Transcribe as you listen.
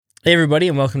Hey, everybody,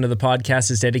 and welcome to the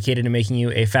podcast. It's dedicated to making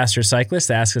you a faster cyclist,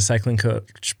 the Ask a Cycling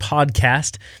Coach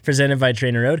podcast, presented by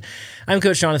Trainer Road. I'm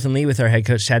Coach Jonathan Lee with our head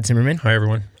coach, Chad Zimmerman. Hi,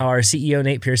 everyone. Our CEO,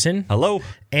 Nate Pearson. Hello.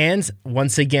 And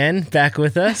once again, back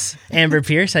with us, Amber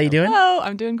Pierce. How you doing? Hello,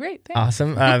 I'm doing great. Thanks.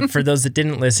 Awesome. For those that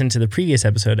didn't listen to the previous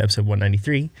episode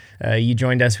 193, you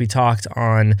joined us. We talked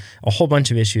on a whole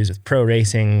bunch of issues with pro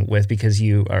racing, because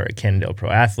you are a Cannondale Pro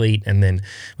athlete, and then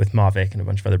with Mavic and a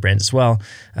bunch of other brands as well.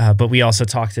 But we also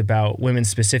talked about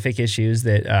women-specific issues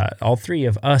that all three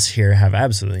of us here have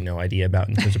absolutely no idea about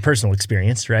in terms of personal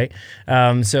experience, right?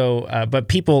 But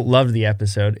people loved the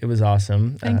episode. It was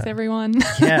awesome. Thanks, everyone.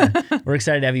 Yeah, we're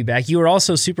excited to have you back. You were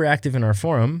also super active in our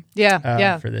forum.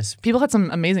 Yeah. For this. People had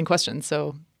some amazing questions,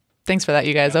 so thanks for that,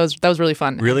 you guys. That was really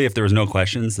fun. Really, if there was no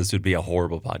questions, this would be a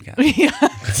horrible podcast.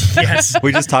 Yes.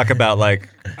 We just talk about I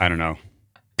don't know,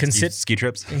 ski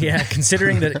trips. Yeah,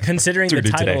 considering the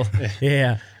title.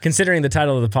 Yeah, considering the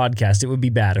title of the podcast, it would be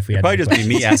bad if we had. Probably just be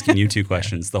me asking you two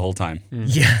questions the whole time.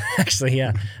 Yeah, actually,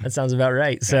 yeah, that sounds about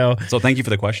right. So thank you for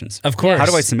the questions. Of course. How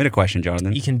do I submit a question,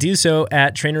 Jonathan? You can do so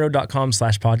at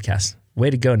trainerroad.com/podcast. Way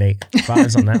to go, Nate.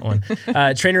 5s on that one.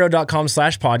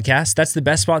 Trainerroad.com/podcast. That's the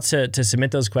best spot to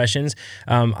submit those questions.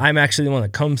 I'm actually the one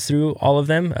that combs through all of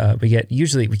them. We get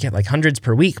like hundreds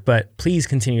per week, but please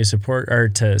continue to support or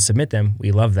to submit them.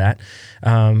 We love that.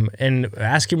 And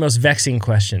ask your most vexing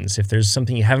questions. If there's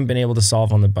something you haven't been able to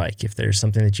solve on the bike, if there's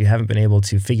something that you haven't been able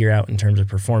to figure out in terms of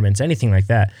performance, anything like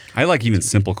that. I like even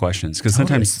simple questions because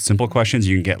sometimes simple questions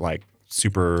you can get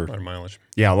super... A lot of mileage.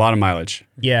 Yeah, a lot of mileage.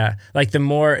 Yeah, like the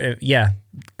more,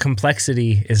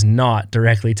 complexity is not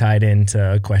directly tied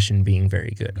into a question being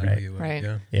very good, right? Right.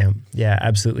 Yeah,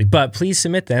 absolutely. But please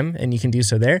submit them, and you can do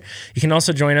so there. You can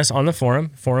also join us on the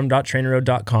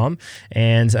forum.trainerroad.com.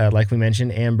 And like we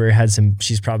mentioned, Amber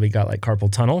she's probably got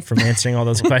carpal tunnel from answering all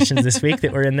those questions this week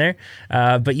that were in there.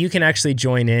 But you can actually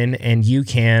join in, and you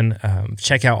can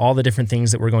check out all the different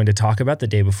things that we're going to talk about the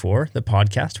day before the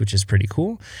podcast, which is pretty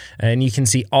cool. And you can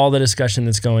see all the discussion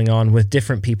that's going on with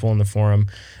different people in the forum.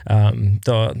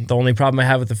 The only problem I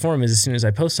have with the forum is as soon as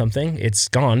I post something, it's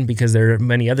gone because there are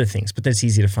many other things, but that's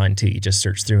easy to find too. You just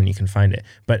search through and you can find it.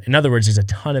 But in other words, there's a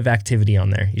ton of activity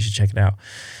on there. You should check it out.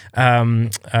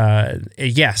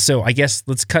 So I guess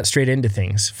let's cut straight into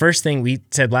things. First thing, we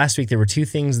said last week there were two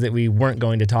things that we weren't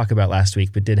going to talk about last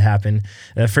week, but did happen.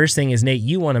 The first thing is, Nate,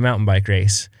 you won a mountain bike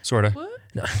race. Sort of.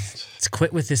 No, let's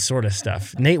quit with this sort of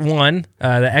stuff. Nate won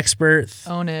the expert.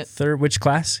 Own it. Third, which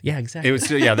class? Yeah, exactly. It was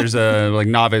there's a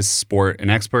novice, sport,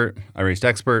 and expert. I raced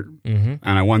expert, and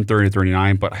I won 30 to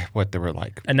 39. But they were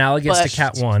analogous to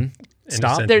Cat 1.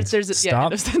 Stop. There's a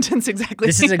Stop. sentence exactly.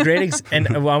 This is a great and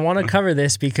I want to cover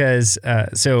this because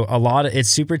it's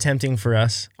super tempting for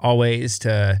us always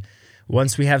to.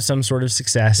 Once we have some sort of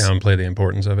success, downplay the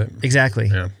importance of it. Exactly.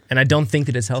 Yeah. And I don't think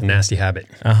that it's healthy. It's a nasty habit.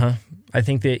 I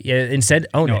think that instead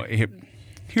own it.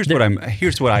 Here's what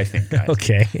I think, guys.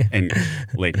 Okay. And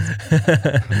ladies,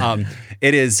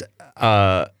 it is.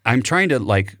 I'm trying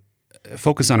to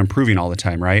focus on improving all the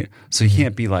time, right? So you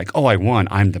can't be oh, I won,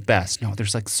 I'm the best. No,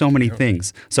 there's so many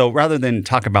things. So rather than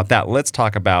talk about that, let's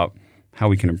talk about how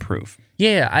we can improve.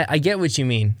 Yeah, I get what you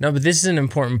mean. No, but this is an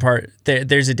important part.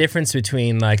 There's a difference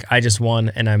between I just won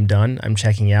and I'm done. I'm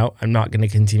checking out. I'm not going to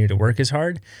continue to work as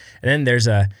hard. And then there's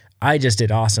I just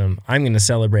did awesome. I'm going to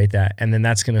celebrate that. And then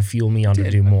that's going to fuel me on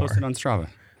to do more. I posted on Strava.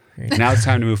 Now it's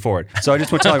time to move forward. So I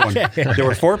just want to tell everyone, there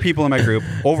were 4 people in my group.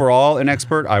 Overall, an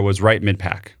expert, I was right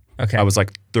mid-pack. Okay. I was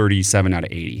 37 out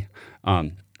of 80.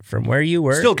 From where you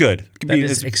were? Still good. That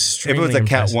is extremely If it was a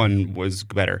Cat impressive. 1 was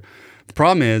better. The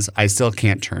problem is I still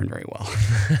can't turn very well.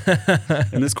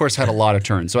 And this course had a lot of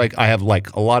turns. So I have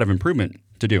a lot of improvement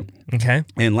to do. Okay.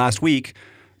 And last week,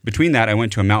 between that, I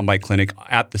went to a mountain bike clinic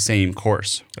at the same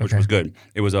course, which was good.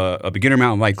 It was a beginner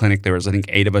mountain bike clinic. There was, I think,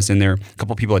 8 of us in there. A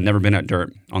couple of people had never been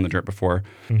on the dirt before.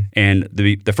 And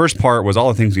the first part was all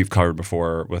the things we've covered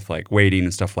before with weighting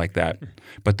and stuff like that.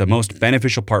 But the most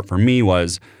beneficial part for me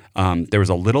was there was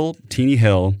a little teeny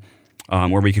hill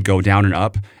where we could go down and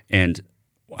up. And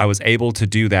I was able to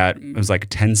do that. It was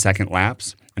 10-second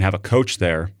laps and have a coach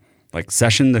there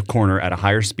session the corner at a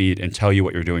higher speed and tell you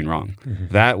what you're doing wrong.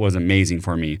 That was amazing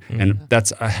for me. And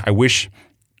that's, I wish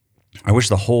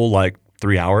the whole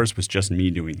 3 hours was just me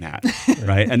doing that.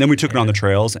 Right. And then we took it on the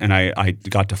trails and I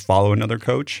got to follow another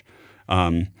coach.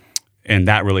 And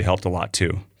that really helped a lot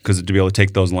too. Because to be able to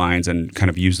take those lines and kind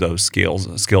of use those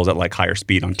skills at higher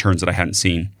speed on turns that I hadn't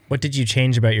seen. What did you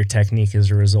change about your technique as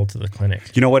a result of the clinic?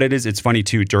 You know what it is? It's funny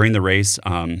too. During the race,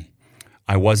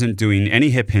 I wasn't doing any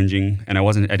hip hinging, and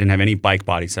I didn't have any bike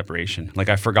body separation. Like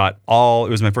I forgot it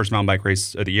was my first mountain bike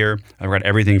race of the year. I forgot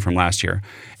everything from last year.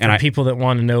 And people that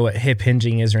want to know what hip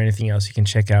hinging is or anything else, you can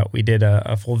check out. We did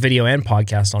a full video and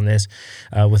podcast on this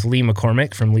with Lee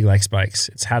McCormick from Lee Likes Bikes.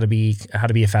 It's how to be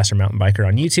a faster mountain biker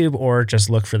on YouTube, or just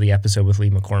look for the episode with Lee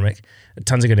McCormick.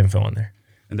 Tons of good info on there.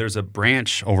 And there's a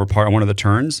branch over one of the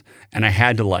turns, and I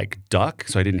had to like duck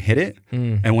so I didn't hit it.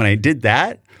 And when I did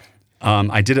that,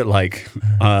 I did it like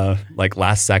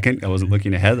last second. I wasn't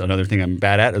looking ahead. Another thing I'm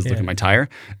bad at is looking at my tire.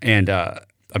 And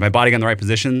my body got in the right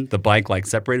position. The bike like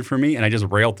separated from me, and I just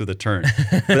railed through the turn.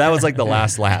 But that was like the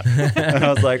last lap. And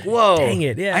I was like, whoa. Dang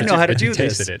it, yeah. I know how to do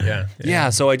this. Tasted it, yeah.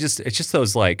 So it's just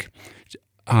those like,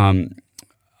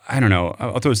 I don't know.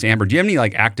 I'll throw this to Amber. Do you have any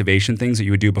like activation things that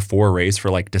you would do before a race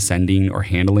for like descending or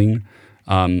handling?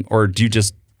 Or do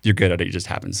you're good at it, it just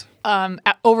happens?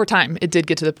 Over time, it did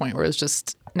get to the point where it was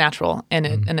just natural, and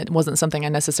it wasn't something I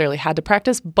necessarily had to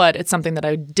practice, but it's something that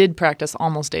I did practice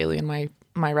almost daily in my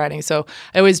riding. So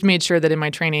I always made sure that in my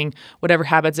training, whatever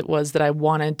habits it was that I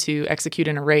wanted to execute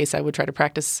in a race, I would try to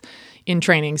practice in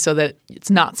training so that it's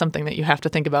not something that you have to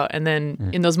think about. And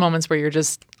then in those moments where you're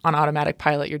just on automatic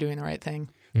pilot, you're doing the right thing.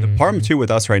 The problem too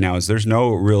with us right now is there's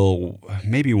no real,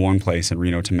 maybe one place in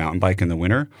Reno to mountain bike in the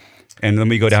winter. And then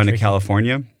we go down to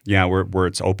California, where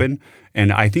it's open.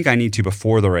 And I think I need to,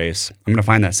 before the race, I'm going to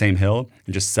find that same hill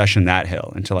and just session that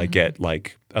hill until I get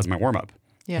like, as my warm up.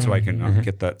 Yeah. So I can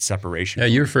get that separation. Yeah,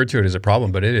 you refer to it as a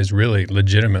problem, but it is really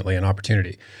legitimately an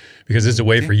opportunity because it's a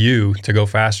way for you to go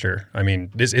faster. I mean,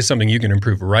 this is something you can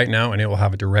improve right now, and it will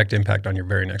have a direct impact on your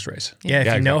very next race. Yeah,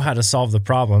 if you know how to solve the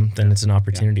problem, then it's an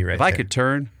opportunity right if there. I could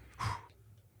turn...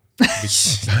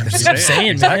 Stop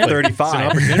saying that. 35. It's an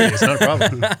opportunity. It's not a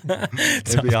problem.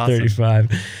 It'd be awesome.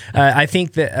 35. I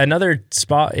think that another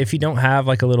spot, if you don't have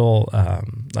like a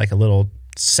little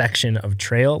section of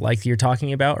trail like you're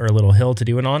talking about, or a little hill to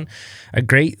do it on, a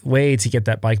great way to get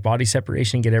that bike body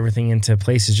separation and get everything into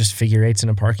place is just figure eights in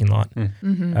a parking lot.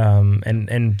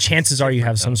 And chances are you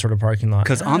have some sort of parking lot.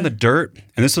 Because on the dirt,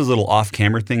 and this was a little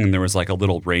off-camera thing, and there was like a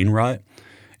little rain rut,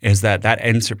 is that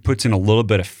puts in a little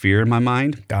bit of fear in my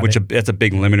mind, that's a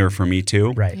big limiter for me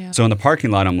too. Right. Yeah. So in the parking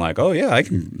lot, I'm like, oh yeah, I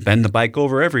can bend the bike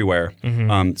over everywhere.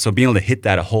 So being able to hit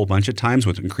that a whole bunch of times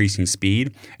with increasing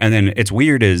speed, and then it's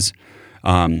weird is,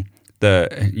 you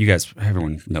guys,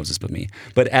 everyone knows this but me,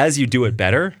 but as you do it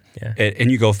better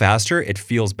and you go faster, it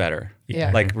feels better.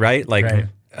 Yeah.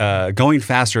 Going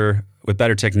faster with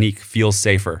better technique feels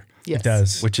safer. Yes. It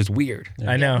does. Which is weird.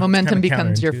 I know. Momentum Kinda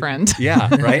becomes your counterintuitive. friend.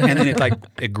 Yeah, right? And then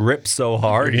it grips so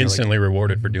hard. You're instantly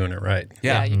rewarded for doing it right.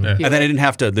 Yeah. Yeah, you And feel then I didn't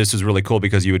have to, this is really cool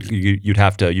because you'd be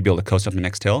able to coast up the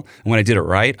next hill. And when I did it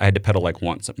right, I had to pedal like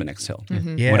once up the next hill.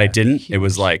 Yeah. When I didn't, it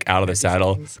was like out of the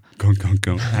saddle, go.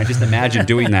 And I just imagine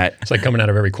doing that. It's like coming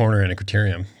out of every corner in a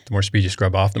criterium. The more speed you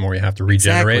scrub off, the more you have to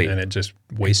regenerate, Exactly. and it just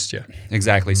wastes you.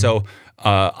 Exactly. So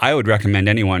I would recommend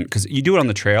anyone, because you do it on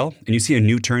the trail and you see a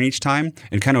new turn each time,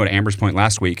 and kind of what Amber's point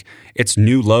last week, it's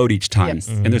new load each time, Yes.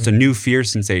 and there's a new fear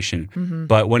sensation.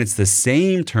 But when it's the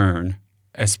same turn,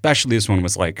 especially this one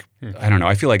was like, I don't know,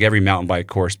 I feel like every mountain bike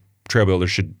course trail builder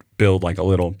should build like a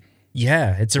little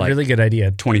Yeah, it's a really good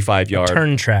idea. 25-yard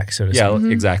Turn track, so to Yeah,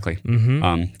 speak. exactly.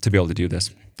 To be able to do this.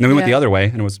 And then we went the other way,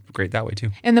 and it was great that way too.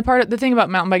 And the thing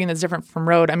about mountain biking that's different from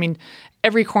road, I mean,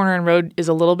 every corner in road is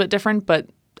a little bit different, but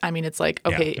I mean, it's like,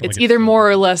 okay, it's either more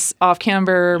or less off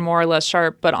camber, more or less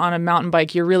sharp, but on a mountain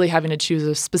bike, you're really having to choose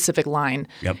a specific line.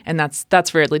 Yep. And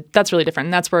that's really different.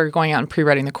 And that's where going out and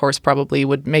pre-writing the course probably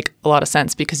would make a lot of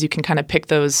sense, because you can kind of pick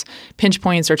those pinch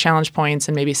points or challenge points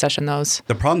and maybe session those.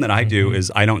 The problem that I do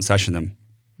is I don't session them.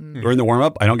 During the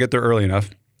warm-up, I don't get there early enough.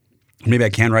 Maybe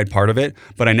I can ride part of it,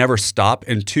 but I never stop.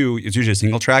 And two, it's usually a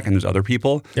single track, and there's other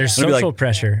people. There's And I'll be social like,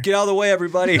 pressure. Get out of the way,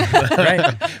 everybody.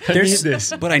 Right.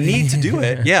 There's But I need to do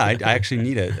it. Yeah, I actually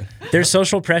need it. There's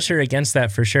social pressure against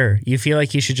that for sure. You feel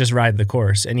like you should just ride the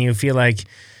course, and you feel like,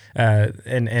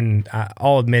 and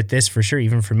I'll admit this for sure.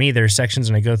 Even for me, there are sections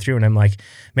when I go through and I'm like,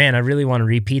 man, I really want to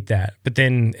repeat that. But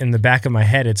then in the back of my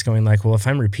head, it's going like, well, if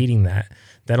I'm repeating that,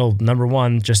 that'll, number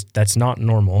one, just that's not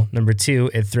normal. Number two,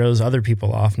 it throws other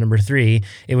people off. Number three,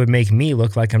 it would make me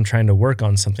look like I'm trying to work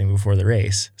on something before the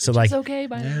race. So It's like, okay,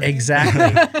 by the way.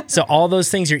 exactly. So all those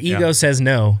things, your ego says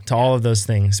no to all of those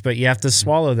things, but you have to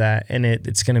swallow that, and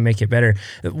it's going to make it better.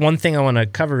 One thing I want to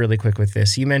cover really quick with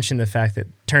this, you mentioned the fact that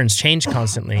turns change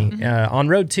constantly on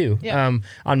road too,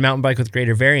 on mountain bike with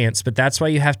greater variance, but that's why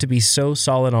you have to be so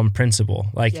solid on principle.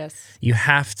 Like Yes. you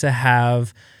have to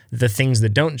have the things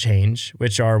that don't change,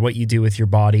 which are what you do with your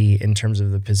body in terms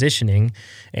of the positioning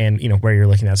and, where you're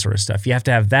looking, that sort of stuff. You have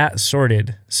to have that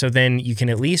sorted. So then you can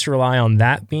at least rely on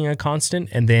that being a constant.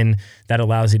 And then that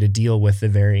allows you to deal with the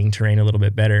varying terrain a little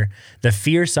bit better. The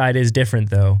fear side is different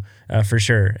though, for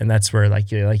sure. And that's where,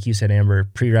 like you said, Amber,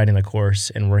 pre-riding the course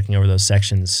and working over those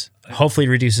sections hopefully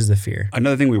reduces the fear.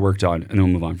 Another thing we worked on, and then we'll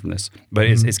move on from this, but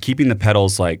is keeping the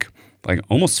pedals like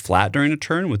almost flat during a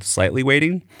turn with slightly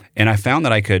weighting. And I found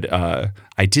that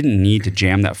I didn't need to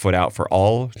jam that foot out for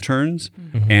all turns.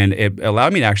 And it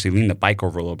allowed me to actually lean the bike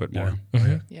over a little bit more.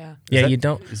 Yeah. You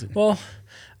don't. Well,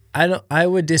 I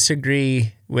would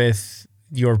disagree with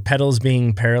your pedals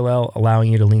being parallel,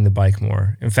 allowing you to lean the bike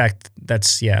more. In fact,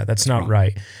 that's not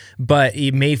right. But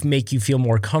it may make you feel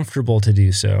more comfortable to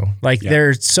do so.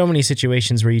 There's so many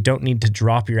situations where you don't need to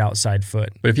drop your outside foot.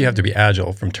 But if you have to be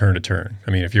agile from turn to turn,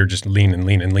 I mean, if you're just leaning,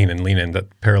 that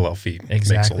parallel feet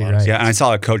makes a lot of sense. Yeah, and I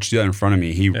saw a coach do that in front of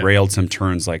me. He railed some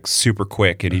turns like super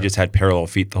quick, and he just had parallel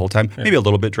feet the whole time. Maybe a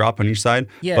little bit drop on each side.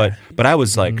 Yeah. But I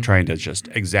was like trying to just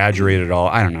exaggerate it all.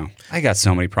 I don't know. I got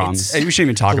so many problems. We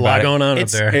shouldn't even talk about it. A lot going on up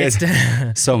there.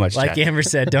 It's so much. Like Amber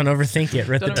said, don't overthink it.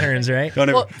 Rip the turns, right?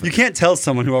 You can't tell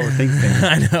someone who overthinks things.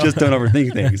 I know. Just don't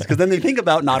overthink things, because then they think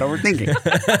about not overthinking.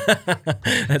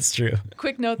 That's true.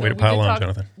 Quick note Way that to pile we on, did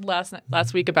talk Jonathan.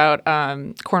 last week about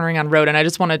cornering on road, and I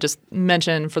just want to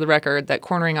mention for the record that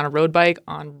cornering on a road bike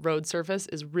on road surface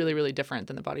is really, really different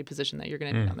than the body position that you're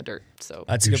going to need on the dirt. So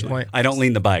that's a good point. I don't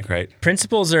lean the bike, right?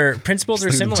 Principles are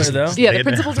similar though. Yeah, the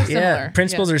principles are similar. Yeah,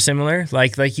 principles are similar.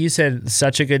 Like you said,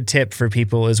 such a good tip for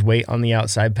people is weight on the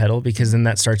outside pedal, because then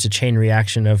that starts a chain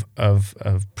reaction of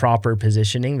proper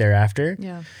positioning thereafter.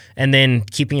 Yeah. And then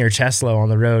keeping your chest low on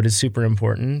the road is super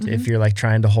important if you're like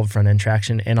trying to hold front end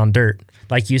traction. And on dirt,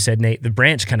 like you said, Nate, the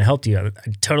branch kind of helped you. I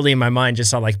totally in my mind just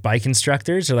saw like bike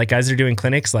instructors or like guys that are doing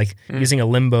clinics, like using a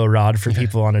limbo rod for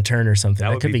people on a turn or something.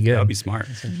 That could be good. That would be smart.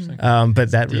 That's interesting.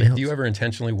 But that really helps. Do you ever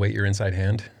intentionally weight your inside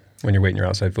hand when you're weighting your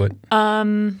outside foot?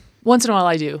 Once in a while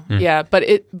I do. Yeah. But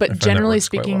generally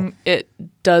speaking, it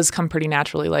does come pretty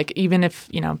naturally. Like even if,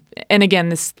 and again,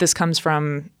 this comes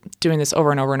from doing this over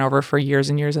and over and over for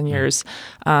years and years and years.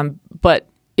 But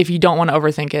if you don't want to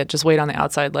overthink it, just wait on the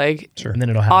outside leg. Sure. And then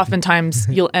it'll happen. Oftentimes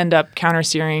you'll end up counter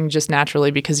steering just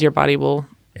naturally because your body will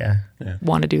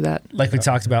want to do that. Like we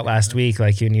talked about last week,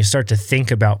 like when you start to think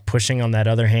about pushing on that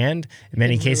other hand, in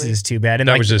many cases it's too bad. And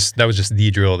that was just the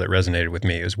drill that resonated with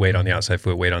me. It was weight on the outside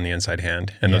foot, weight on the inside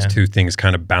hand. And those two things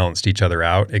kind of balanced each other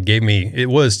out. It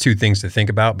was two things to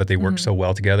think about, but they worked so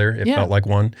well together. It felt like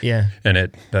one. Yeah.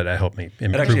 And that helped me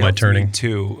improve my turning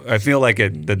too. I feel like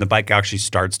the bike actually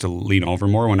starts to lean over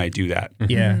more when I do that.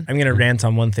 Yeah. I'm going to rant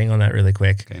on one thing on that really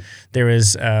quick. Okay. There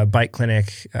was a bike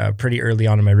clinic pretty early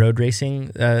on in my road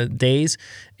racing days,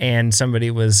 and somebody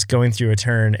was going through a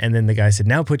turn, and then the guy said,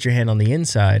 now put your hand on the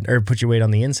inside, or put your weight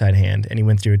on the inside hand. And he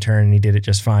went through a turn and he did it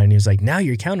just fine. And he was like, now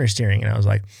you're counter steering. And I was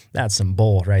like, that's some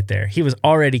bull right there. He was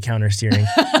already counter steering.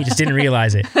 He just didn't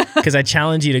realize it. Because I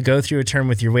challenge you to go through a turn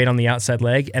with your weight on the outside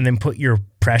leg and then put your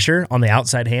pressure on the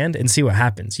outside hand and see what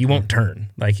happens. You won't turn.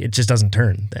 Like, it just doesn't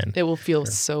turn then. It will feel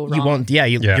so wrong. You won't,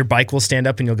 your bike will stand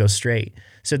up and you'll go straight.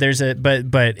 So there's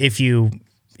but if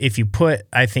you put,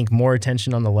 I think, more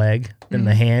attention on the leg than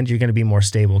the hand, you're going to be more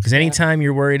stable. Because anytime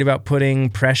you're worried about putting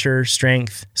pressure,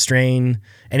 strength, strain,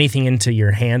 anything into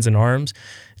your hands and arms,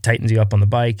 it tightens you up on the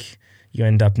bike. You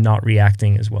end up not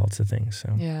reacting as well to things.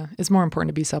 So yeah, it's more important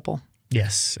to be supple.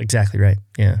 Yes, exactly right.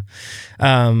 Yeah.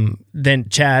 Then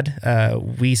Chad,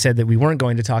 we said that we weren't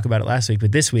going to talk about it last week,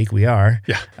 but this week we are.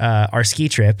 Yeah. Our ski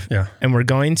trip. Yeah. And we're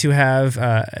going to have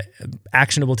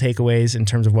actionable takeaways in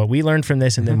terms of what we learned from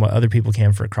this, and then what other people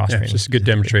can for cross training. It's just a good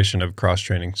demonstration of cross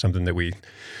training, something that we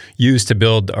use to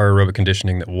build our aerobic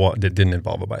conditioning that didn't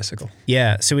involve a bicycle.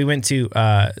 Yeah. So we went to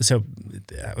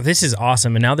this is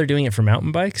awesome, and now they're doing it for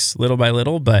mountain bikes little by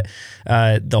little. But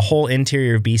the whole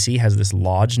interior of BC has this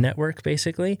lodge network,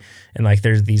 basically, and like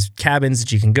there's these cabins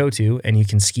that you can go to, and you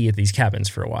can ski at these cabins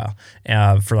for a while,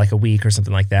 for like a week or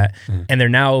something like that. And they're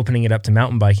now opening it up to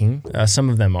mountain biking. Some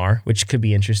of them are, which could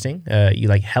be interesting. You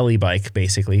like heli bike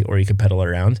basically, or you could pedal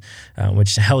around,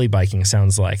 which heli biking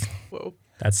sounds like. Whoa.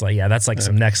 That's like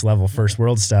some next level first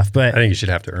world stuff. But I think you should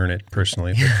have to earn it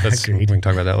personally. But we can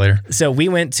talk about that later. So we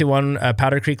went to one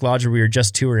Powder Creek Lodge where we were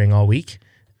just touring all week.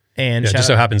 And it just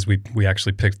so happens we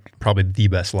actually picked probably the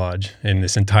best lodge in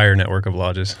this entire network of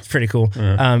lodges. It's pretty cool.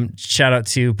 Shout out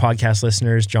to podcast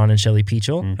listeners, John and Shelly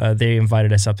Peachel. They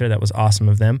invited us up there. That was awesome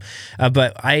of them.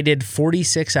 But I did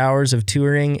 46 hours of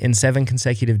touring in 7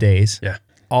 consecutive days. Yeah.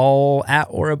 All at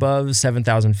or above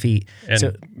 7,000 feet. And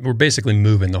so we're basically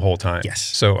moving the whole time. Yes.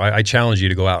 So I challenge you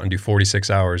to go out and do 46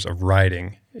 hours of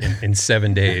riding in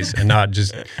 7 days and not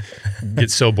just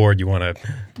get so bored you want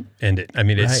to end it. I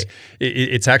mean,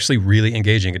 it's actually really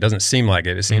engaging. It doesn't seem like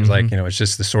it. It seems like, it's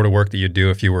just the sort of work that you'd do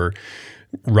if you were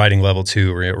riding level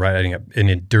 2 or riding an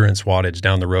endurance wattage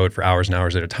down the road for hours and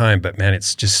hours at a time. But man,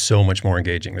 it's just so much more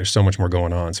engaging. There's so much more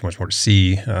going on, so much more to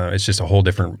see. It's just a whole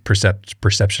different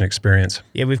perception experience.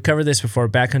 Yeah, we've covered this before.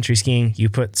 Backcountry skiing, you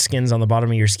put skins on the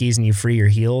bottom of your skis and you free your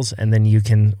heels, and then you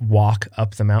can walk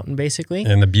up the mountain basically.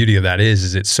 And the beauty of that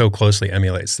is it so closely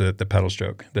emulates the pedal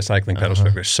stroke, the cycling pedal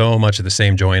stroke. There's so much of the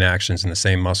same joint actions and the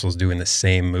same muscles doing the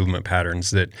same movement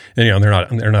patterns that, and,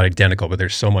 they're not identical, but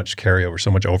there's so much carryover, so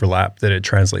much overlap that it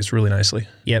translates really nicely.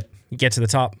 Yep. You get to the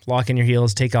top, lock in your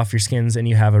heels, take off your skins, and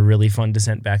you have a really fun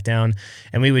descent back down.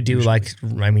 And we would do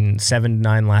 7 to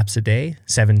 9 laps a day,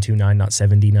 7 to 9, not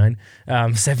 79,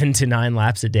 7 to 9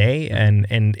 laps a day.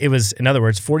 And it was, in other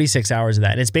words, 46 hours of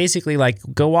that. And it's basically like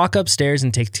go walk upstairs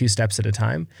and take 2 steps at a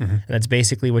time. And that's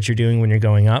basically what you're doing when you're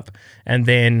going up. And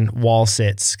then wall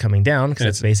sits coming down, because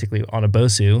it's basically on a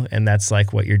Bosu, and that's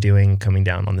like what you're doing coming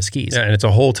down on the skis. Yeah, and it's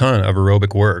a whole ton of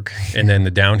aerobic work. And then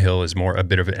the downhill is more a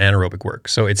bit of an anaerobic work.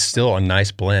 So it's still a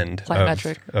nice blend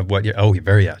of what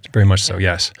very much so,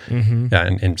 yes. Yeah,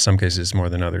 and in some cases more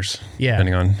than others,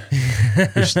 depending on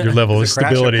your level of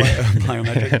stability.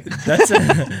 That's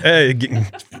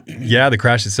the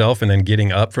crash itself, and then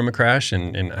getting up from a crash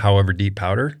and however deep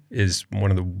powder is one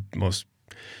of the most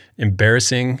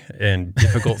embarrassing and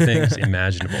difficult things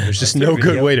imaginable. There's just no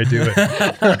good way to do it.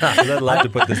 I'd love to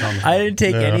put this on. I didn't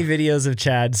take any videos of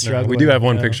Chad struggling. We do have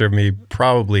one picture of me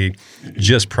probably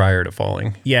just prior to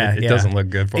falling. Yeah, it doesn't look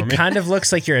good for me. It kind of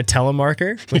looks like you're a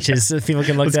telemarker, which is people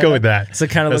can look. Let's go with that. So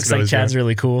it kind of looks like Chad's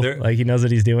really cool. Like he knows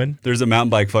what he's doing. There's a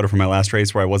mountain bike photo from my last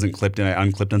race where I wasn't clipped and I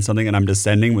unclipped on something, and I'm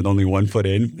descending with only one foot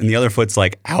in, and the other foot's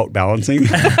like out balancing.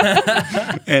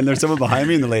 And there's someone behind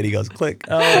me, and the lady goes, "Click."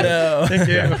 Oh no! Thank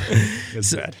you.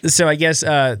 It's bad. So I guess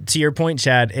to your point,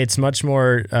 Chad, it's much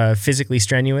more physically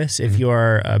strenuous if you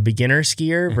are a beginner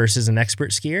skier versus an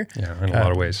expert skier. Yeah, in a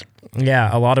lot of ways. Yeah,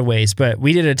 a lot of ways. But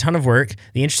we did a ton of work.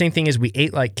 The interesting thing is we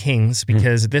ate like kings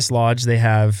because at this lodge they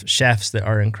have chefs that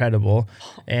are incredible.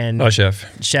 And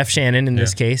Chef Shannon in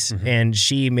this case, and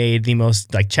she made the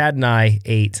most, like Chad and I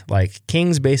ate like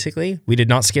kings basically. We did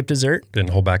not skip dessert.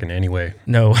 Didn't hold back in any way.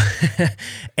 No.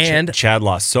 And Chad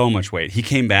lost so much weight. He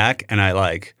came back and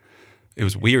it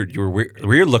was weird. You were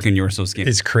weird looking. You were so skinny.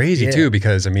 It's crazy too,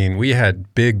 because we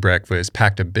had big breakfast,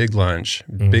 packed a big lunch,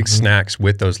 big snacks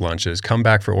with those lunches, come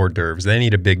back for hors d'oeuvres, then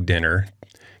eat a big dinner,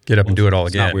 get up and do it all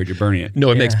again. It's not weird. You're burning it. No,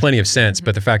 it makes plenty of sense.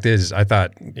 But the fact is, I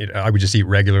thought I would just eat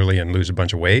regularly and lose a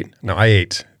bunch of weight. No, I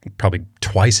ate probably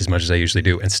twice as much as I usually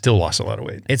do and still lost a lot of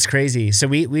weight. It's crazy. So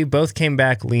we both came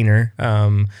back leaner.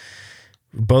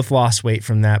 Both lost weight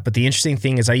from that. But the interesting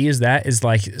thing is I use that as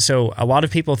so a lot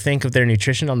of people think of their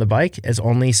nutrition on the bike as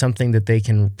only something that they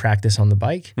can practice on the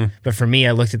bike. But for me,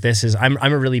 I looked at this as I'm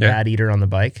a really bad eater on the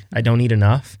bike. I don't eat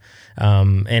enough.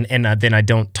 And then I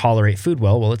don't tolerate food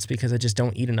well. Well, it's because I just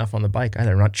don't eat enough on the bike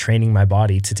either. I'm not training my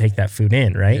body to take that food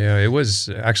in, right? Yeah, it was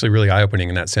actually really eye-opening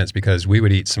in that sense, because we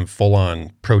would eat some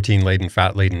full-on protein-laden,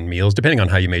 fat-laden meals, depending on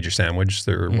how you made your sandwich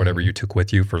or whatever you took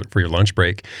with you for your lunch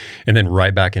break, and then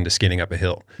right back into skinning up a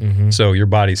hill. So your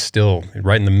body's still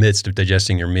right in the midst of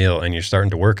digesting your meal, and you're starting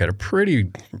to work at a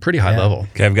pretty high level.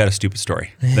 Okay, I've got a stupid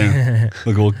story.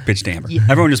 We'll pitch to Amber.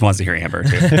 Everyone just wants to hear Amber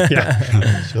too.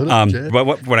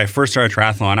 But when I first started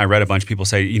triathlon, I read a bunch of people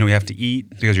say, you have to eat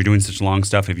because you're doing such long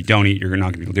stuff. If you don't eat, you're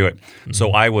not going to be able to do it.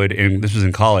 So I would, and this was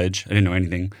in college, I didn't know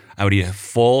anything. I would eat a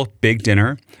full big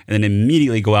dinner and then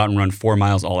immediately go out and run 4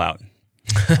 miles all out.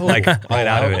 Right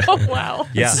out of it. Oh, wow.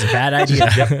 Yeah. This is a bad idea.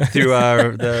 Through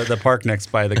the park next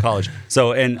by the college.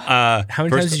 So, and how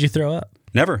many times did you throw up?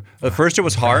 Never. At first it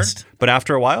was hard, but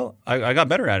after a while, I got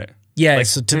better at it. Yeah,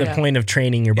 so to the point of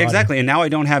training your body. Exactly, and now I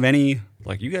don't have any,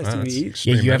 you guys didn't eat.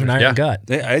 Yeah, you have an iron gut.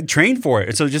 I trained for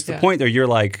it. So just the point there, you're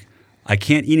like, I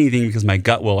can't eat anything because my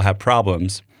gut will have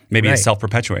problems. Maybe it's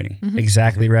self-perpetuating.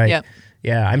 Exactly right. Yep.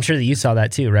 Yeah, I'm sure that you saw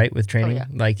that too, right, with training?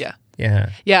 I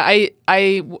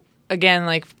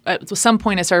again, at some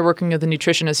point I started working with a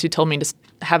nutritionist who told me to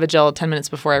have a gel 10 minutes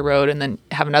before I rode and then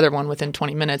have another one within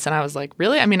 20 minutes. And I was like,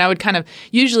 really? I mean, I would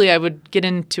usually I would get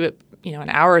into it,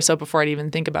 an hour or so before I'd even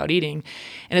think about eating.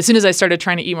 And as soon as I started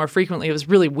trying to eat more frequently, it was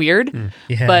really weird.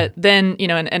 Yeah. But then,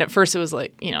 and at first it was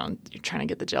like, you're trying to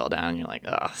get the gel down and you're like,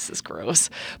 oh, this is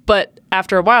gross. But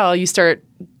after a while, you start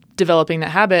developing that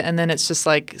habit, and then it's just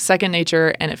like second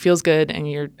nature, and it feels good, and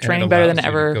you're training better than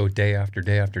ever. Go day after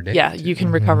day after day. Yeah, you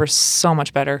can recover so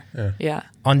much better. Yeah.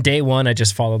 On day one, I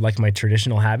just followed like my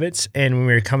traditional habits, and when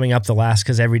we were coming up the last,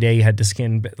 because every day you had to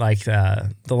skin, like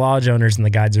the lodge owners and the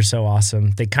guides are so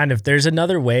awesome. They there's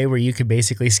another way where you could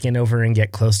basically skin over and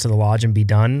get close to the lodge and be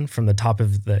done from the top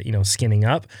of the skinning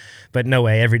up, but no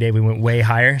way. Every day we went way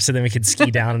higher, so then we could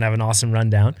ski down and have an awesome run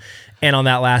down. And on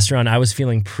that last run, I was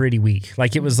feeling pretty weak.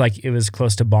 Like it was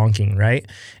close to bonking, right?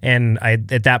 And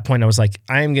at that point, I was like,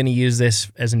 I am going to use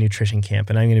this as a nutrition camp,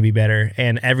 and I'm going to be better.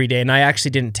 And every day, and I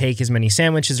actually didn't take as many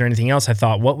sandwiches or anything else. I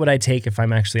thought, what would I take if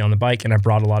I'm actually on the bike? And I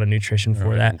brought a lot of nutrition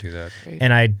for that. Do that.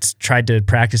 And I tried to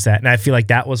practice that. And I feel like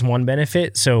that was one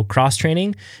benefit. So cross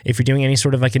training, if you're doing any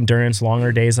sort of like endurance,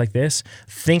 longer days like this,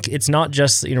 think it's not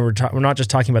just, we're not just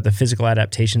talking about the physical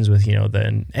adaptations with,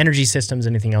 the energy systems,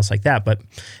 anything else like that, but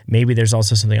maybe there's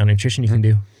also something on nutrition you can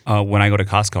do. When I go to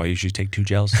Costco, I usually take 2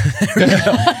 gels.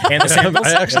 And the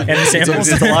samples.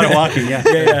 It's a lot of walking,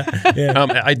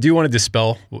 yeah. I do want to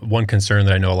dispel one concern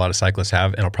that I know a lot of cyclists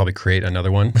have, and I'll probably create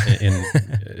another one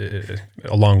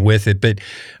along with it. But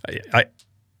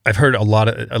I've heard a lot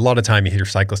of time you hear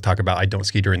cyclists talk about, I don't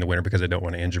ski during the winter because I don't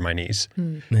want to injure my knees.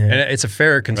 And it's a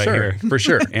fair concern, for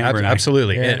sure.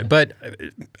 Absolutely. Yeah. But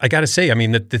I got to say, I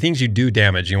mean, the things you do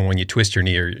damage, when you twist your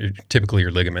knee are typically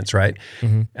your ligaments, right?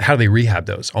 Mm-hmm. How do they rehab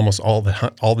those? Almost all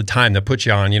the time. They'll put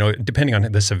you on, depending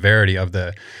on the severity of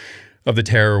the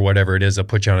tear or whatever it is, they'll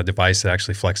put you on a device that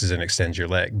actually flexes and extends your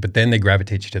leg. But then they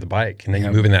gravitate you to the bike, and then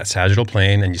you move in that sagittal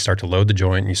plane, and you start to load the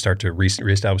joint, and you start to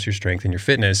reestablish your strength and your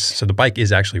fitness. So the bike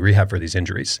is actually rehab for these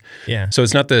injuries. Yeah. So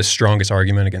it's not the strongest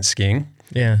argument against skiing.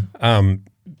 Yeah.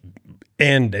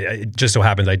 And it just so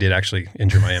happens I did actually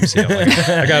injure my MCL.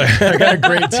 I got a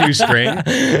grade 2 strain.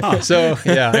 So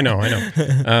yeah, I know.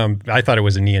 I thought it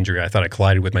was a knee injury. I thought I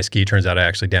collided with my ski. Turns out I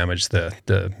actually damaged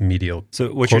the medial.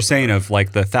 So what you're saying of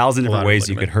like the 1,000 different ways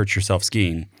you could hurt yourself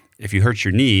skiing. If you hurt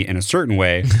your knee in a certain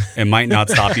way, it might not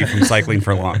stop you from cycling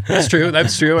for long. That's true.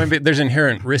 I mean, there's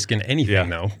inherent risk in anything,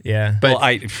 though. Yeah.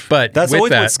 But that's always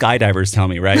what skydivers tell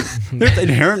me, right? There's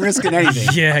inherent risk in anything.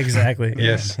 Yeah, exactly.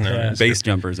 Yes. No, base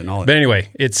jumpers and all of that. But anyway,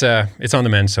 it's on the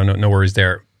mend, so no worries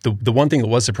there. The one thing that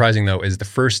was surprising, though, is the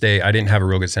first day I didn't have a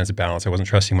real good sense of balance. I wasn't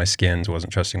trusting my skins,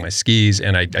 wasn't trusting my skis,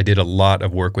 and I did a lot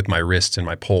of work with my wrists and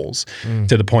my poles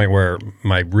to the point where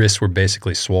my wrists were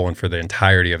basically swollen for the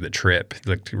entirety of the trip. It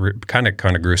looked kind of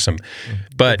gruesome.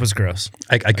 But it was gross.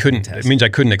 I couldn't. It means I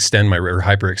couldn't extend or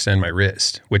hyperextend my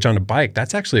wrist, which on a bike,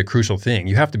 that's actually a crucial thing.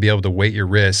 You have to be able to weight your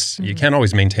wrists. You can't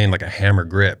always maintain like a hammer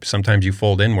grip. Sometimes you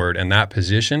fold inward, and that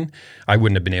position, I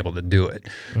wouldn't have been able to do it.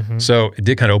 So it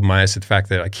did kind of open my eyes to the fact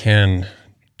that I can,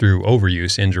 through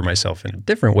overuse, injure myself in a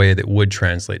different way that would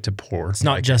translate to poor. It's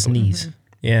not just knees.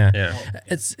 Yeah.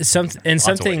 It's something, and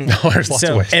something. There's lots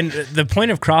of ways. And the point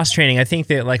of cross training, I think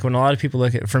that like when a lot of people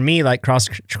look at, for me, like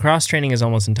cross training is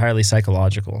almost entirely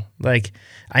psychological. Like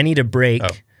I need a break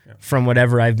from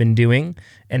whatever I've been doing.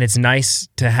 And it's nice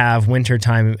to have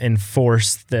wintertime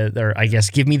enforce or I guess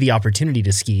give me the opportunity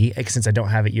to ski since I don't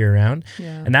have it year round.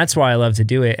 Yeah. And that's why I love to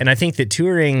do it. And I think that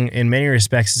touring in many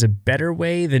respects is a better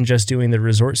way than just doing the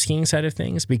resort skiing side of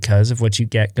things because of what you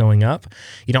get going up.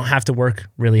 You don't have to work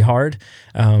really hard.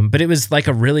 But it was like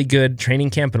a really good training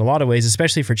camp in a lot of ways,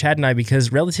 especially for Chad and I,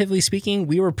 because relatively speaking,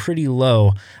 we were pretty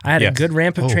low. I had a good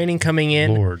ramp of training coming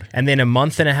in. Lord. And then a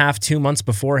month and a half, 2 months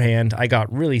beforehand, I got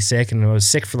really sick and I was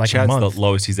sick for like Chad's a month. The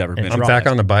lowest he's ever been. I'm back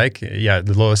on the bike. Yeah,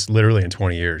 the lowest literally in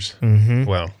 20 years.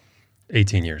 Well,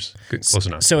 18 years. Good, close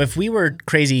enough. So if we were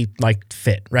crazy like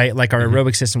fit, right? Like our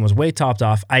aerobic system was way topped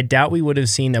off, I doubt we would have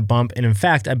seen a bump. And in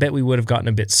fact, I bet we would have gotten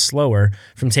a bit slower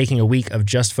from taking a week of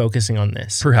just focusing on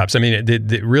this. Perhaps. I mean,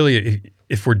 it really,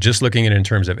 if we're just looking at it in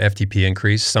terms of FTP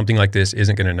increase, something like this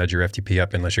isn't going to nudge your FTP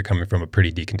up unless you're coming from a pretty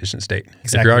deconditioned state.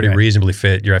 Exactly. If you're already reasonably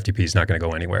fit, your FTP is not going to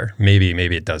go anywhere. Maybe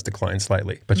it does decline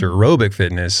slightly, but your aerobic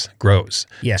fitness grows.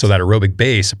 Yes. So that aerobic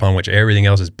base upon which everything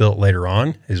else is built later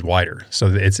on is wider. So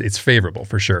it's favorable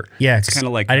for sure. Yeah, it's kind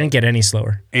of like I didn't get any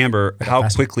slower. Amber, how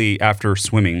quickly after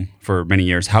swimming for many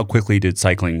years, how quickly did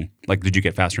you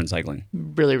get faster in cycling?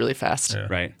 Really, really fast. Yeah.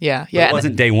 Right? Yeah. But it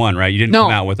wasn't day one, right? You didn't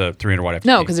come out with a 300 watt FTP.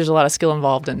 No, because there's a lot of skill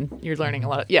involved and you're learning a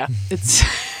lot.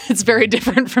 It's very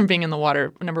different from being in the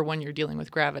water. Number one, you're dealing with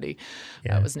gravity.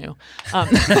 Yeah. That was new.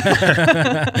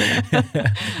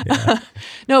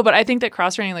 No, but I think that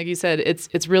cross training, like you said,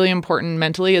 it's really important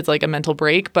mentally. It's like a mental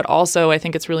break, but also I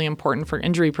think it's really important for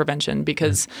injury prevention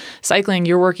because cycling,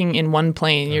 you're working in one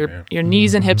plane. Your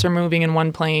knees and hips are moving in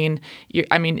one plane.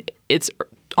 It's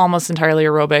almost entirely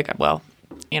aerobic. Well,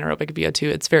 anaerobic VO2.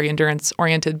 It's very endurance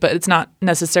oriented, but it's not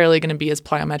necessarily going to be as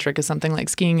plyometric as something like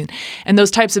skiing. And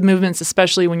those types of movements,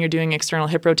 especially when you're doing external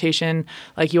hip rotation,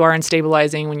 like you are in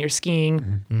stabilizing when you're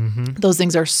skiing, those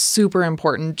things are super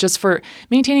important just for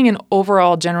maintaining an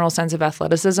overall general sense of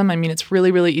athleticism. I mean, it's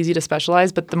really, really easy to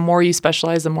specialize, but the more you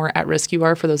specialize, the more at risk you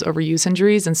are for those overuse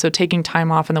injuries. And so taking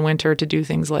time off in the winter to do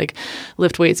things like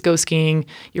lift weights, go skiing,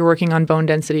 you're working on bone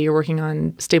density, you're working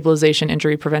on stabilization,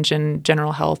 injury prevention,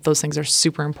 general health. Those things are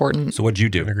super important. So what did you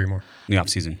do? I agree more. In the off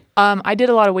season? I did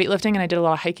a lot of weightlifting and I did a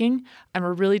lot of hiking. I'm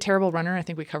a really terrible runner. I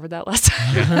think we covered that last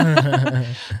time.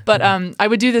 But I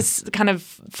would do this kind of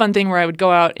fun thing where I would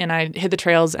go out and I'd hit the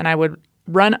trails and I would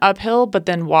run uphill, but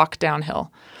then walk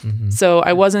downhill. So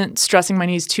I wasn't stressing my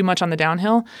knees too much on the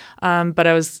downhill, but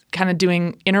I was kind of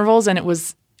doing intervals, and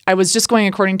I was just going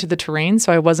according to the terrain,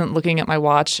 so I wasn't looking at my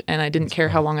watch, and I didn't care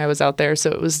how long I was out there.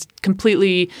 So it was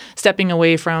completely stepping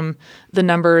away from the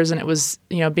numbers, and it was,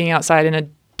 being outside in a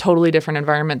totally different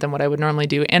environment than what I would normally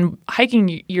do. And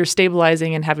hiking, you're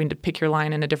stabilizing and having to pick your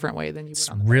line in a different way than you would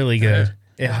on the really bike.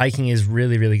 Good. Hiking is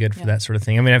really, really good for that sort of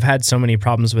thing. I mean, I've had so many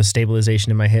problems with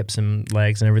stabilization in my hips and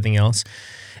legs and everything else.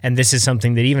 And this is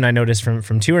something that even I noticed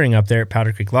from touring up there at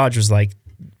Powder Creek Lodge was like,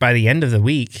 by the end of the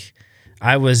week,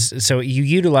 so you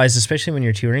utilize, especially when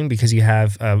you're touring, because you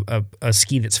have a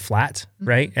ski that's flat,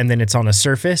 right? And then it's on a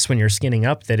surface when you're skinning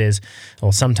up that is,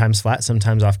 well, sometimes flat,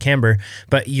 sometimes off camber,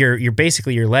 but you're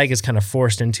basically, your leg is kind of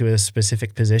forced into a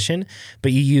specific position,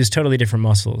 but you use totally different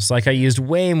muscles. Like I used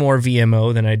way more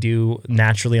VMO than I do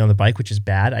naturally on the bike, which is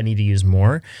bad. I need to use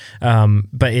more.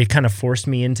 But it kind of forced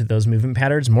me into those movement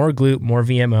patterns, more glute, more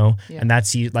VMO. And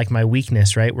that's like my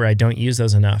weakness, right? Where I don't use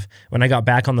those enough. When I got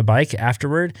back on the bike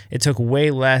afterward, it took way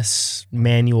less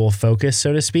manual focus,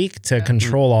 so to speak, to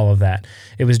control all of that.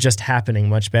 It was just happening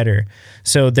much better.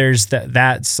 So there's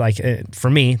that's like, for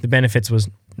me, the benefits was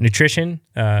nutrition,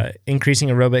 increasing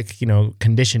aerobic,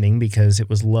 conditioning because it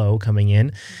was low coming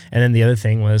in. And then the other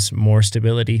thing was more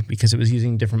stability because it was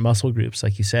using different muscle groups,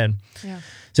 like you said. Yeah.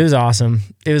 So it was awesome.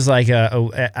 It was like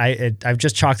I've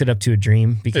just chalked it up to a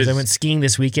dream because I went skiing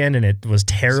this weekend and it was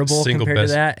terrible compared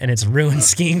to that, and it's ruined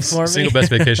skiing for me. Single best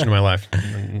vacation of my life.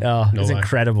 It was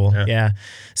incredible. Yeah.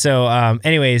 So,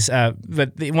 anyways,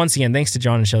 but once again, thanks to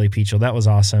John and Shelly Peachel. That was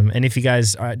awesome. And if you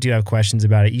guys do have questions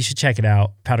about it, you should check it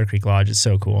out. Powder Creek Lodge. It's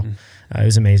so cool. It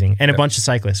was amazing. And a bunch of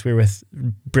cyclists. We were with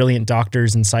brilliant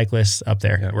doctors and cyclists up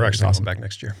there. Yeah, we're actually going back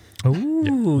next year.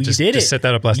 Ooh, you did it. Just set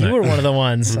that up last night. You were one of the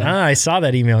ones. I saw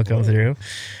that email come through.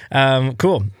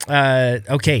 Cool.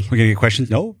 Okay. We're going to get questions?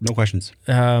 No questions.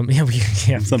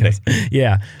 Someday.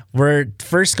 Yeah. We're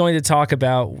first going to talk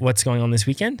about what's going on this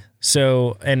weekend.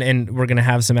 So, and we're going to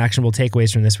have some actionable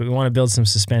takeaways from this, but we want to build some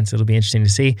suspense. It'll be interesting to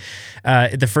see.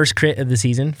 The first crit of the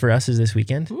season for us is this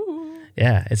weekend. Ooh.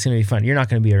 Yeah, it's going to be fun. You're not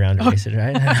going to be around to race it,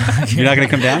 right? You're not going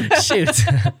to come down? Shoot.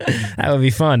 That would be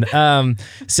fun.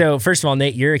 So first of all,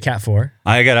 Nate, you're a Cat 4.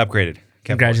 I got upgraded.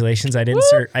 Congratulations. I'd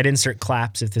insert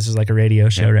claps if this was like a radio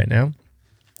show right now.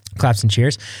 Claps and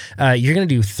cheers. You're going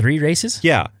to do 3 races?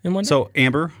 Yeah. In one day? So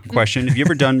Amber, question. Have you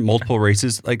ever done multiple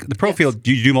races? Like the pro field,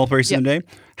 do you do multiple races in a day?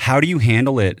 How do you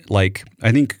handle it? Like,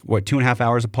 I think, 2.5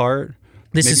 hours apart?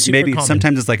 This is super common.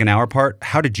 Sometimes it's like an hour apart.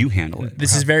 How did you handle it?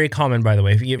 This is very common, by the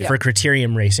way, for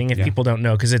criterium racing. If people don't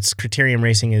know, because criterium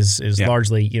racing is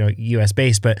largely US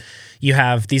based, but you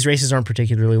have these races aren't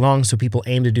particularly long, so people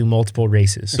aim to do multiple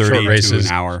races. 30 short races, to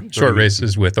an hour. Short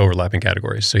races with overlapping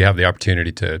categories, so you have the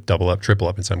opportunity to double up, triple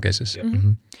up in some cases. Yeah.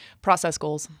 Process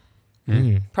goals.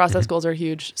 Process goals are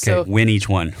huge. Okay, win each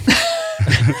one.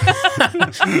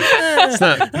 It's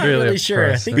not really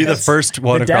sure. Be the first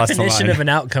one across the line. Definition of an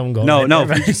outcome goal. No,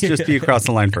 just be across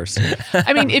the line first.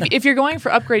 I mean, if you're going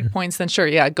for upgrade points, then sure,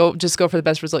 go for the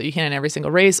best result you can in every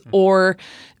single race, or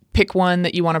pick one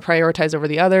that you want to prioritize over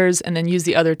the others, and then use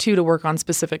the other 2 to work on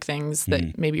specific things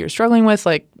that maybe you're struggling with.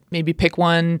 Like maybe pick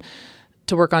one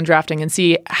to work on drafting and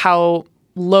see how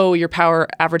low your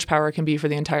average power can be for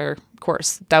the entire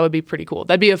course. That would be pretty cool.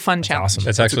 That'd be a fun challenge. Awesome.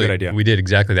 That's actually a good idea. We did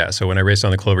exactly that. So when I raced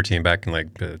on the Clover team back in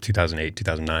 2008,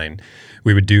 2009,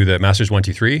 we would do the Masters 1,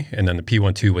 2, 3, and then the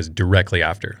P1, 2 was directly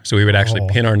after. So we would actually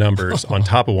pin our numbers on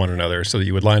top of one another so that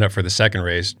you would line up for the second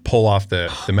race, pull off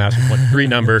the Masters 1, 2, 3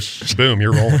 number, boom,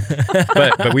 you're rolling.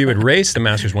 But we would race the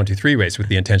Masters 1, 2, 3 race with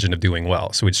the intention of doing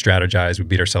well. So we'd strategize, we'd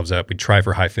beat ourselves up, we'd try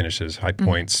for high finishes, high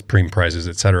points, premium prizes,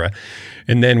 etc.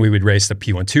 And then we would race the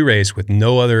P1, 2 race with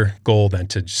no other goal than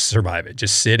to survive it.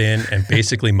 Just sit in and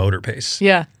basically motor pace.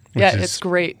 Yeah. It's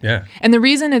great. Yeah. And the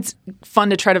reason it's fun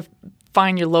to try to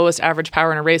find your lowest average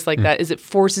power in a race like that is it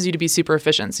forces you to be super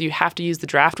efficient. So you have to use the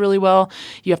draft really well.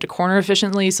 You have to corner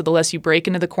efficiently. So the less you break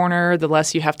into the corner, the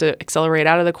less you have to accelerate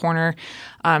out of the corner.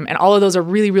 And all of those are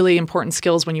really, really important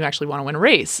skills when you actually want to win a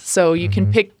race. So you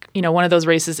can pick, one of those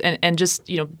races and just,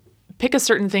 pick a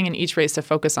certain thing in each race to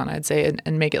focus on, I'd say,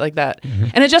 and make it like that.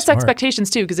 And adjust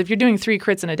expectations too, because if you're doing 3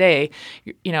 crits in a day,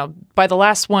 by the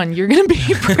last one, you're going to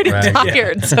be pretty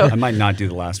tired. So I might not do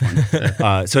the last one.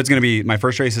 So it's going to be, my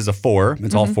first race is a 4.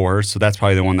 It's all 4s. So that's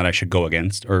probably the one that I should go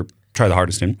against or try the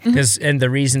hardest in. And the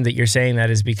reason that you're saying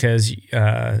that is because,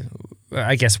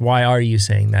 I guess, why are you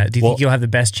saying that? Do you think you'll have the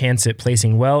best chance at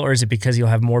placing well, or is it because you'll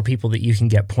have more people that you can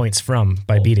get points from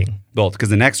by beating? Both, because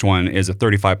the next one is a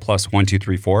 35 plus 1, 2,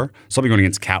 3, 4. So I'll be going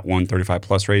against Cat 1 35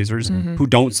 plus racers who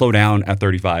don't slow down at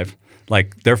 35.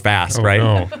 Like, they're fast, right?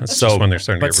 No, that's just when they're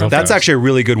starting to get real that's fast. actually a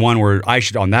really good one where I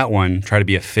should, on that one, try to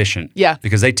be efficient. Yeah.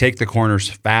 Because they take the corners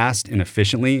fast and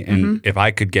efficiently. And if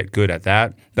I could get good at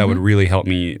that, that would really help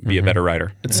me be a better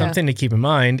rider. It's something to keep in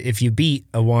mind. If you beat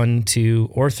a 1, 2,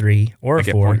 or 3, or a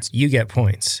 4, you get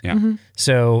points. Yeah.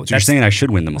 So you're saying I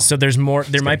should win them all. So there's more.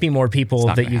 There might be more people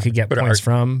that you could get points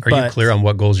from. Are you clear on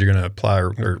what goals you're going to apply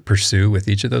or pursue with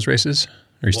each of those races? Or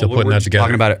are you still putting that together?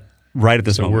 Talking about it right at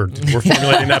this moment. We're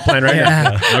formulating that plan right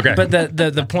now. Okay. But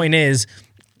the point is,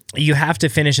 you have to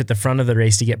finish at the front of the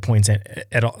race to get points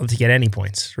at all, to get any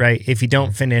points, right? If you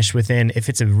don't finish within, if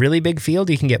it's a really big field,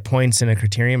 you can get points in a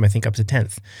criterium, I think up to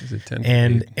 10th. Is it 10th?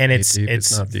 And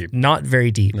it's not deep. Not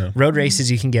very deep. No. Road races,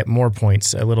 you can get more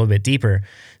points a little bit deeper.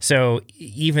 So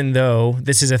even though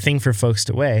this is a thing for folks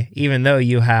to weigh, even though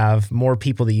you have more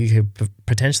people that you could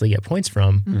potentially get points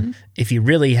from, if you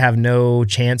really have no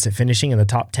chance at finishing in the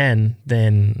top 10,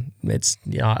 then it's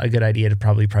a good idea to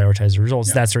probably prioritize the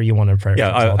results. That's where you want to prioritize.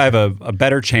 Yeah, I have a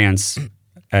better chance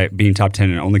at being top 10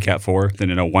 in only Cat 4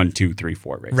 than in a 1, 2, 3,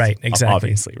 4 race. Right, exactly.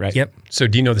 Obviously, right? Yep. So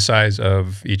do you know the size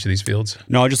of each of these fields?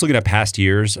 No, just looking at past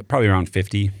years, probably around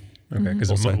 50. Okay,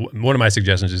 because one of my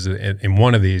suggestions is that in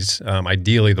one of these,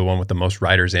 ideally the one with the most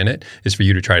riders in it, is for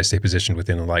you to try to stay positioned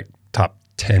within like top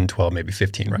 10, 12, maybe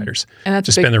 15 riders. And that's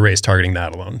just spend the race targeting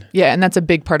that alone. Yeah, and that's a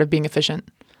big part of being efficient.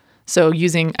 So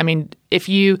using,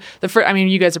 you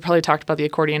guys have probably talked about the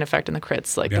accordion effect and the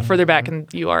crits. Like the further back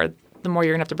you are, the more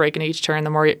you're going to have to break in each turn, the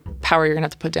more power you're going to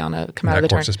have to put down to come out of the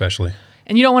turn. Especially.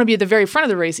 And you don't want to be at the very front of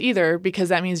the race either, because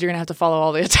that means you're going to have to follow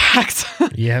all the attacks.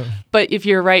 Yeah. But if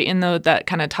you're right in that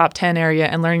kind of top 10 area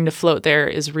and learning to float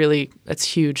there that's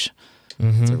huge.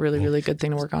 It's a really, really good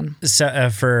thing to work on. So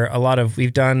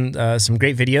we've done some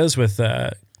great videos with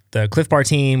the Cliff Bar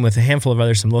team, with a handful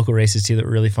of some local races too that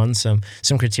were really fun, some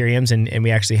criteriums, and we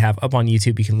actually have up on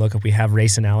YouTube, you can look up, we have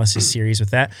race analysis series with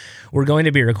that. We're going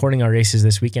to be recording our races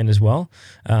this weekend as well,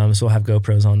 so we'll have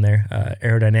GoPros on there.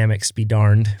 Aerodynamics be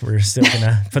darned, we're still going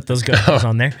to put those GoPros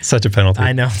on there. Such a penpenalty.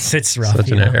 I know, it's rough.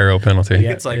 Such an aero penalty.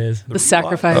 Yeah, it's like it is. The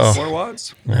sacrifice. 4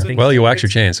 watts? Well, you wax your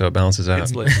chain, so it balances out.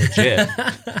 It's legit.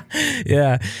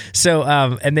 Yeah. So,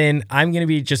 and then I'm going to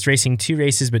be just racing 2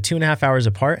 races, but 2.5 hours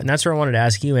apart. And that's where I wanted to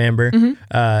ask you, Amber,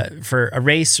 for a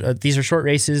race. These are short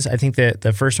races. I think that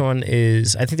the first one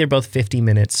is, I think they're both 50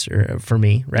 minutes for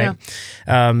me, right?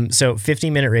 Yeah. So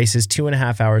 50-minute races,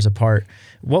 2.5 hours apart.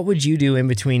 What would you do in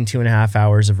between 2.5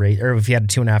 hours of race, or if you had a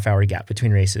 2.5 hour gap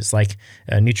between races, like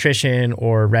nutrition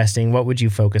or resting? What would you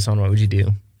focus on? What would you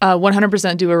do?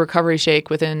 100% do a recovery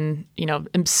shake within,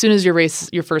 as soon as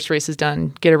your first race is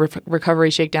done, get a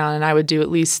recovery shake down. And I would do at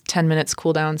least 10 minutes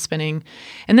cool down spinning,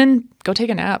 and then go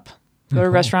take a nap. Go to a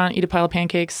restaurant, eat a pile of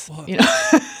pancakes.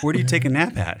 Where do you take a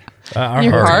nap at?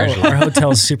 Our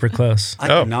hotel's super close. I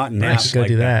cannot nap. Nice. Go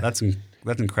do that. That's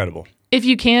incredible. If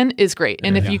you can, is great.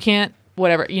 And if you can't,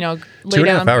 whatever, lay down,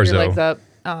 put your legs up,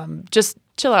 just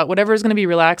chill out. Whatever is going to be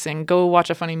relaxing. Go watch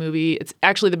a funny movie. It's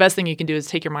actually the best thing you can do is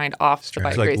take your mind off the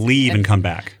bike race. Leave and come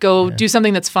back. Go do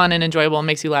something that's fun and enjoyable and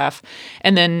makes you laugh.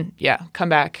 And then, come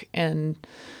back and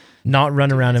not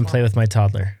run around and play with my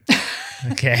toddler.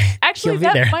 Okay. Actually,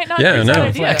 that might not be a bad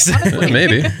idea, honestly.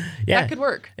 Maybe. That could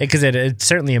work. Because it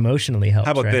certainly emotionally helps.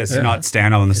 How about this? Not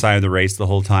stand on the side of the race the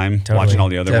whole time, watching all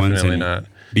the other ones and not.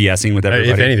 BSing with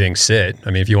everybody. If anything, sit.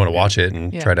 If you want to watch it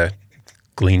and try to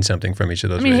glean something from each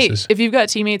of those races. Hey, if you've got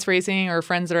teammates racing or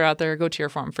friends that are out there, go cheer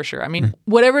for them for sure.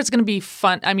 Whatever it's going to be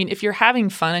fun. If you're having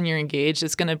fun and you're engaged,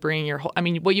 it's going to bring your whole.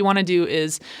 What you want to do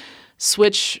is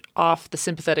switch off the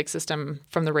sympathetic system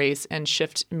from the race and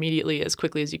shift immediately as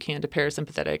quickly as you can to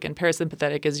parasympathetic. And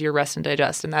parasympathetic is your rest and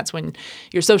digest. And that's when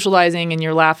you're socializing and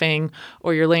you're laughing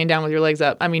or you're laying down with your legs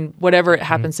up. Whatever it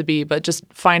happens to be, but just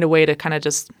find a way to kind of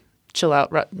just chill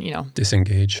out,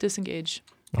 Disengage.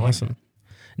 Awesome.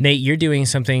 Nate, you're doing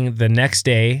something the next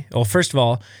day. Well, first of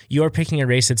all, you're picking a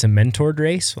race that's a mentored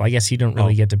race. Well, I guess you don't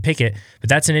really get to pick it, but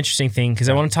that's an interesting thing because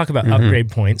I want to talk about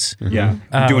upgrade points. Yeah.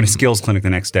 I'm doing a skills clinic the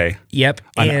next day. Yep.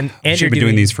 And you've been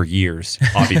doing these for years,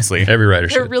 obviously. Every rider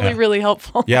should. They're really, really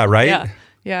helpful. Yeah, right?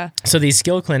 Yeah. So these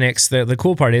skill clinics, the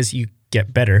cool part is you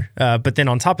get better, but then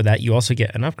on top of that, you also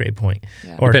get an upgrade point.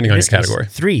 Yeah. Or depending on your this case, category.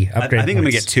 3 upgrade points. I think I'm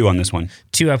going to get 2 on this one.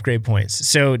 2 upgrade points.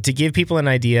 So to give people an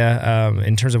idea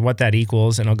in terms of what that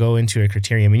equals, and I'll go into a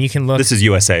criterium, and you can look. This is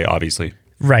USA, obviously.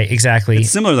 Right, exactly. It's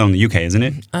similar though in the UK, isn't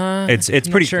it? It's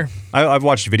pretty sure. I've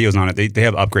watched videos on it. They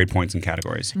have upgrade points in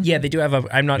categories. Yeah, they do have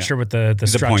I'm not sure what the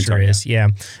structure are, is. Yeah.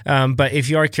 But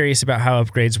if you are curious about how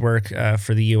upgrades work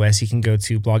for the US, you can go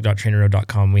to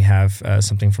blog.trainerroad.com. We have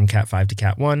something from Cat 5 to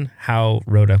Cat 1, how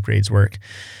road upgrades work.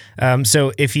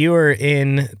 So if you are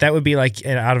in, that would be like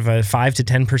out of a 5 to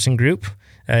 10 person group,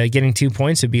 getting 2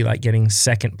 points would be like getting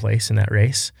second place in that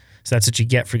race. So that's what you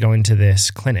get for going to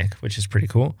this clinic, which is pretty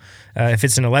cool. If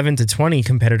it's an 11 to 20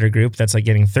 competitor group, that's like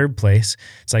getting 3rd place.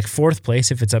 It's like 4th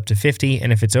place if it's up to 50.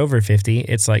 And if it's over 50,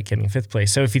 it's like getting 5th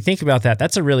place. So if you think about that,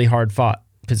 that's a really hard fought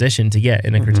position to get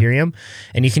in a criterium.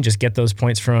 And you can just get those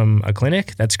points from a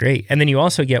clinic. That's great. And then you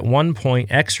also get 1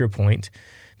 point extra point,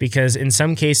 because in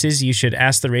some cases you should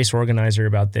ask the race organizer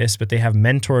about this, but they have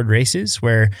mentored races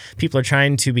where people are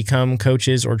trying to become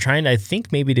coaches or trying to, I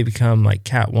think, maybe to become like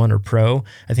Cat 1 or Pro.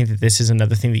 I think that this is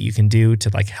another thing that you can do to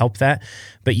like help that.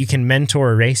 But you can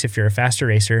mentor a race if you're a faster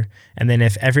racer. And then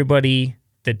if everybody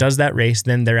that does that race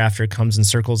then thereafter comes and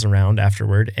circles around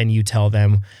afterward and you tell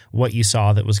them what you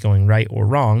saw that was going right or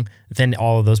wrong, then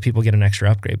all of those people get an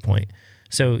extra upgrade point.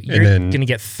 So you're going to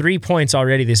get 3 points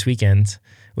already this weekend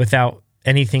without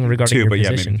anything regarding 2, your but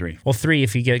position. Yeah, maybe 3. Well, 3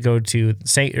 if you go to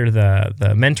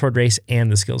the mentored race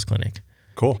and the skills clinic.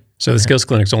 Cool. So the skills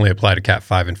clinics only apply to Cat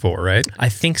 5 and 4, right? I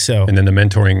think so. And then the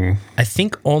mentoring? I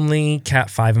think only Cat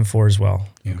 5 and 4 as well.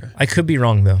 Okay. I could be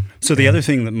wrong though. So the other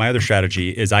thing, my other strategy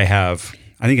is I have,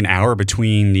 I think, an hour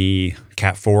between the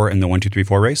Cat 4 and the 1, 2, 3,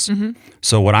 4 race. Mm-hmm.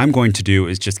 So what I'm going to do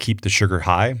is just keep the sugar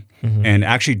high. Mm-hmm. And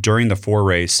actually during the 4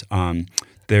 race,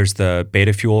 there's the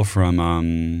beta fuel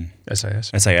from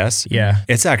SIS. Yeah.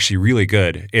 It's actually really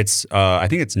good. It's I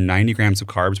think it's 90 grams of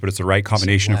carbs, but it's the right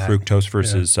combination of fructose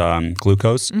versus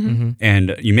glucose. Mm-hmm.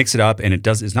 And you mix it up and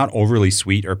it's not overly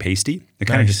sweet or pasty. It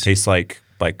kind of just tastes like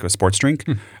a sports drink.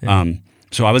 Yeah.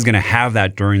 So I was going to have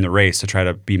that during the race to try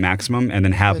to be maximum and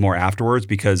then have more afterwards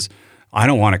because I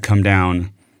don't want to come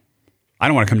down. I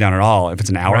don't want to come down at all. If it's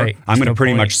an hour, right. I'm going to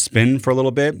pretty much spin for a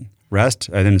little bit, rest,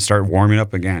 and then start warming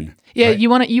up again. Yeah, right? you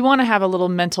want to have a little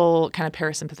mental kind of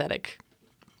parasympathetic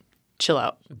chill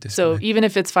out. So even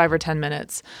if it's 5 or 10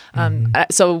 minutes.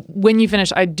 So when you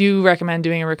finish, I do recommend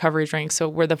doing a recovery drink. So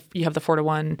where you have the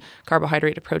 4-to-1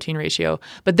 carbohydrate to protein ratio.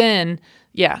 But then,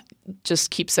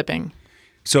 just keep sipping.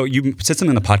 So you said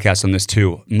something in the podcast on this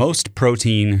too. Most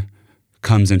protein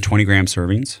comes in 20-gram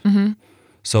servings. Mm-hmm.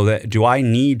 So do I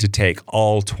need to take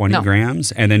all 20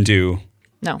 grams and then do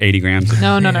 80 grams of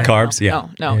carbs?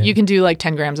 No. You can do like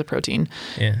 10 grams of protein.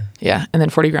 Yeah. And then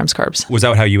 40 grams carbs. Was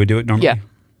that how you would do it normally? Yeah.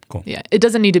 Cool. Yeah. It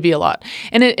doesn't need to be a lot.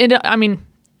 And it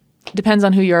depends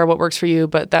on who you are, what works for you,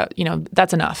 but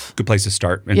that's enough. Good place to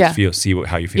start and see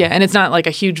how you feel. Yeah. And it's not like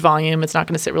a huge volume. It's not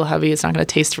going to sit real heavy. It's not going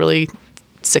to taste really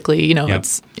sickly.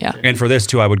 And for this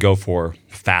too, I would go for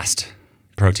fast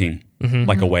protein,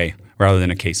 like a whey rather than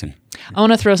a casein. I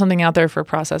want to throw something out there for a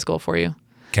process goal for you.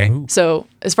 Okay. Ooh. So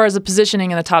as far as the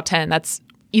positioning in the top 10, that's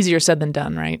easier said than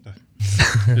done, right?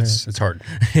 It's hard.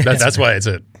 That's why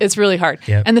it's really hard.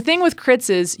 Yep. And the thing with crits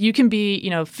is you can be,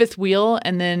 5th wheel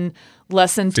and then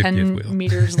less than 10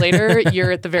 meters later,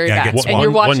 you're at the very back. And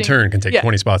you're watching, one turn can take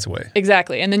 20 spots away.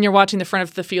 Exactly. And then you're watching the front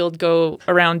of the field go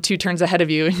around 2 turns ahead of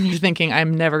you and you're thinking,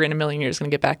 I'm never in a million years going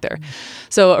to get back there.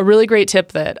 So a really great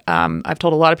tip that I've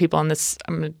told a lot of people on this,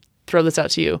 I'm going to throw this out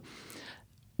to you.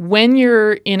 When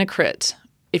you're in a crit,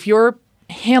 if your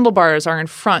handlebars are in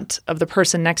front of the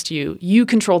person next to you, you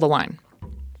control the line.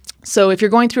 So if you're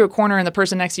going through a corner and the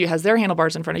person next to you has their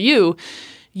handlebars in front of you,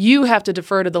 you have to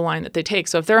defer to the line that they take.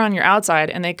 So if they're on your outside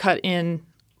and they cut in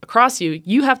across you,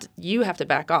 you have to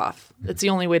back off. That's the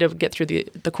only way to get through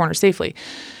the corner safely.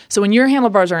 So when your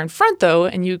handlebars are in front though,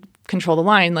 and you control the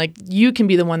line, like you can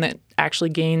be the one that actually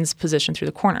gains position through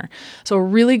the corner. So a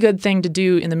really good thing to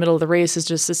do in the middle of the race is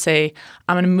just to say,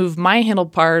 I'm going to move my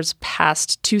handlebars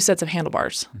past 2 sets of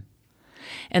handlebars.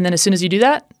 And then as soon as you do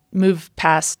that, move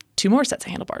past 2 more sets of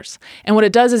handlebars. And what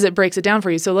it does is it breaks it down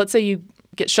for you. So let's say you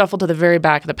get shuffled to the very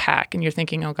back of the pack and you're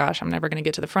thinking, oh gosh, I'm never going to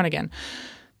get to the front again.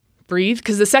 Breathe,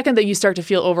 because the second that you start to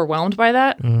feel overwhelmed by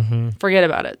that, forget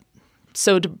about it.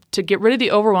 So to get rid of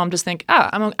the overwhelm, just think,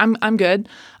 I'm good.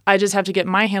 I just have to get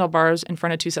my handlebars in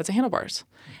front of 2 sets of handlebars.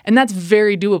 And that's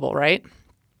very doable, right?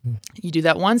 You do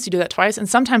that once, you do that twice, and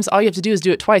sometimes all you have to do is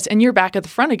do it twice, and you're back at the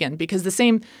front again, because the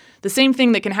same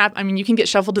thing that can happen. I mean, you can get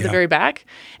shuffled to the very back,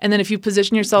 and then if you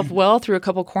position yourself well through a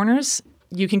couple corners,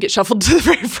 you can get shuffled to the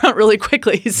very front really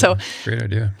quickly. So great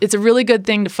idea. It's a really good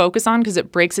thing to focus on because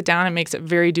it breaks it down and makes it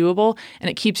very doable, and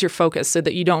it keeps your focus so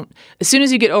that you don't, as soon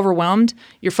as you get overwhelmed,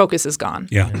 your focus is gone.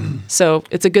 Yeah. So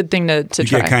it's a good thing to try. You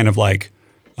get kind of like,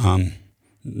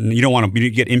 you don't want to,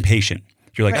 you get impatient.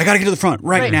 You're like, I got to get to the front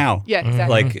right now. Yeah,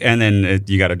 exactly. Like, and then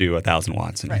you got to do 1,000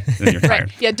 watts, and then you're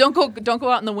tired. Yeah, don't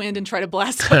go out in the wind and try to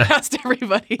blast past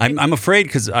everybody. I'm afraid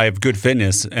because I have good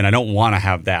fitness, and I don't want to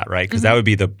have that, right? Because that would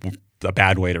be the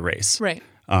bad way to race. Right.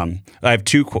 I have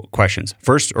two questions.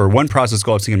 First, or one process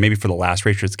goal I was thinking maybe for the last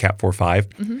race, it's Cat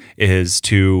 4.5, is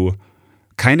to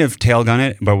kind of tail gun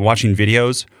it by watching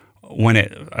videos when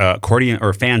it accordion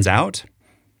or fans out.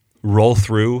 Roll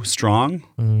through strong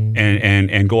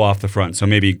and go off the front. So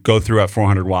maybe go through at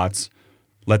 400 watts,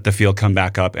 let the field come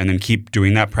back up, and then keep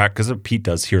doing that practice. Because Pete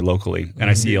does here locally,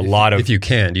 and I see a lot of. If you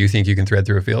can, do you think you can thread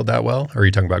through a field that well, or are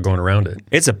you talking about going around it?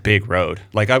 It's a big road.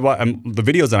 Like the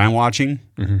videos that I'm watching,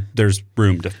 there's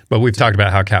room to. But we've talked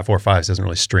about how Cat 4.5 doesn't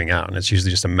really string out, and it's usually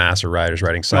just a mass of riders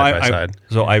riding side by side.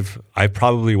 So I've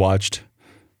probably watched,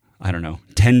 I don't know,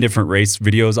 10 different race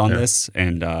videos on this,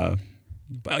 and.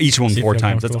 Each one 4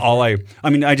 times. That's all I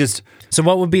mean, I just. So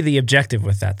what would be the objective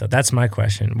with that, though? That's my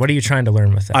question. What are you trying to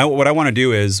learn with that? What I want to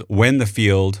do is when the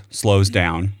field slows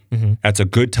down, that's a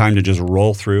good time to just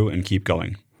roll through and keep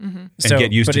going and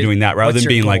get used to doing that rather than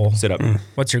being like, sit up.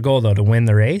 What's your goal, though? To win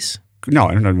the race? No,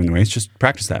 I don't know to win the race. Just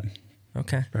practice that.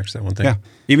 Okay. Practice that one thing. Yeah.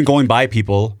 Even going by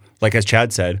people, like as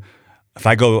Chad said, if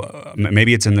I go,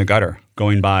 maybe it's in the gutter,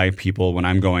 going by people when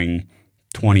I'm going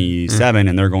 27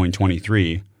 and they're going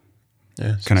 23.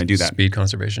 Yeah, can I do that? Speed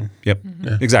conservation. Yep,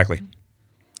 exactly.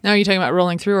 Now, are you talking about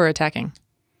rolling through or attacking?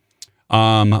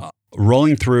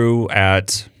 Rolling through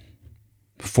at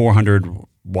 400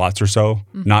 watts or so,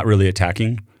 not really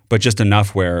attacking, but just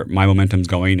enough where my momentum's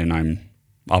going and I'm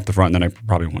off the front, and then I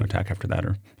probably won't attack after that,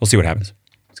 or we'll see what happens.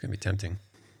 It's going to be tempting.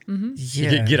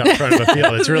 Yeah. You get up front of the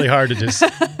field. It's really hard to just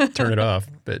turn it off,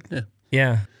 but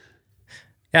yeah.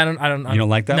 Yeah, I don't. You don't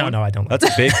like that? No, I don't. That's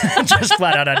a big. Just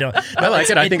flat out, I don't. I like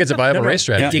it. I think it's a viable race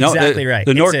strategy. Yeah, exactly right.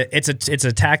 It's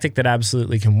a tactic that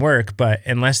absolutely can work, but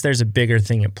unless there's a bigger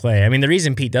thing at play. I mean, the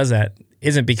reason Pete does that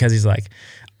isn't because he's like,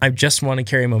 I just want to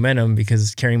carry momentum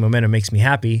because carrying momentum makes me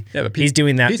happy. Yeah, but he's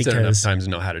doing that Pete's because done enough times to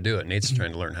know how to do it. Nate's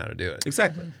trying to learn how to do it.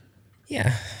 Exactly.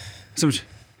 Yeah. So,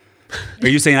 are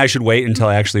you saying I should wait until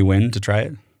I actually win to try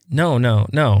it? No.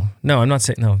 I'm not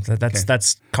saying no.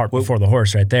 That's cart before the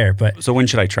horse right there. But so when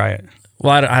should I try it?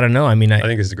 Well, I don't know. I mean, I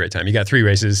think this is a great time. You got 3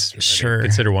 races. Sure.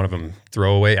 Consider one of them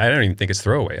throwaway. I don't even think it's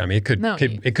throwaway. I mean, it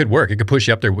could work. It could push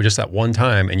you up there just that one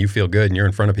time, and you feel good, and you're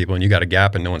in front of people, and you got a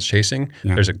gap, and no one's chasing.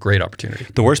 Yeah. There's a great opportunity.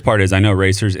 The worst part is I know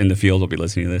racers in the field will be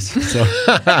listening to this, so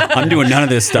I'm doing none of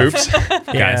this stuff. Oops.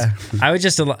 Yeah, I would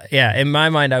just in my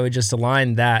mind I would just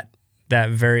align that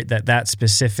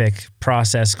specific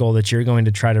process goal that you're going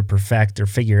to try to perfect or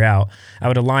figure out. I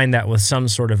would align that with some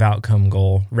sort of outcome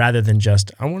goal rather than just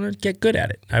I want to get good at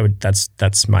it.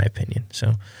 That's my opinion.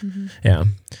 So, yeah.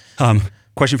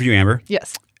 Question for you, Amber.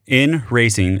 Yes. In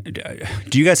racing,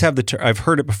 do you guys have I've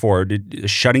heard it before.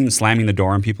 Slamming the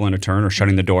door on people in a turn or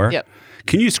shutting the door. Yep.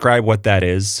 Can you describe what that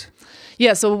is?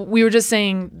 Yeah. So we were just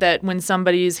saying that when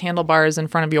somebody's handlebars in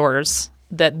front of yours,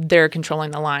 that they're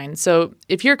controlling the line. So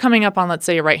if you're coming up on, let's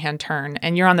say, a right-hand turn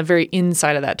and you're on the very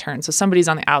inside of that turn, so somebody's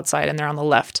on the outside and they're on the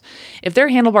left, if their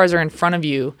handlebars are in front of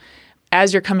you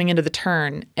as you're coming into the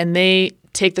turn and they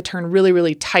take the turn really,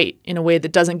 really tight in a way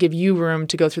that doesn't give you room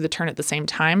to go through the turn at the same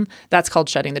time, that's called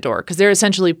shutting the door because they're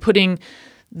essentially putting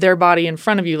their body in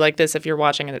front of you like this. If you're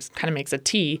watching it, it kind of makes a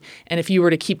T. And if you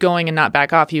were to keep going and not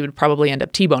back off, you would probably end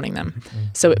up T-boning them.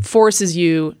 So it forces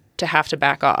you to have to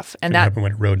back off. And that happen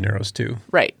when road narrows too.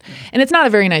 Right. And it's not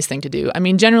a very nice thing to do. I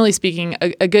mean, generally speaking,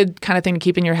 a good kind of thing to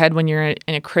keep in your head when you're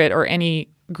in a crit or any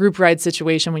group ride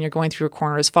situation when you're going through a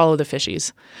corner is follow the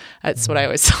fishies. That's what I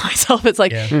always tell myself. It's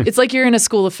like it's like you're in a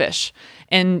school of fish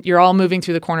and you're all moving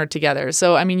through the corner together.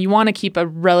 So, I mean, you want to keep a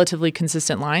relatively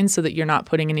consistent line so that you're not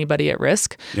putting anybody at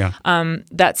risk. Yeah.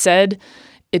 That said,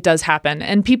 it does happen.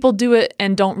 And people do it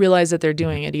and don't realize that they're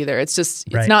doing it either. It's just,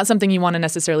 it's not something you want to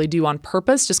necessarily do on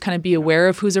purpose. Just kind of be aware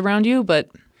of who's around you. But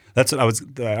that's what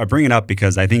I bring it up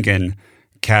because I think in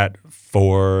Cat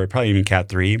 4, probably even Cat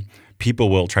 3, people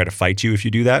will try to fight you if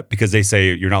you do that because they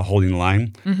say you're not holding the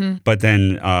line. But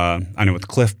then I know with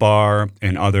Cliff Bar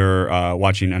and other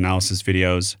watching analysis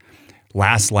videos,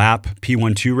 last lap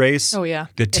P12 race. Oh yeah.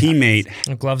 The teammate,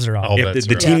 the gloves are off. if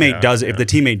the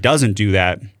teammate doesn't do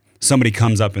that, somebody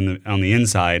comes up on the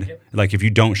inside. Like if you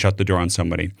don't shut the door on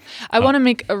somebody. I want to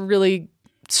make a really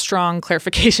strong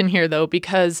clarification here though,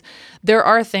 because there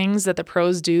are things that the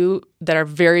pros do that are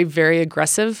very, very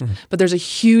aggressive, but there's a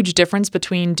huge difference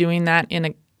between doing that in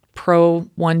a pro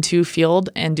 1-2 field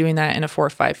and doing that in a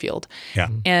 4-5 field. Yeah.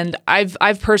 And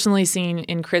I've personally seen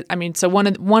so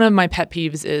one of my pet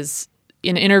peeves is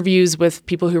in interviews with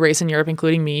people who race in Europe,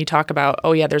 including me, you talk about,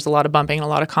 oh yeah, there's a lot of bumping and a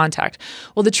lot of contact.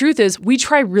 Well, the truth is we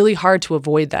try really hard to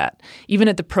avoid that, even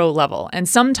at the pro level. And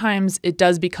sometimes it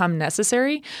does become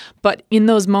necessary, but in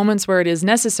those moments where it is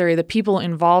necessary, the people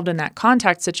involved in that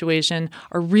contact situation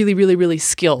are really, really, really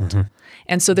skilled.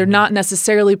 And so they're not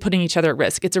necessarily putting each other at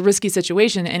risk. It's a risky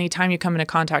situation anytime you come into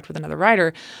contact with another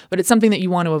rider, but it's something that you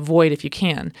want to avoid if you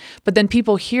can. But then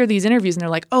people hear these interviews and they're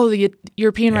like, oh, the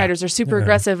European riders are super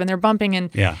aggressive and they're bumping.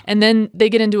 And then they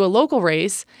get into a local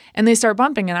race and they start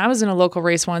bumping. And I was in a local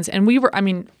race once and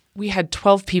we had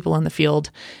 12 people in the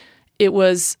field. It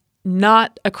was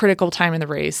not a critical time in the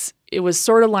race. It was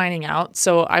sort of lining out.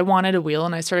 So I wanted a wheel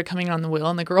and I started coming on the wheel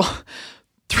and the girl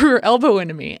threw her elbow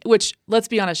into me, which, let's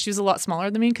be honest, she was a lot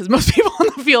smaller than me because most people on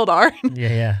the field are.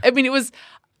 Yeah. I mean, it was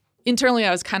internally,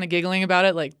 I was kind of giggling about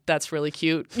it, like, that's really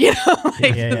cute. You know,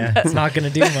 like, It's not going to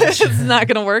do much. It's not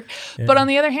going to work. Yeah. But on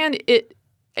the other hand,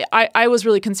 I was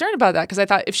really concerned about that because I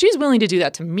thought if she's willing to do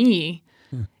that to me,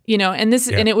 you know, and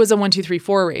it was a 1, 2, 3,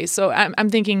 4 race. So I'm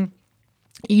thinking,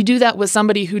 you do that with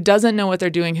somebody who doesn't know what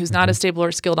they're doing, who's not as stable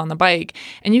or skilled on the bike,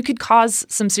 and you could cause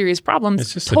some serious problems.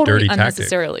 It's just totally a dirty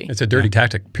unnecessarily. Tactic. It's a dirty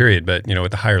tactic, period. But you know, at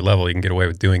the higher level, you can get away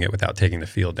with doing it without taking the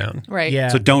field down. Right. Yeah.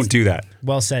 So don't do that.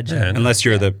 Well said, Jen. Unless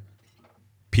you're the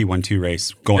P12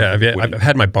 race going. Yeah, I've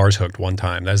had my bars hooked one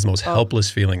time. That's the most helpless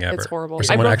feeling ever. It's horrible. Where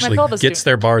someone actually gets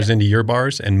their bars into your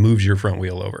bars and moves your front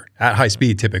wheel over at high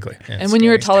speed, typically. Yeah, and when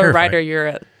you're a taller rider, you're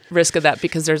at risk of that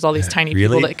because there's all these tiny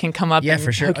people that can come up and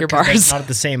for sure. hook your bars. Not at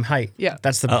the same height. Yeah.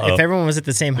 That's if everyone was at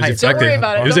the same height. Don't worry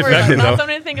about it. It was effective, though. Not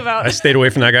something to think about. I stayed away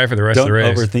from that guy for the rest of the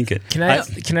race. Don't overthink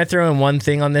it. Can I throw in one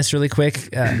thing on this really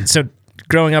quick? So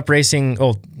growing up racing,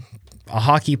 a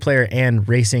hockey player and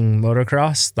racing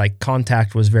motocross, like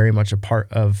contact was very much a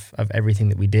part of everything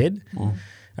that we did.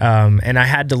 And I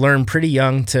had to learn pretty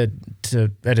young to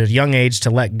at a young age to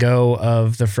let go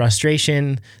of the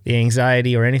frustration, the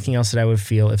anxiety, or anything else that I would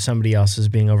feel if somebody else was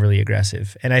being overly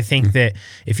aggressive. And I think that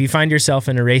if you find yourself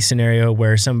in a race scenario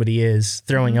where somebody is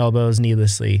throwing elbows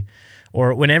needlessly,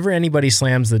 or whenever anybody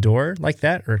slams the door like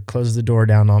that or closes the door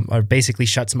down or basically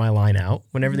shuts my line out,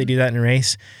 whenever they do that in a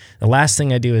race, the last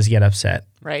thing I do is get upset.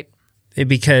 Right.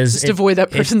 Because just avoid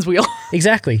that person's wheel.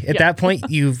 Exactly. At that point,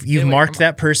 you've marked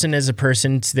that person as a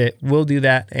person that will do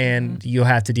that, and you'll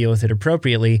have to deal with it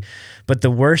appropriately. But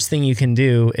the worst thing you can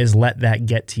do is let that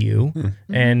get to you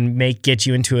and get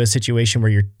you into a situation where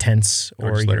you're tense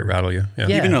or just let it rattle you. Yeah,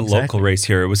 even a local race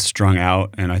here, it was strung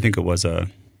out, and I think it was it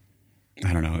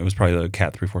was probably the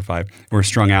Cat 345. We're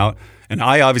strung out, and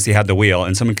I obviously had the wheel,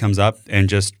 and someone comes up and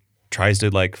just tries to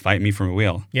like fight me from a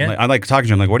wheel. Yeah. I like talking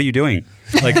to him, like, what are you doing?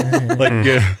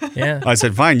 I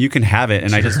said, fine, you can have it.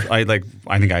 And I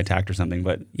think I attacked or something,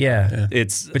 but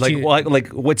it's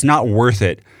what's not worth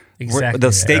it. Exactly.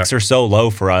 The stakes are so low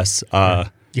for us.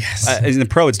 Yes. In the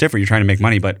pro, it's different. You're trying to make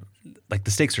money, but like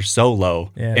the stakes are so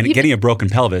low and getting a broken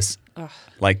pelvis,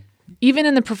 even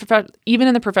in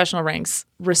the professional ranks,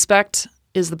 respect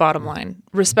is the bottom line.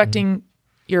 Respecting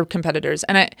your competitors.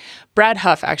 And Brad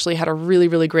Huff actually had a really,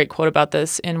 really great quote about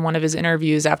this in one of his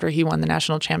interviews after he won the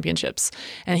national championships.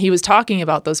 And he was talking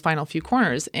about those final few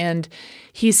corners. And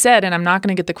he said, and I'm not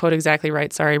going to get the quote exactly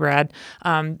right, sorry, Brad,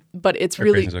 but it's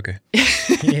really... okay.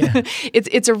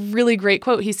 It's a really great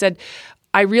quote. He said,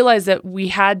 I realized that we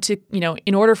had to,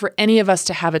 in order for any of us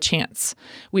to have a chance,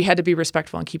 we had to be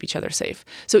respectful and keep each other safe.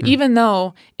 So even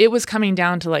though it was coming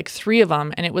down to like 3 of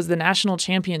them and it was the national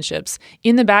championships,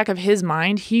 in the back of his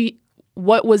mind,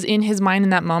 what was in his mind in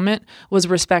that moment was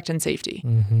respect and safety.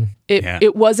 Mm-hmm.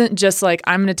 It wasn't just like,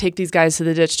 I'm going to take these guys to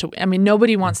the ditch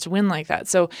nobody wants to win like that.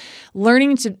 So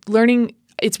learning,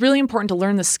 it's really important to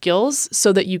learn the skills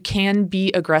so that you can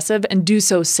be aggressive and do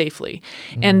so safely.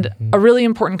 And a really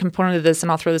important component of this,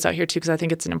 and I'll throw this out here too because I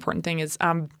think it's an important thing, is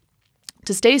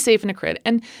to stay safe in a crit.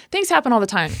 And things happen all the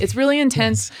time. It's really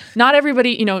intense. Yes. Not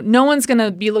everybody, no one's going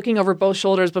to be looking over both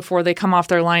shoulders before they come off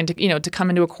their line to come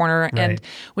into a corner. Right. And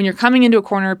when you're coming into a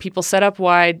corner, people set up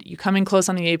wide, you come in close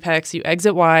on the apex, you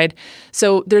exit wide.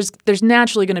 So there's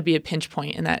naturally going to be a pinch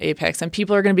point in that apex, and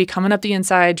people are going to be coming up the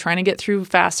inside, trying to get through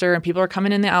faster, and people are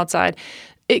coming in the outside.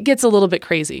 it gets a little bit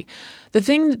crazy. The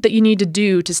thing that you need to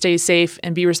do to stay safe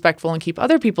and be respectful and keep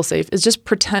other people safe is just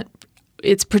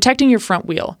it's protecting your front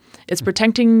wheel. It's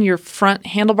protecting your front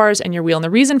handlebars and your wheel. And the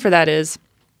reason for that is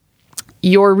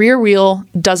your rear wheel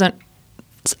doesn't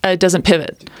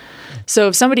pivot. So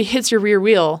if somebody hits your rear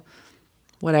wheel,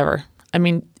 whatever. I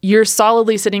mean, you're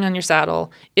solidly sitting on your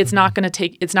saddle. It's not going to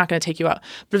take you out.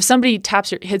 But if somebody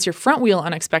hits your front wheel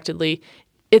unexpectedly,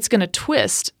 it's going to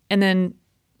twist, and then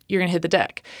you're going to hit the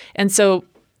deck. And so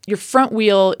your front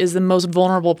wheel is the most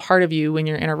vulnerable part of you when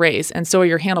you're in a race, and so are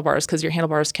your handlebars, because your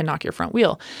handlebars can knock your front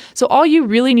wheel. So all you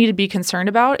really need to be concerned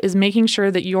about is making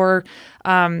sure that your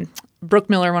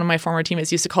Brooke Miller, one of my former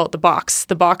teammates, used to call it the box.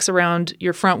 The box around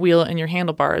your front wheel and your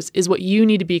handlebars is what you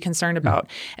need to be concerned about,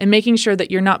 and making sure that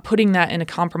you're not putting that in a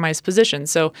compromised position.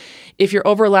 So if you're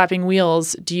overlapping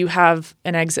wheels, do you have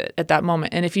an exit at that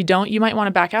moment? And if you don't, you might want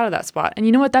to back out of that spot. And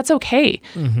you know what? That's okay.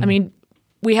 I mean,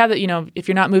 we have that, if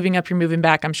you're not moving up, you're moving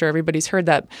back. I'm sure everybody's heard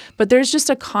that. But there's just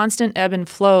a constant ebb and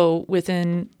flow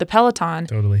within the peloton.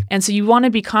 Totally. And so you want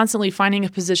to be constantly finding a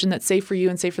position that's safe for you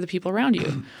and safe for the people around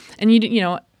you. And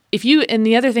and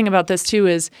the other thing about this too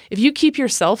is if you keep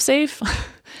yourself safe,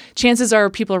 chances are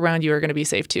people around you are going to be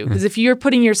safe too. Because if you're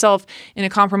putting yourself in a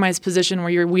compromised position where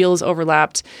your wheels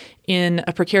overlapped in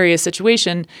a precarious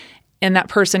situation, and that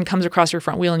person comes across your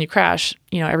front wheel and you crash,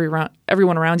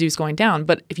 everyone around you is going down.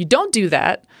 But if you don't do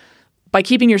that, by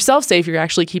keeping yourself safe, you're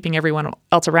actually keeping everyone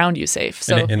else around you safe.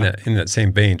 So in that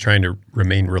same vein, trying to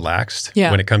remain relaxed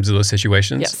when it comes to those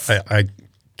situations, yes. I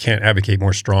can't advocate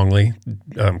more strongly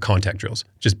contact drills,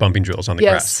 just bumping drills on the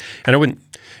grass. And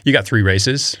you got 3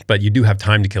 races, but you do have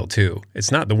time to kill too.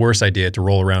 It's not the worst idea to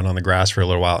roll around on the grass for a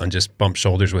little while and just bump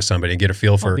shoulders with somebody and get a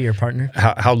feel for be your partner.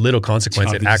 How little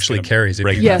consequence it actually carries if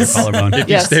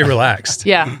you stay relaxed.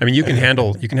 Yeah. I mean, you can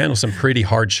handle some pretty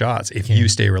hard shots if you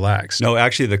stay relaxed. No,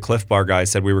 actually the Cliff Bar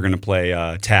guys said we were going to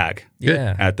play tag.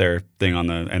 Yeah. At their thing and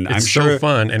it's I'm so sure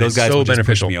fun and those it's guys so will just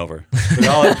beneficial. push me over.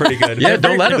 They're all pretty good. Yeah,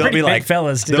 don't let them. They'll be like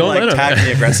fellas, they'll don't let them. tag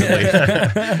me aggressively.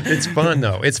 It's fun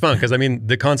though. It's fun because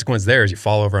the consequence there is you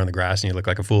fall over on the grass and you look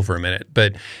like a fool for a minute.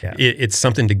 But it's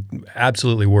something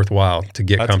absolutely worthwhile to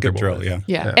get comfortable. That's a good drill,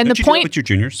 yeah. And Did the point with your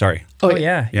juniors, sorry. Oh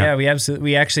yeah.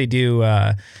 We actually do.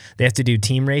 They have to do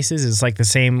team races. It's like the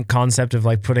same concept of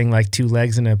like putting like 2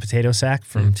 legs in a potato sack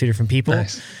from 2 different people,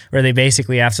 where they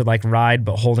basically have to like ride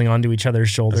but holding onto each other's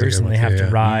shoulders, and they have to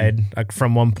ride like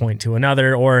from one point to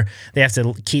another, or they have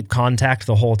to keep contact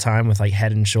the whole time with like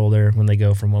head and shoulder when they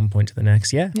go from one point to the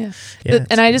next. And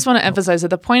I just want to emphasize that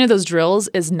the point of those drills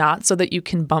is not so that you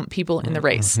can bump people in the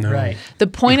race. No. Right. The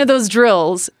point of those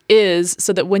drills is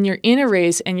so that when you're in a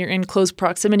race and you're in close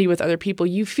proximity with other people,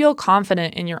 you feel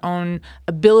confident in your own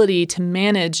ability to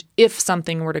manage if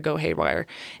something were to go haywire.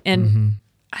 And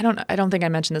I don't think I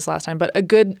mentioned this last time, but a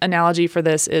good analogy for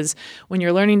this is when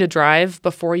you're learning to drive,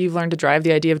 before you've learned to drive,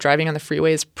 the idea of driving on the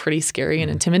freeway is pretty scary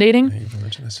and intimidating. You can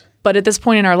mention this. But at this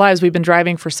point in our lives, we've been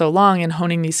driving for so long and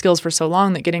honing these skills for so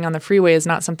long that getting on the freeway is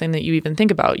not something that you even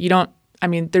think about. You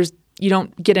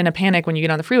don't get in a panic when you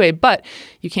get on the freeway, but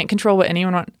you can't control what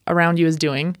anyone around you is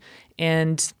doing,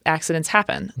 and accidents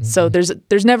happen. So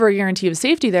there's never a guarantee of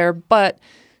safety there, but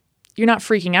you're not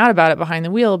freaking out about it behind the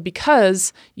wheel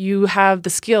because you have the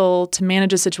skill to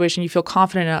manage a situation. You feel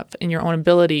confident enough in your own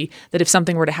ability that if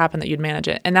something were to happen, that you'd manage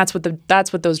it. And that's what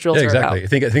those drills are about.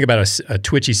 Exactly. Think about a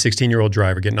twitchy 16-year-old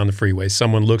driver getting on the freeway.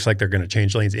 Someone looks like they're going to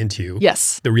change lanes into you.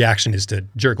 Yes. The reation is to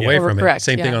jerk away from correct, it.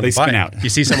 Same thing on They the bike. spin out. You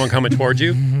see someone coming towards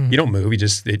you, you don't move.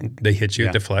 They hit you,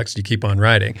 it deflects. You keep on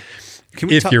riding.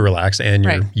 If you're relaxed and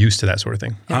you're used to that sort of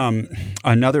thing.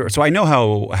 So I know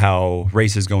how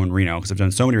races go in Reno because I've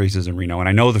done so many races in Reno, and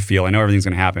I know the feel. I know everything's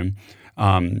going to happen.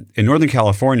 In Northern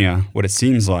California, what it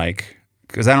seems like,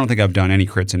 because I don't think I've done any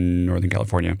crits in Northern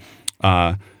California,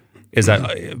 is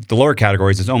that the lower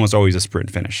categories is almost always a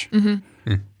sprint finish.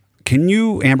 Can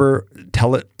you, Amber,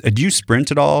 tell it? Do you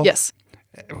sprint at all? Yes.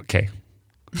 Okay.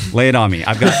 Lay it on me.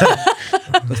 I've got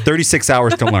 36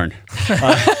 hours to learn.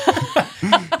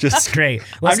 Just great.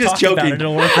 I'm just joking.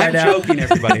 I'm joking,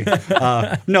 everybody.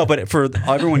 No, but for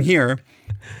everyone here,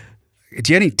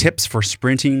 do you have any tips for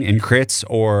sprinting in crits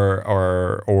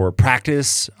or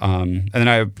practice? And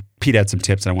then Pete had some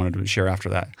tips I wanted to share after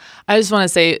that. I just want to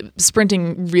say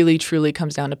sprinting really, truly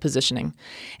comes down to positioning.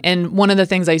 And one of the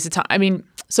things I used to tell,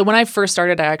 so when I first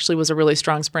started, I actually was a really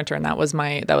strong sprinter, and that was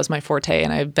my forte.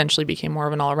 And I eventually became more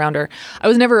of an all-arounder. I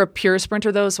was never a pure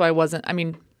sprinter though, so I wasn't.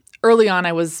 Early on,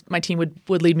 my team would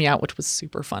lead me out, which was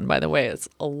super fun, by the way. It's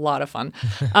a lot of fun.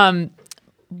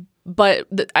 But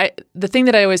the thing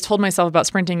that I always told myself about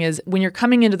sprinting is when you're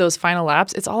coming into those final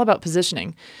laps, it's all about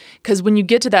positioning. Because when you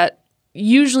get to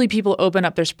usually people open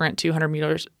up their sprint 200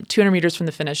 meters from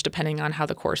the finish, depending on how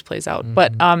the course plays out. Mm-hmm.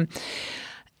 But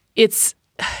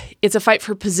it's a fight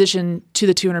for position to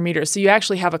the 200 meters. So you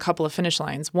actually have a couple of finish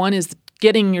lines. One is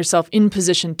getting yourself in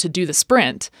position to do the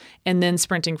sprint and then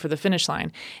sprinting for the finish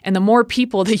line. And the more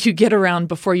people that you get around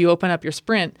before you open up your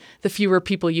sprint, the fewer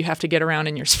people you have to get around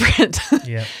in your sprint.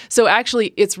 Yep. So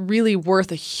actually, it's really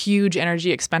worth a huge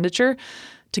energy expenditure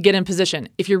to get in position.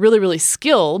 If you're really, really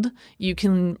skilled, you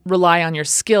can rely on your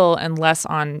skill and less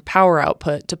on power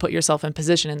output to put yourself in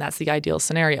position, and that's the ideal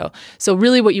scenario. So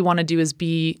really what you want to do is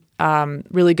be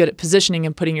really good at positioning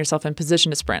and putting yourself in position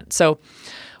to sprint. So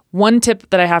one tip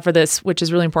that I have for this, which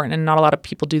is really important, and not a lot of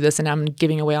people do this, and I'm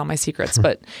giving away all my secrets,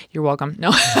 but you're welcome.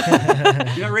 No.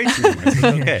 You're not racing anymore. It's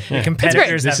okay. Your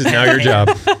competitors, this is now your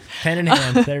job. Pen in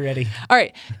hand, they're ready. All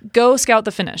right, go scout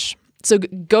the finish. So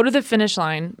go to the finish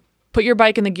line, put your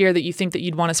bike in the gear that you think that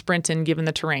you'd want to sprint in given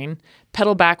the terrain,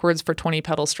 pedal backwards for 20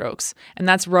 pedal strokes. And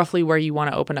that's roughly where you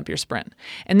want to open up your sprint.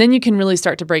 And then you can really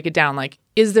start to break it down. Like,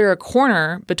 is there a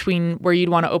corner between where you'd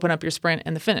want to open up your sprint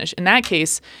and the finish? In that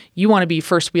case, you want to be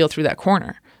first wheel through that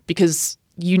corner because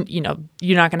you're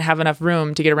not going to have enough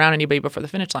room to get around anybody before the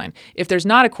finish line. If there's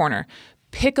not a corner,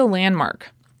 pick a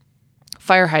landmark,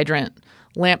 fire hydrant,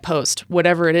 lamppost,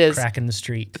 whatever it is. Crack in the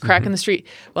street. Crack in the street.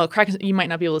 Well, you might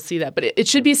not be able to see that, but it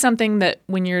should be something that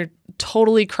when you're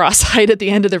totally cross-eyed at the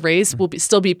end of the race will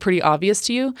still be pretty obvious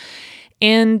to you,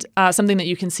 and something that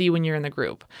you can see when you're in the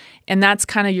group. And that's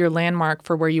kind of your landmark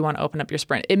for where you want to open up your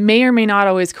sprint. It may or may not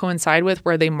always coincide with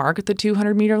where they mark the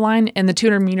 200-meter line, and the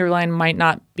 200-meter line might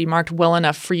not be marked well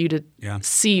enough for you to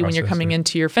see when you're coming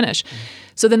into your finish.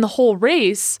 So then the whole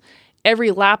race,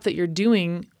 every lap that you're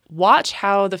doing, watch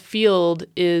how the field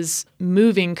is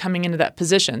moving coming into that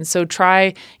position. So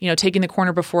try, taking the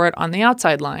corner before it on the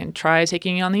outside line. Try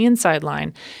taking it on the inside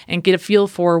line and get a feel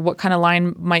for what kind of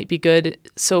line might be good.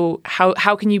 So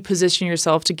how can you position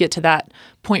yourself to get to that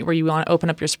point where you want to open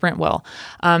up your sprint well?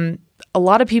 A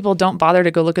lot of people don't bother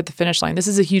to go look at the finish line. This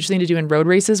is a huge thing to do in road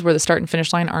races where the start and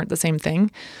finish line aren't the same thing.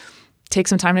 Take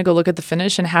some time to go look at the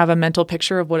finish and have a mental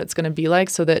picture of what it's going to be like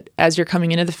so that as you're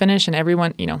coming into the finish and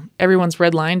everyone's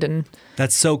redlined. And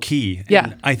that's so key. Yeah.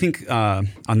 And I think on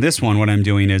this one, what I'm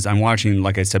doing is I'm watching,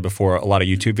 like I said before, a lot of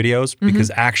YouTube videos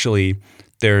because actually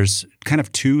there's kind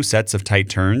of two sets of tight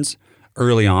turns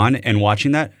early on, and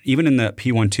watching that, even in the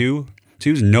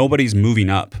P1-2s, nobody's moving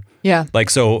up. Yeah.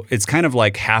 So it's kind of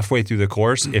like halfway through the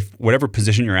course, if whatever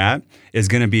position you're at is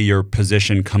going to be your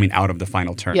position coming out of the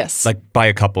final turn. Yes. Like by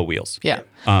a couple of wheels. Yeah.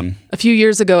 A few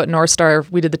years ago at North Star,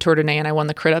 we did the Tour de Nez and I won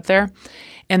the crit up there.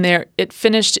 And it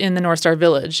finished in the North Star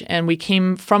Village. And we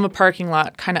came from a parking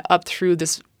lot kind of up through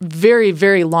this very,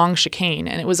 very long chicane.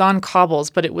 And it was on cobbles,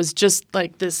 but it was just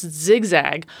like this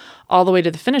zigzag all the way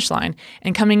to the finish line.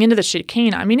 And coming into the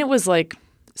chicane, it was like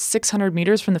 600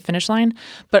 meters from the finish line.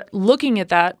 But looking at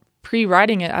that,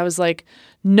 pre-riding it, I was like,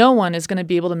 no one is going to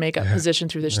be able to make up position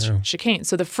through this chicane.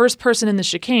 So the first person in the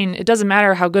chicane, it doesn't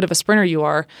matter how good of a sprinter you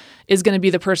are, is going to be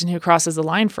the person who crosses the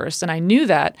line first. And I knew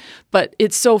that, but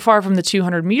it's so far from the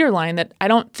 200-meter line that I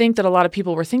don't think that a lot of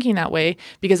people were thinking that way,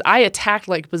 because I attacked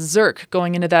like berserk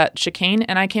going into that chicane,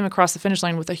 and I came across the finish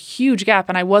line with a huge gap,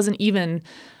 and I wasn't even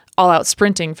all out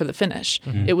sprinting for the finish.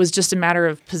 Mm-hmm. It was just a matter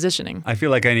of positioning. I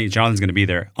feel like Jonathan's going to be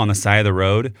there on the side of the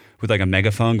road with like a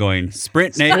megaphone going,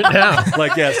 sprint, Nate. Sprint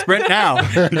now. Sprint now.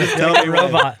 Just tell me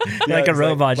robot. Like a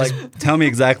robot. Like, tell me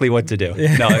exactly what to do.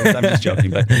 No, I'm just joking,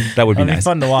 but that would be nice. Be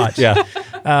fun to watch. Yeah.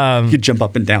 You could jump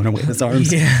up and down and wave his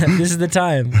arms. Yeah, this is the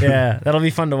time. Yeah, that'll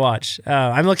be fun to watch.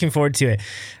 I'm looking forward to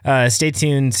it. Stay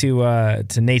tuned to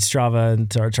Nate's Strava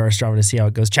and to our Strava to see how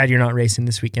it goes. Chad, you're not racing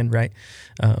this weekend, right?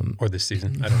 Or this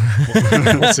season. I don't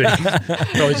know. We'll see.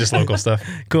 Probably just local stuff.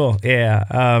 Cool. Yeah.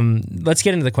 Let's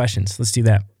get into the questions. Let's do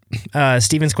that.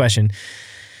 Steven's question.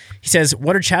 He says,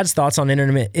 what are Chad's thoughts on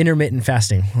intermittent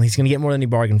fasting? Well, he's going to get more than he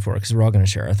bargained for because we're all going to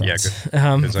share our thoughts.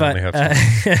 Yeah,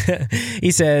 good.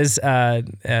 He says,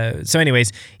 so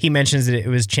anyways, he mentions that it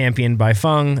was championed by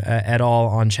Fung et al.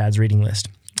 On Chad's reading list.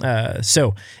 And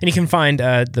you can find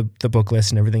the book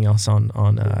list and everything else on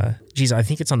I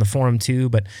think it's on the forum too,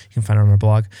 but you can find it on our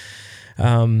blog.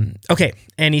 Okay.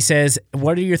 And he says,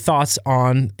 what are your thoughts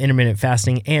on intermittent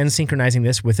fasting and synchronizing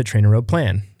this with a trainer road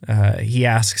plan? He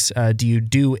asks, do you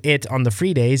do it on the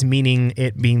free days, meaning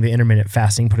it being the intermittent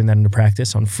fasting, putting that into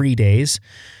practice on free days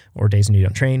or days when you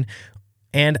don't train?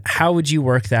 And how would you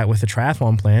work that with a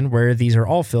triathlon plan where these are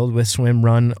all filled with swim,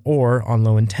 run, or on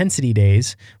low intensity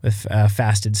days with a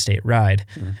fasted state ride?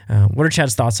 What are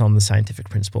Chad's thoughts on the scientific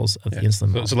principles of the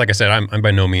insulin model? So like I said, I'm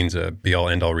by no means a be-all,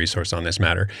 end-all resource on this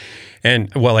matter.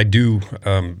 And while I do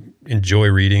enjoy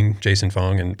reading Jason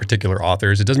Fung and particular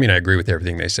authors, it doesn't mean I agree with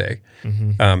everything they say.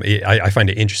 I find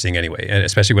it interesting anyway, and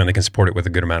especially when they can support it with a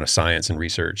good amount of science and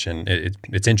research. And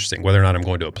it's interesting. Whether or not I'm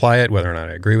going to apply it, whether or not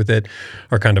I agree with it,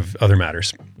 are kind of other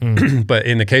matters. But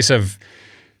in the case of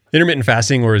intermittent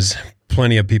fasting, or as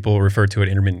plenty of people refer to it,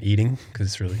 intermittent eating, because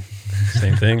it's really the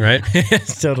same thing, right?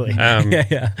 Totally.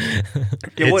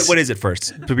 What is it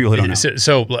first? For people who don't know.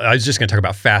 So I was just going to talk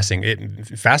about fasting.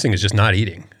 Fasting is just not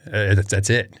eating. That's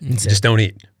it. Just don't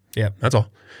eat. Yep. That's all.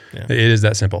 Yeah. It is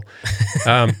that simple.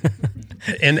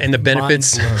 And the benefits.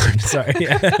 Sorry.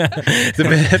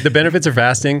 The benefits of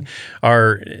fasting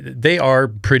are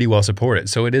pretty well supported.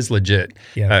 So it is legit.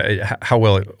 Yeah. How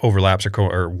well it overlaps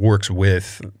or works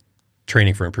with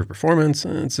training for improved performance,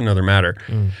 it's another matter.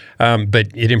 But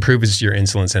it improves your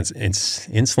insulin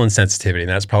sensitivity, and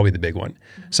that's probably the big one.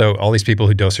 So all these people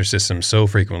who dose their system so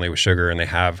frequently with sugar and they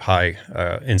have high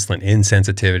insulin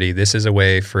insensitivity, this is a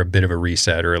way for a bit of a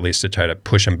reset, or at least to try to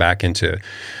push them back into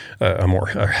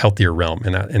a healthier realm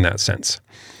in that sense.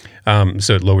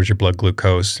 So it lowers your blood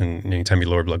glucose, and anytime you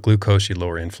lower blood glucose, you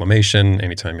lower inflammation.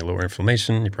 Anytime you lower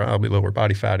inflammation, you probably lower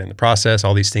body fat in the process.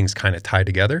 All these things kind of tie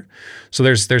together. So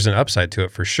there's an upside to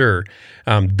it for sure.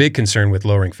 Big concern with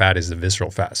lowering fat is the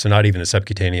visceral fat. So not even the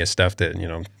subcutaneous stuff that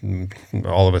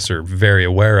all of us are very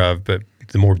aware of, but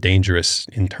the more dangerous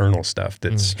internal stuff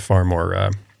that's far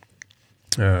more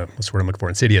what's the word I'm looking for?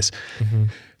 Insidious.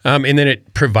 And then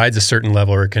it provides a certain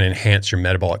level, or it can enhance your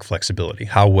metabolic flexibility,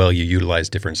 how well you utilize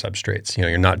different substrates.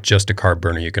 You're not just a carb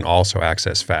burner. You can also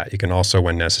access fat. You can also,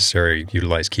 when necessary,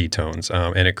 utilize ketones.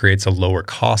 And it creates a lower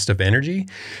cost of energy.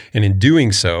 And in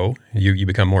doing so, you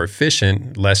become more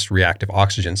efficient, less reactive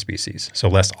oxygen species, so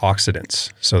less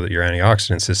oxidants, so that your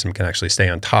antioxidant system can actually stay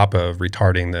on top of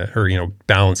retarding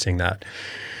balancing that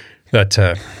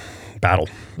battle,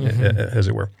 as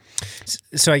it were.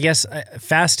 So I guess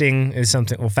fasting is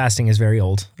something. Well, fasting is very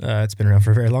old. It's been around for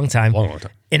a very long time. Long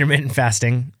time. Intermittent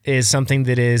fasting is something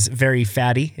that is very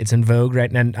fatty. It's in vogue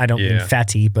right now. I don't mean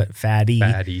fatty, but fatty.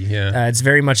 Fatty, yeah. It's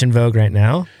very much in vogue right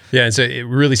now. Yeah, and so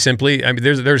really simply, I mean,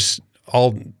 there's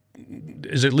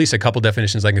at least a couple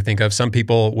definitions I can think of. Some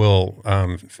people will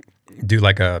do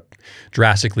like a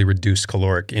drastically reduced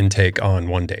caloric intake on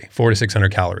one day, 400 to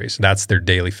 600 calories. That's their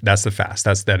daily, that's the fast.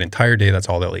 That's that entire day, that's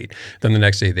all they'll eat. Then the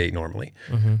next day they eat normally.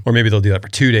 Or maybe they'll do that for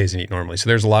 2 days and eat normally. So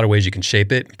there's a lot of ways you can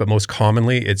shape it, but most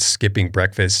commonly it's skipping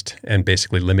breakfast and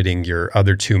basically limiting your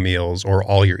other 2 meals or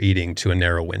all your eating to a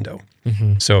narrow window.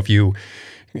 So if you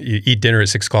eat dinner at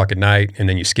 6 o'clock at night and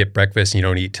then you skip breakfast and you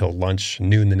don't eat till lunch,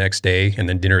 noon the next day, and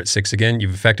then dinner at 6 again,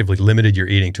 you've effectively limited your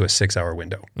eating to a 6-hour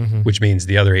window, which means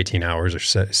the other 18 hours or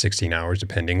 16 hours,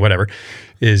 depending, whatever,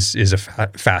 is a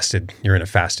fasted, you're in a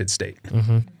fasted state.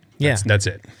 That's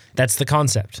it. That's the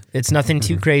concept. It's nothing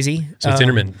too crazy. So it's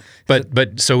intermittent,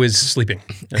 but so is sleeping.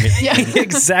 I mean, yeah,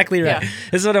 exactly right.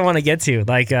 This is what I want to get to.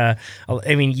 Like, I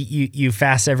mean, you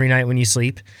fast every night when you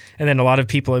sleep, and then a lot of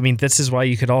people. I mean, this is why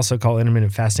you could also call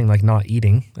intermittent fasting like not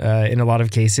eating in a lot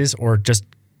of cases, or just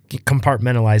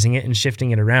compartmentalizing it and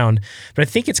shifting it around. But I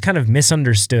think it's kind of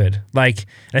misunderstood. Like,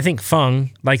 and I think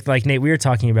Fung, like Nate, we were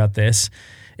talking about this.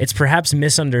 It's perhaps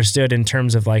misunderstood in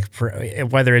terms of like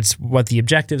whether it's what the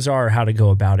objectives are or how to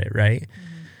go about it, right?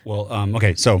 Well,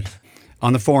 okay, so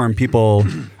on the forum,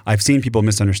 I've seen people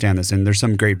misunderstand this, and there's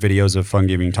some great videos of Fung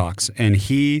giving talks, and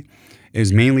he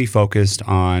is mainly focused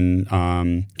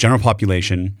on general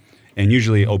population and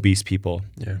usually obese people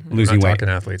losing weight. Talking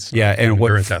athletes, and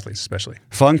endurance athletes especially.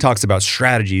 Fung talks about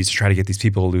strategies to try to get these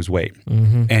people to lose weight,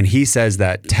 and he says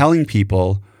that telling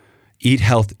people eat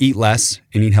less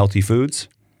and eat healthy foods,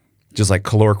 just like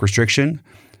caloric restriction,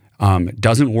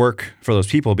 doesn't work for those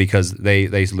people because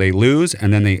they lose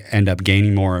and then they end up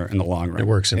gaining more in the long run. It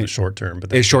works in the short term,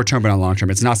 but it's short term, but not long term.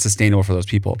 It's not sustainable for those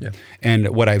people. Yeah.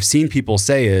 And what I've seen people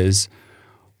say is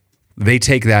they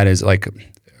take that as like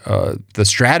the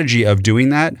strategy of doing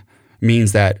that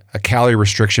means that a calorie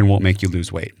restriction won't make you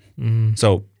lose weight.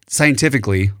 So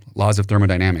scientifically, laws of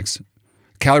thermodynamics,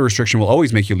 calorie restriction will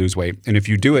always make you lose weight, and if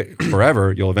you do it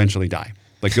forever, you'll eventually die.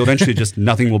 Like you'll eventually just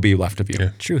nothing will be left of you.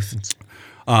 Yeah. Truth.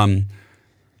 And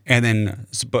then,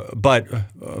 but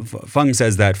Fung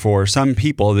says that for some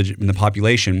people in the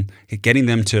population, getting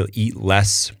them to eat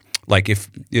less, like if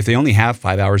they only have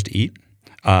 5 hours to eat,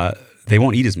 they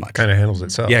won't eat as much. Kind of handles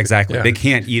itself. Yeah, exactly. Yeah. They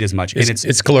can't eat as much.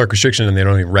 It's caloric restriction, and they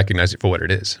don't even recognize it for what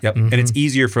it is. Yep. And it's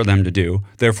easier for them to do.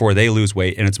 Therefore, they lose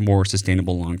weight, and it's more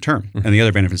sustainable long term. And the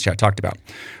other benefits Chad talked about.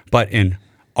 But in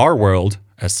our world,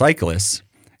 as cyclists,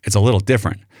 it's a little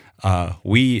different. I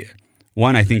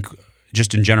think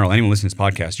just in general, anyone listening to this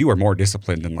podcast, you are more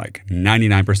disciplined than like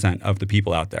 99% of the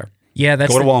people out there. Yeah,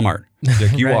 go to Walmart.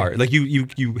 Like you are like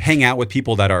you hang out with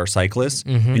people that are cyclists,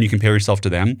 and you compare yourself to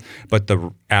them. But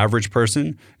the average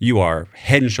person, you are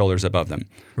head and shoulders above them.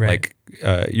 Right.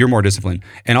 Like you're more disciplined,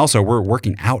 and also we're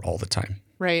working out all the time.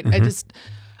 Right.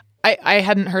 I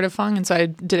hadn't heard of Fung, and so I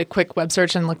did a quick web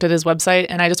search and looked at his website,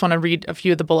 and I just want to read a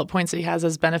few of the bullet points that he has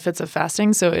as benefits of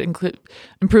fasting. So it includes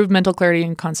improved mental clarity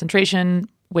and concentration,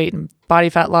 weight and body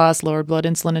fat loss, lower blood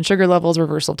insulin and sugar levels,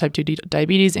 reversal of type 2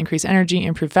 diabetes, increased energy,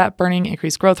 improved fat burning,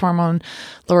 increased growth hormone,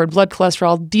 lowered blood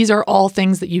cholesterol. These are all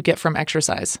things that you get from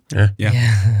exercise.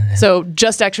 Yeah. So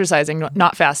just exercising,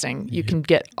 not fasting, you can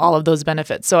get all of those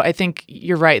benefits. So I think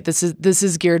you're right. This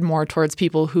is geared more towards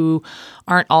people who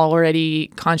aren't already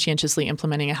conscientiously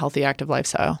implementing a healthy, active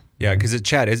lifestyle. Yeah, because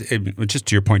Chad, just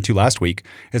to your point too last week,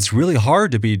 it's really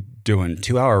hard to be doing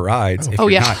 2-hour rides if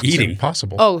you're not eating. It's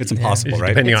impossible. It's impossible, right?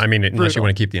 Depending on, unless you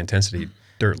want to keep the intensity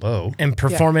dirt low. And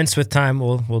performance with time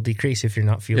will decrease if you're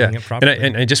not fueling it properly.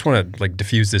 And I just want to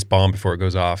diffuse this bomb before it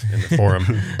goes off in the forum.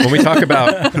 When we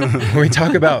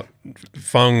talk about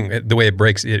Fung, the way it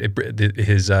breaks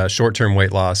his short-term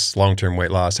weight loss, long-term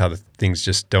weight loss, how the things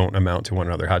just don't amount to one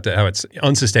another, how it's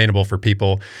unsustainable for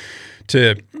people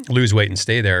to lose weight and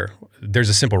stay there. There's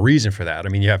a simple reason for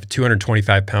that. You have a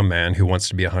 225-pound man who wants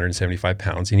to be 175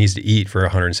 pounds. He needs to eat for a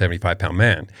 175-pound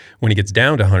man. When he gets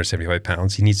down to 175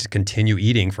 pounds, he needs to continue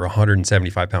eating for a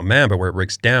 175-pound man. But where it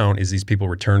breaks down is these people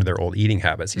return to their old eating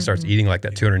habits. He starts eating like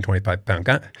that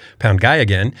 225-pound guy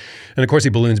again. And of course, he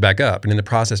balloons back up. And in the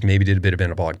process, maybe did a bit of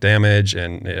metabolic damage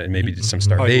and maybe did some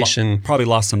starvation. Probably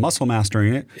lost some muscle mass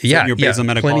during it. So your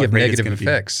plenty of negative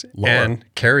effects and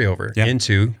carryover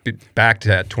into back to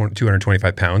that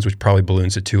 225 pounds, which probably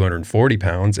balloons to 240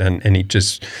 pounds, and he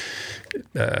just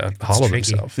hollowed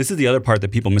himself. This is the other part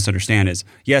that people misunderstand is,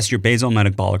 yes, your basal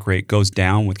metabolic rate goes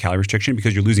down with calorie restriction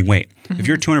because you're losing weight. If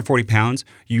you're 240 pounds,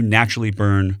 you naturally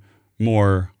burn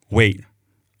more weight.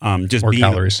 More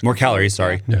calories,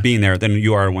 being there than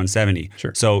you are at 170.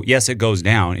 Sure. So yes, it goes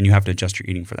down, and you have to adjust your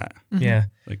eating for that. Yeah.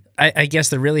 I guess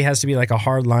there really has to be a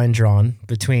hard line drawn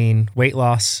between weight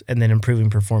loss and then improving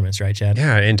performance, right, Chad?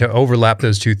 Yeah, and to overlap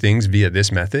those two things via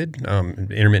this method,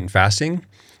 intermittent fasting,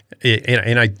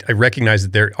 and I recognize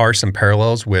that there are some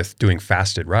parallels with doing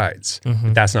fasted rides.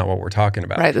 But that's not what we're talking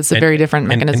about. Right, that's a very different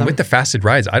mechanism. And with the fasted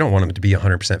rides, I don't want them to be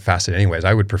 100% fasted anyways.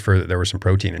 I would prefer that there was some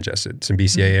protein ingested, some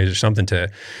BCAAs or something to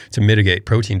mitigate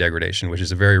protein degradation, which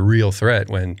is a very real threat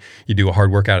when you do a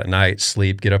hard workout at night,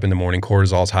 sleep, get up in the morning,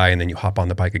 cortisol's high, and then you hop on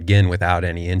the bike again without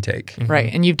any intake.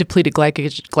 Right, and you've depleted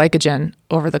glycogen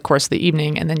over the course of the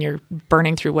evening, and then you're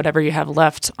burning through whatever you have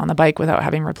left on the bike without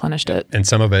having replenished it. And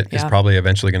some of it is probably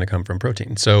eventually going to come from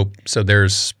protein. So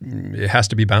it has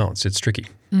to be balanced. It's tricky.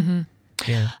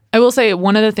 Yeah. I will say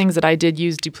one of the things that I did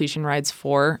use depletion rides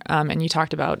for, and you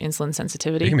talked about insulin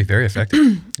sensitivity. They can be very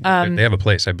effective. They have a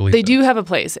place, I believe. They do have a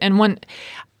place. And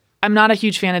I'm not a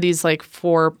huge fan of these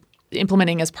for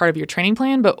implementing as part of your training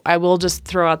plan, but I will just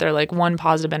throw out there one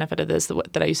positive benefit of this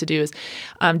that I used to do is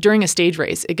during a stage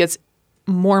race, it gets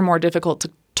more and more difficult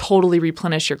to totally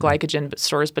replenish your glycogen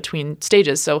stores between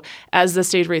stages. So as the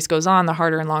stage race goes on, the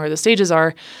harder and longer the stages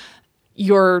are,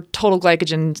 your total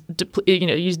glycogen,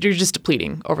 you're just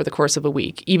depleting over the course of a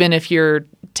week. Even if you're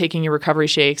taking your recovery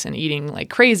shakes and eating like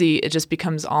crazy, it just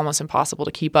becomes almost impossible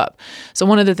to keep up. So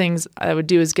one of the things I would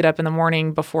do is get up in the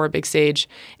morning before a big stage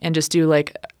and just do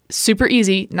super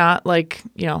easy, not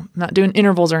not doing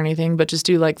intervals or anything, but just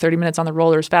do 30 minutes on the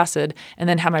rollers fasted and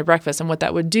then have my breakfast. And what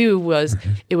that would do was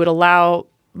it would allow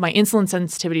my insulin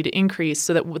sensitivity to increase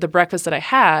so that the breakfast that I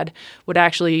had would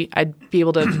I'd be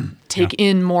able to take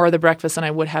in more of the breakfast than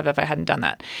I would have if I hadn't done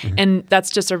that. And that's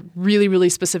just a really, really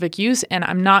specific use. And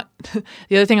I'm not,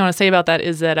 the other thing I want to say about that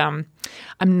is that I'm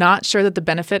not sure that the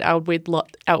benefit outweighed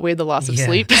the loss of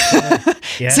sleep.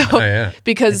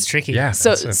 Because it's tricky. Yeah,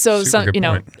 so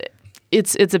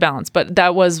it's a balance, but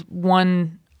that was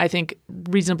one, I think,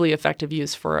 reasonably effective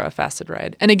use for a fasted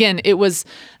ride. And again,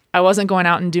 I wasn't going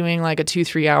out and doing a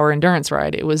 2-3 hour endurance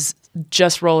ride. It was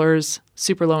just rollers,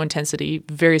 super low intensity,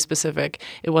 very specific.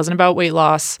 It wasn't about weight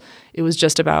loss. It was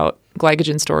just about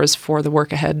glycogen stores for the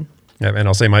work ahead. Yeah, and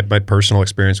I'll say my personal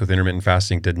experience with intermittent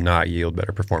fasting did not yield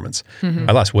better performance.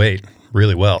 I lost weight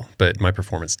really well, but my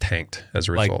performance tanked as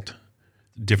a result.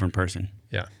 Different person.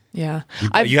 Yeah. Yeah.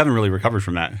 You haven't really recovered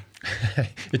from that.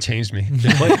 It changed me.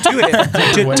 But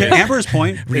to Amber's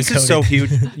point, this is so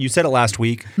huge. You said it last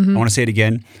week. I want to say it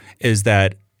again, is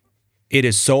that it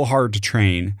is so hard to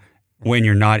train when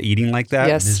you're not eating like that.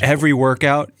 Yes. Every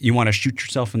workout, you want to shoot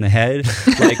yourself in the head.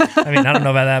 Like, I mean, I don't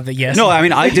know about that, but yes. No, I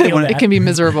mean, I did it when it can be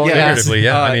miserable. Figuratively,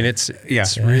 yeah. I mean, it's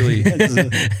really,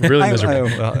 really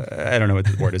miserable. I don't know what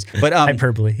the word is, but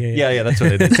hyperbole. Yeah, that's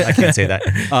what it is. I can't say that.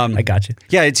 I got you.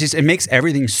 Yeah, it makes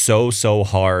everything so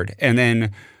hard, and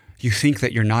then you think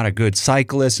that you're not a good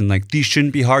cyclist and like these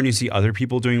shouldn't be hard, and you see other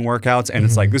people doing workouts and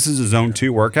it's like, this is a zone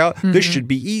 2 workout. This should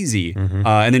be easy.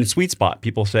 And then Sweetspot,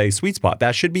 people say Sweetspot,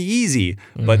 that should be easy.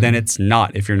 But then it's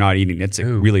not if you're not eating. It's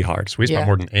really hard. Sweetspot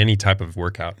more than any type of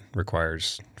workout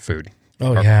requires food.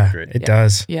 Oh yeah, it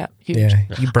does. Yeah, huge. Yeah,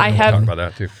 I have talk about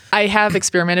that too. I have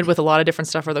experimented with a lot of different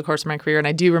stuff over the course of my career, and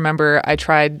I do remember I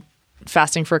tried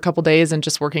fasting for a couple days and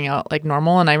just working out like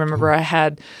normal. And I remember I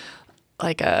had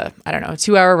like a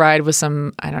 2-hour ride with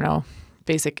some,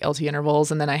 basic LT intervals.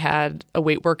 And then I had a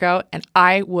weight workout and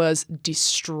I was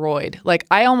destroyed. Like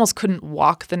I almost couldn't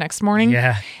walk the next morning.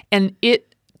 Yeah. And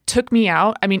it took me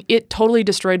out. I mean, it totally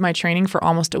destroyed my training for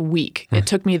almost a week. It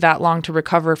took me that long to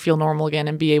recover, feel normal again,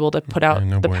 and be able to put out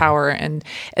the power. And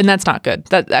that's not good.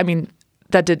 It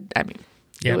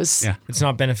was, it's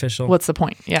not beneficial. What's the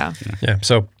point? Yeah.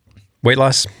 So weight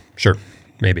loss, sure,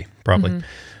 maybe, probably.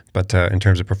 But in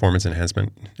terms of performance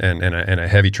enhancement and a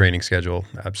heavy training schedule,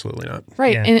 absolutely not.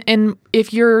 Right. Yeah. And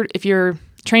if you're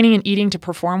training and eating to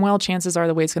perform well, chances are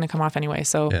the weight's going to come off anyway.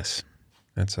 So yes,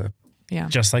 that's a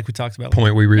just like we talked about.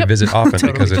 Point we revisit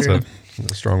often because it's a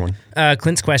strong one.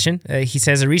 Clint's question. He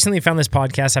says, I recently found this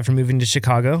podcast after moving to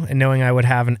Chicago and knowing I would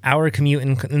have an hour commute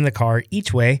in the car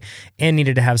each way and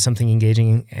needed to have something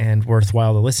engaging and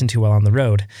worthwhile to listen to while on the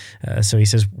road. So he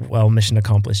says, well, mission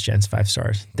accomplished, gents, 5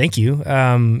 stars. Thank you.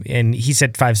 And he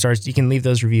said 5 stars. You can leave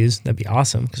those reviews. That'd be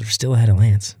awesome because we're still ahead of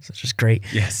Lance. So it's just great.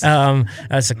 Yes. So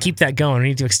keep that going. We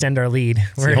need to extend our lead.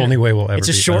 It's the only way we'll ever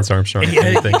beat Lance Armstrong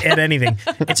at anything.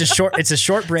 It's a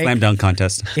short break. Slam dunk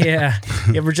contest. Yeah.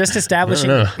 We're just establishing.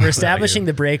 We're establishing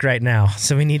the break right now,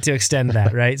 so we need to extend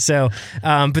that, right? So,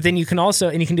 but then you can also,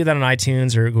 and you can do that on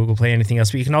iTunes or Google Play, anything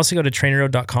else. But you can also go to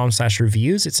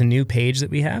trainerroad.com/reviews. It's a new page that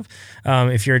we have.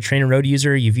 If you're a Trainer Road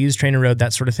user, you've used Trainer Road,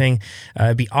 that sort of thing.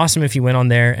 It'd be awesome if you went on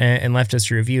there and left us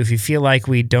a review. If you feel like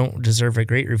we don't deserve a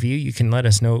great review, you can let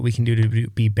us know what we can do to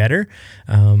be better.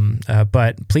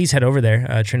 But please head over there,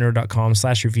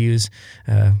 trainerroad.com/reviews.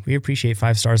 We appreciate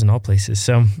 5 stars in all places.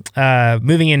 So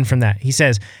moving in from that, he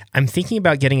says, I'm thinking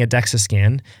about getting a DEXA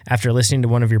scan after listening to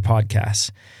one of your podcasts.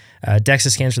 DEXA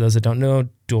scans, for those that don't know,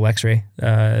 dual X-ray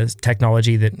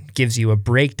technology that gives you a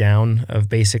breakdown of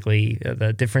basically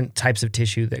the different types of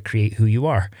tissue that create who you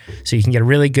are. So you can get a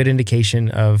really good indication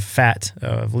of fat,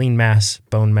 of lean mass,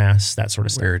 bone mass, that sort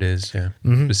of stuff. Where it is,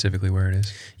 specifically where it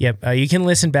is. Yep. You can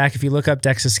listen back. If you look up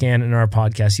DEXA scan in our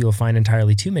podcast, you'll find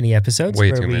entirely too many episodes.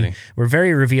 Way too many. We're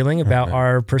very revealing about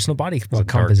our personal body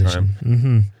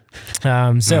composition.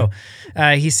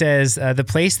 He says the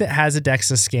place that has a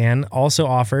DEXA scan also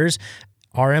offers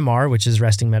RMR, which is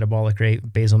resting metabolic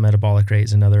rate. Basal metabolic rate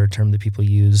is another term that people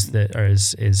use that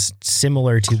is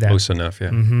similar to that. Close enough, yeah.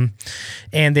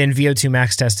 And then VO2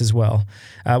 max test as well.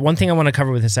 One thing I want to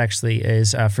cover with this actually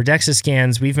is for DEXA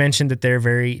scans, we've mentioned that they're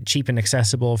very cheap and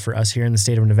accessible for us here in the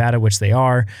state of Nevada, which they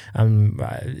are.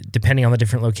 Depending on the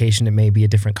different location, it may be a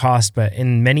different cost, but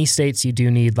in many states, you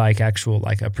do need like a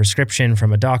prescription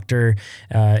from a doctor.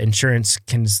 Insurance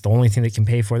is the only thing that can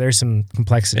pay for. There's some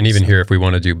complexity. And even here, if we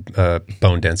want to do a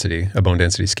bone density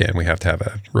scan, we have to have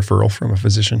a referral from a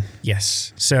physician.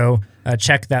 Yes. So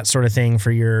check that sort of thing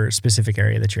for your specific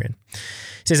area that you're in.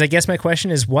 It says, I guess my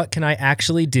question is, what can I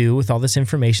actually do with all this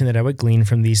information that I would glean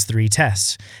from these 3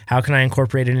 tests? How can I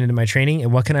incorporate it into my training?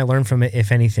 And what can I learn from it,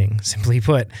 if anything? Simply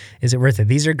put, is it worth it?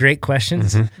 These are great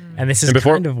questions. And this is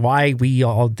kind of why we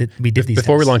did these tests.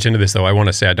 Before we launch into this, though, I want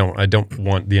to say I don't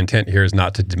want, the intent here is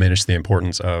not to diminish the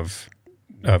importance of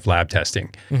lab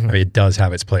testing. I mean, it does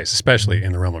have its place, especially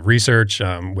in the realm of research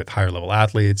with higher level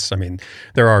athletes. I mean,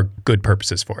 there are good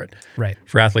purposes for it. Right.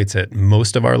 For athletes at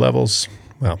most of our levels,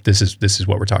 well, this is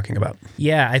what we're talking about.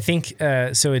 Yeah, I think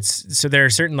so. There are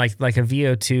certain like a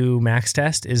VO2 max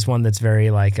test is one that's very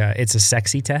it's a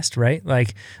sexy test, right?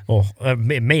 Like,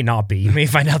 it may not be. You may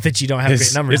find out that you don't have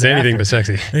great numbers. It's anything but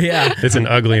sexy. Yeah, it's an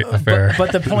ugly affair.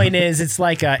 But the point is, it's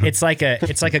like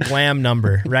a glam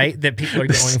number, right? That people are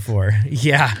going for.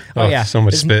 Yeah. Oh yeah. So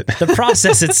much spit. The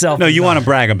process itself. No, you want to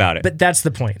brag about it. But that's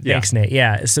the point. Thanks, Nate.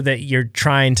 Yeah. So that you're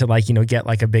trying to get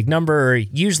like a big number. Or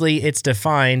usually it's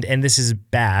defined, and this is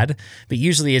bad, but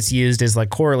usually it's used as like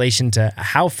correlation to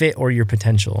how fit or your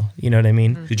potential. You know what I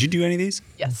mean? Did you do any of these?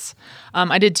 Yes.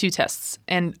 I did 2 tests.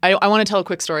 And I want to tell a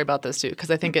quick story about this too,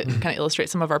 because I think it kind of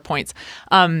illustrates some of our points.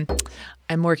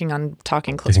 I'm working on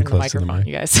talking closer to the microphone,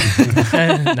 you guys.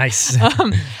 Nice.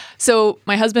 So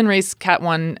my husband raced Cat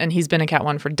 1, and he's been a Cat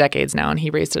 1 for decades now, and he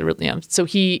raced it really young. So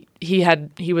he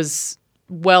was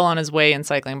well on his way in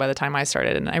cycling by the time I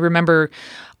started. And I remember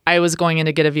I was going in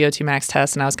to get a VO2 max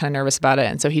test, and I was kind of nervous about it.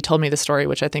 And so he told me the story,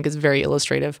 which I think is very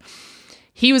illustrative.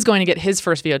 He was going to get his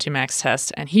first VO2 max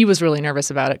test, and he was really nervous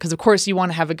about it because, of course, you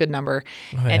want to have a good number.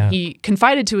 And he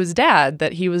confided to his dad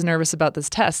that he was nervous about this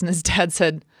test. And his dad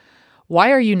said,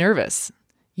 "Why are you nervous?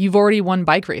 You've already won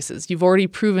bike races. You've already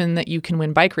proven that you can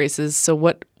win bike races. So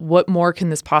what more can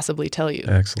this possibly tell you?"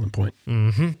 Excellent point.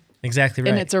 Mm-hmm. Exactly right.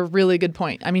 And it's a really good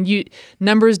point. I mean,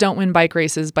 numbers don't win bike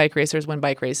races. Bike racers win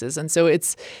bike races. And so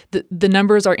it's the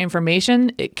numbers are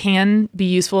information. It can be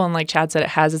useful, and like Chad said, it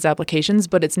has its applications,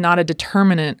 but it's not a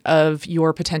determinant of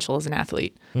your potential as an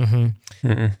athlete.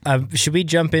 Should we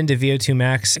jump into VO2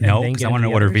 max? No, because I want to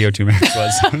know what her VO2 max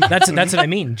was. That's what I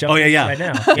mean. Jump right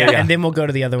now. And then we'll go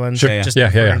to the other ones. Sure. Just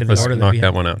Let's order knock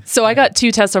that one out. So I got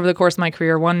 2 tests over the course of my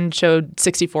career. One showed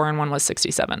 64 and one was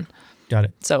 67. Got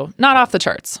it. So not off the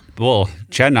charts. Well,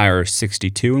 Chad and I are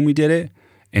 62 when we did it,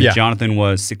 and Jonathan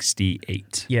was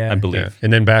 68, I believe. Yeah.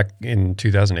 And then back in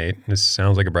 2008, this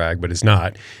sounds like a brag, but it's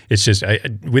not. It's just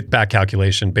with back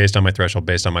calculation, based on my threshold,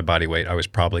 based on my body weight, I was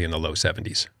probably in the low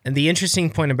 70s. And the interesting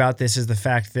point about this is the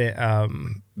fact that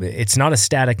it's not a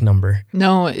static number.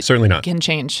 No, it certainly not. Can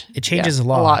change. It changes a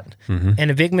lot. Mm-hmm.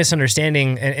 And a big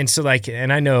misunderstanding. And so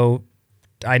I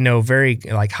know very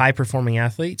like high performing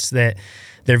athletes that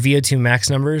their VO2 max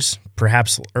numbers,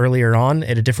 perhaps earlier on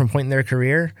at a different point in their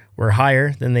career, were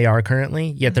higher than they are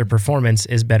currently, yet their performance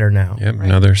is better now. Yep, right?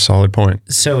 Another solid point.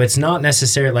 So it's not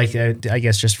necessarily like, I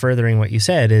guess just furthering what you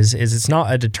said, is it's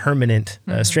not a determinant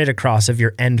straight across of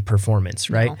your end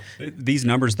performance, right? No. These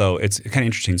numbers, though, it's kind of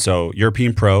interesting. So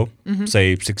European Pro,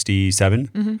 say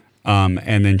 67,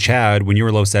 and then Chad, when you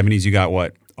were low 70s, you got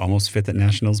what? Almost 5th at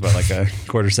nationals by like a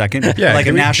quarter second. Yeah, like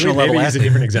a national level. Use a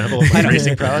different example of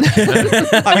racing prowess.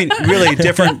 I mean, really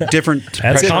different.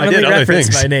 That's commonly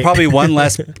referenced by Nate. Probably one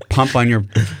less pump on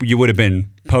you would have been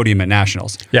podium at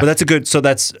nationals. Yeah. But that's a good. So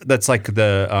that's like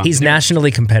the. He's nationally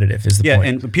competitive. Is the point? Yeah,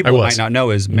 and people might not know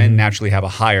is men naturally have a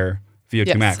higher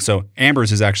VO2 max. So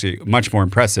Amber's is actually much more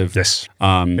impressive. Yes,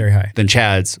 very high. Than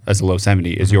Chad's as a low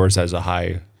 70 is yours as a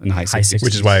high in the high 60s.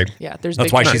 Which is why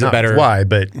that's why she's a better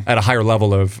but at a higher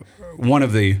level of one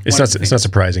of the. It's not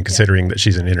surprising considering that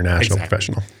she's an international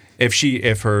professional. If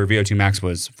her VO2 max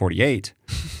was 48,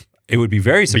 it would be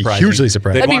very surprising. Hugely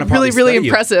surprising. That'd be really, really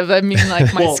impressive. I mean,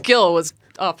 like my skill was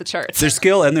off the charts. There's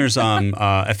skill and there's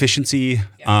efficiency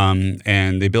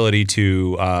and the ability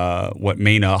to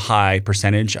maintain a high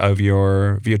percentage of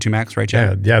your VO2 max, right,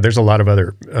 Chad? Yeah. There's a lot of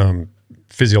other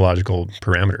physiological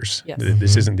parameters. Yes.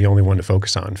 This isn't the only one to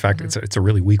focus on. In fact, it's a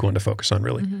really weak one to focus on,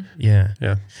 really. Yeah.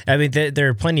 I mean, there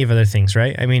are plenty of other things,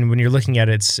 right? I mean, when you're looking at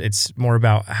it, it's more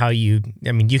about how you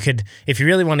could, if you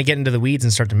really want to get into the weeds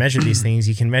and start to measure these things,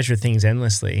 you can measure things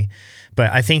endlessly.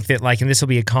 But I think that and this will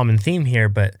be a common theme here,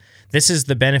 but this is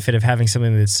the benefit of having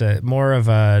something that's more of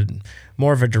a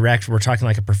direct, we're talking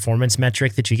like a performance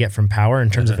metric that you get from power in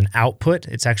terms of an output.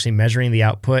 It's actually measuring the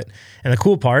output. And the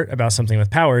cool part about something with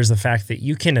power is the fact that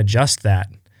you can adjust that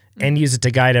and use it to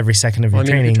guide every second of your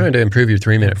training. If you're trying to improve your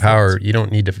 3-minute power, you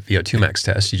don't need to VO2 max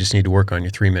test. You just need to work on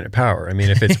your 3-minute power. I mean,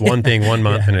 if it's one thing one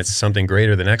month and it's something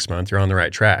greater the next month, you're on the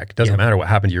right track. It doesn't matter what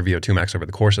happened to your VO2 max over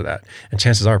the course of that. And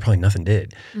chances are probably nothing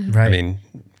did. Right. I mean,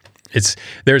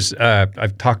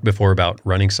 I've talked before about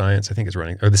running science. I think it's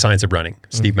running, or the science of running.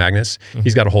 Steve Magnus,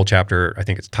 he's got a whole chapter. I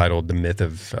think it's titled "The Myth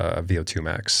of VO2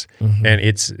 Max," and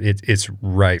it's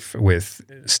rife with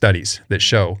studies that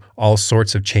show all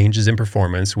sorts of changes in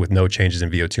performance with no changes in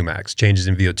VO2 max, changes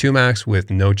in VO2 max with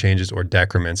no changes or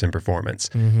decrements in performance.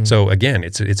 So again,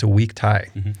 it's a weak tie.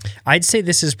 I'd say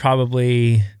this is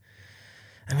probably.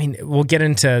 I mean, we'll get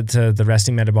into the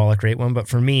resting metabolic rate one, but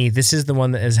for me, this is the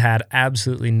one that has had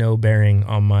absolutely no bearing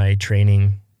on my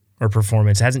training or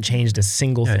performance. It hasn't changed a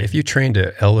single thing. If you train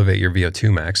to elevate your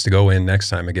VO2 max, to go in next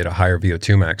time and get a higher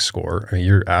VO2 max score, I mean,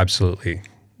 you're absolutely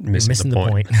missing the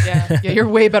point. Yeah, you're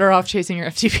way better off chasing your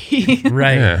FTP.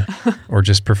 Right. Yeah. Or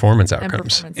just performance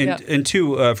outcomes. And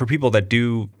two, for people that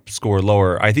do score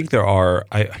lower, I think there are,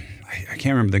 I can't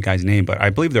remember the guy's name, but I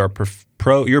believe there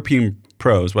are European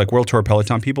pros, like World Tour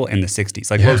Peloton people in the 60s,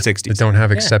 like low 60s. That don't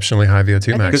have exceptionally high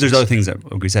VO2 max. Because there's other things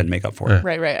that, like we said, make up for it.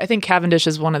 Right. I think Cavendish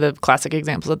is one of the classic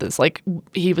examples of this. Like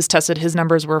he was tested, his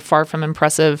numbers were far from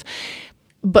impressive.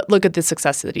 but look at the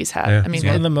success that he's had. Yeah. I mean, he's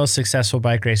one of the most successful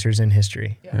bike racers in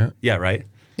history. Yeah, right?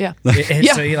 Yeah.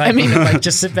 So you like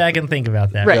just sit back and think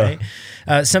about that, right?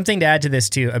 Something to add to this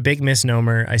too, a big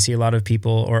misnomer I see a lot of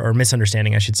people, or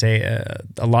misunderstanding I should say,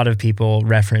 a lot of people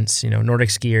reference, Nordic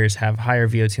skiers have higher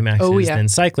VO2 maxes than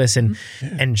cyclists,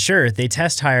 and sure, they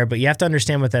test higher, but you have to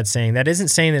understand what that's saying. That isn't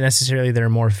saying that necessarily they're a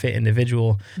more fit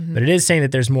individual, but it is saying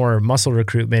that there's more muscle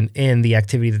recruitment in the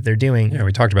activity that they're doing. Yeah,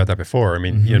 we talked about that before. I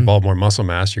mean, you involve more muscle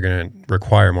mass, you're going to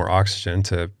require more oxygen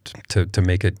to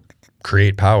make it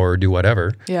create power or do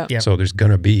whatever. Yeah. So there's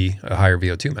going to be a higher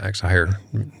VO2 max, a higher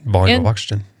volume of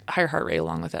oxygen. Higher heart rate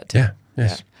along with that too. Yeah.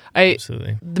 Yes.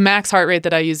 Absolutely. The max heart rate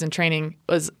that I used in training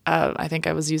was, I think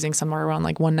I was using somewhere around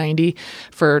like 190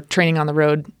 for training on the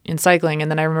road in cycling. And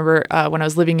then I remember when I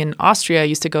was living in Austria, I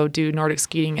used to go do Nordic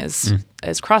skiing as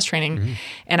cross training.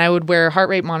 And I would wear a heart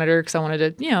rate monitor because I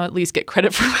wanted to, at least get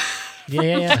credit for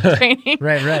my training.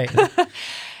 Right.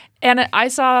 And I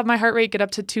saw my heart rate get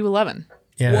up to 211.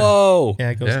 Yeah. Whoa. Yeah,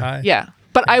 it goes high. Yeah.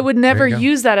 But I would never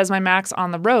use that as my max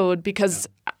on the road because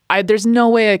there's no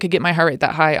way I could get my heart rate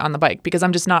that high on the bike because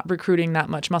I'm just not recruiting that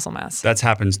much muscle mass. That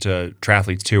happens to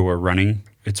triathletes too, or running.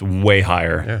 It's way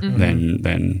higher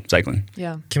than cycling.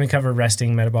 Yeah. Can we cover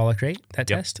resting metabolic rate, that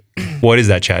test? What is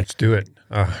that, Chad? Let's do it.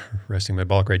 Resting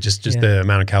metabolic rate, just the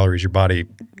amount of calories your body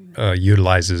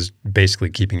utilizes,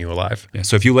 basically keeping you alive. Yeah.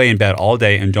 So if you lay in bed all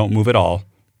day and don't move at all,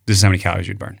 this is how many calories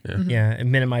you'd burn. Yeah,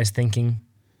 and minimize thinking.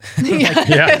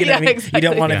 Exactly. You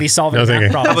don't want to be solving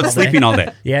math problems. How about sleeping all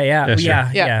day?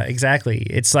 Yeah, exactly.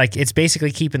 It's like it's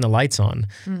basically keeping the lights on.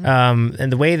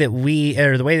 And the way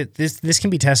that this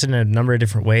can be tested in a number of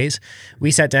different ways.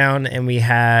 We sat down and we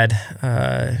had,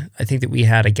 I think that we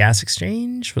had a gas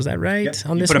exchange. Was that right? Yep.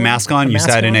 On you this, put a mask on. You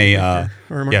sat in a.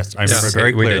 Yes, I remember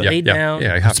very clearly. Laid down.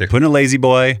 Yeah, you have to put in a lazy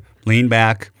boy, lean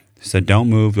back. Said, don't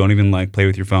move. Don't even play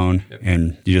with your phone,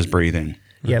 and you just breathe in.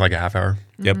 Like a half hour.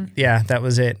 Yep. Yeah, that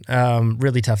was it.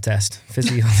 Really tough test.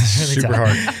 Physically, really super tough.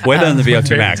 hard. Way better than the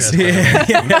VO2 max.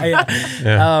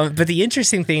 But the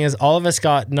interesting thing is, all of us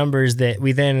got numbers that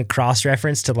we then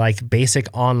cross-referenced to basic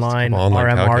online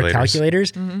RMR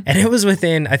calculators, and it was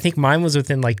within. I think mine was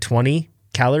within 20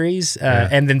 calories,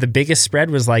 and then the biggest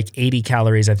spread was 80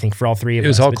 calories. I think for all three of us. It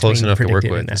was all close enough to work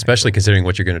with, especially considering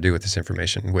what you're going to do with this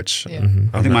information. Which I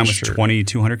think mine was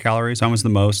 2,200 calories. Mine was the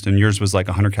most, and yours was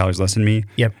 100 calories less than me.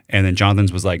 Yep. And then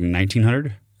Jonathan's was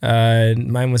 1,900.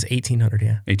 Mine was 1,800.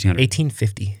 Yeah, 1,800.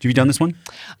 1,850. Have you done this one?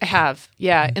 I have.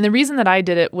 Yeah, and the reason that I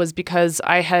did it was because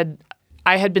I had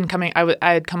been coming.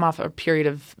 I had come off a period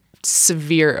of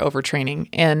severe overtraining,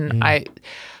 and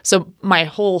so my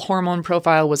whole hormone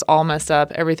profile was all messed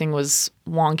up. Everything was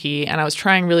wonky, and I was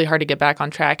trying really hard to get back on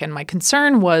track. And my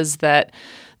concern was that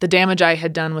the damage I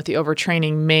had done with the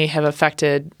overtraining may have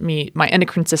affected my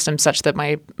endocrine system such that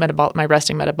my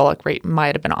resting metabolic rate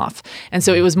might have been off. And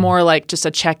so it was more like just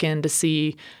a check-in to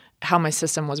see how my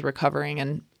system was recovering.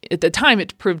 And at the time,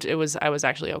 it proved I was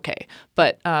actually okay.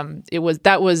 But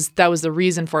that was the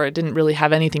reason for it. It didn't really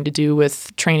have anything to do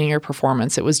with training or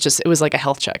performance. It was like a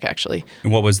health check, actually.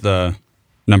 And what was the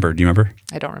number? Do you remember?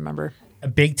 I don't remember. A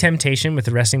big temptation with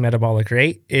the resting metabolic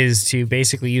rate is to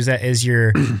basically use that as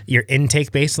your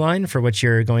intake baseline for what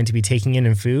you're going to be taking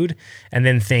in food, and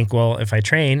then think, well, if I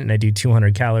train and I do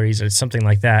 200 calories or something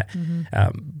like that.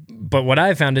 But what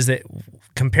I've found is that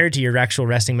compared to your actual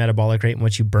resting metabolic rate and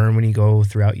what you burn when you go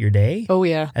throughout your day,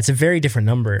 that's a very different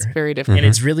number. It's very different. And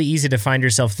it's really easy to find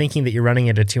yourself thinking that you're running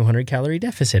at a 200 calorie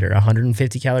deficit or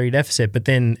 150 calorie deficit, but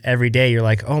then every day you're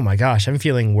like, oh my gosh, I'm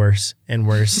feeling worse and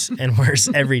worse and worse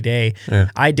every day.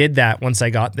 I did that once I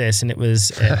got this, and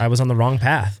I was on the wrong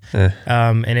path.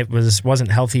 And it wasn't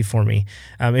healthy for me.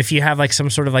 If you have some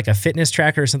sort of a fitness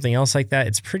tracker or something else like that,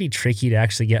 it's pretty tricky to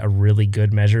actually get a really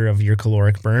good measure of your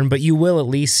caloric burn, but you will at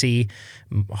least see,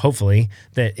 hopefully,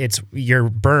 that it's your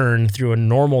burn through a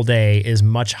normal day is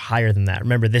much higher than that.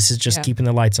 Remember, this is just keeping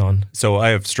the lights on. So I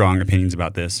have strong opinions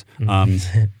about this.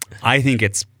 I think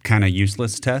it's kind of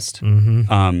useless test. We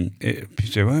want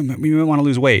to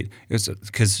lose weight.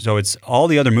 It's all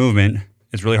the other movement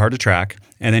is really hard to track,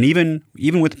 and then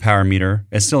even with the power meter,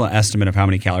 it's still an estimate of how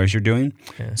many calories you're doing.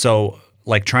 So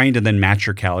trying to then match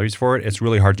your calories for it, it's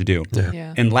really hard to do.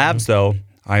 In labs, though,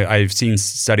 I've seen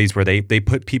studies where they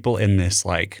put people in this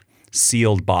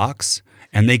sealed box,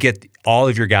 and they get all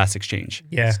of your gas exchange.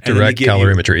 Yeah. Direct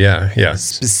calorimetry. Yeah.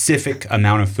 Specific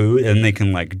amount of food, and they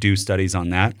can do studies on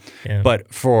that. Yeah. But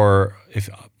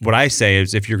what I say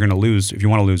is, if you want to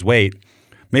lose weight,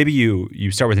 maybe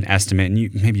you start with an estimate,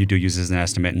 and maybe you do use this as an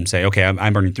estimate and say, okay,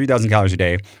 I'm burning 3,000 calories a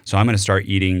day, so I'm going to start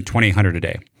eating 2,800 a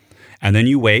day. And then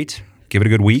you wait, give it a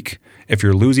good week. If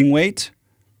you're losing weight,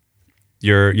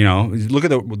 look at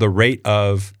the rate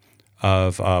of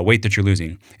weight that you're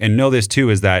losing, and know this too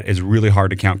is that it's really hard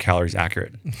to count calories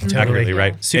accurately,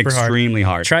 right? Super extremely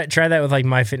hard. Try that with like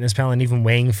MyFitnessPal and even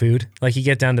weighing food. Like you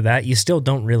get down to that, you still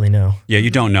don't really know. Yeah, you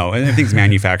don't know, and everything's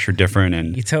manufactured different,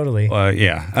 and you totally.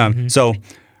 So,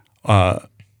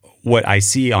 what I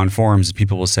see on forums is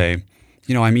people will say,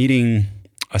 I'm eating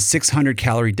a 600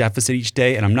 calorie deficit each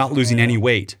day, and I'm not losing any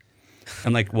weight.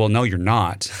 I'm like, well, no, you're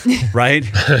not, right?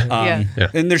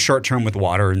 And they're short term with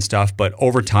water and stuff, but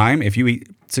over time, if you eat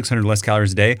 600 less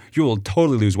calories a day, you will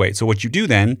totally lose weight. So what you do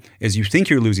then is you think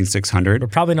you're losing 600,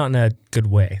 but probably not in a good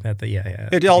way.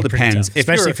 It all depends,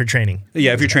 especially for training.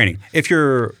 Yeah, if you're training, if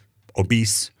you're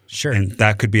obese, sure, and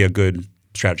that could be a good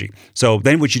strategy. So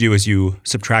then what you do is you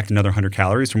subtract another 100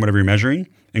 calories from whatever you're measuring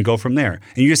and go from there,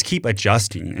 and you just keep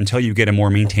adjusting until you get a more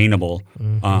maintainable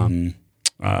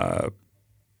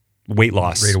weight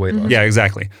loss. Rate of weight loss. Yeah,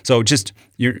 exactly. So just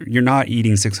you're not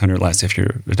eating 600 less if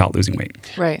you're not losing weight.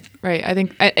 Right. I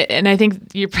think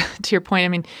to your point, I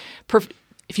mean,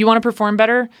 if you want to perform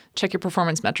better, check your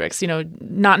performance metrics.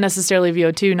 Not necessarily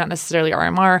VO2, not necessarily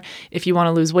RMR. If you want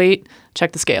to lose weight,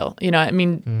 check the scale.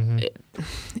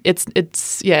 It's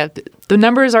the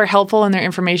numbers are helpful in their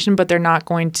information, but they're not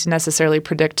going to necessarily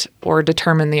predict or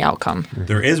determine the outcome.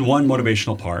 There is one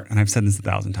motivational part, and I've said this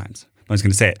 1,000 times. I was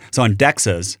going to say it. So on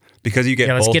DEXAs, because you get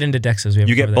let's get into DEXAs.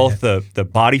 You get both the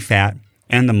body fat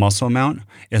and the muscle amount.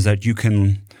 Is that you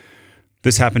can?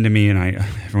 This happened to me, and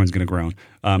everyone's going to groan.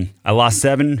 I lost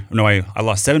 7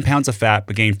 pounds of fat,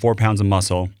 but gained 4 pounds of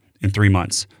muscle in 3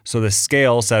 months. So the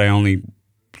scale said I only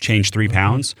changed 3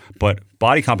 pounds, but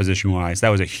body composition wise, that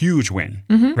was a huge win,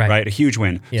 right? A huge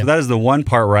win. Yeah. So that is the one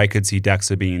part where I could see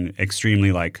DEXA being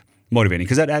extremely motivating,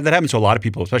 because that happens to a lot of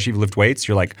people, especially if you lift weights.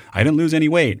 You're like, I didn't lose any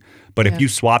weight, but if you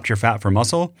swapped your fat for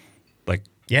muscle,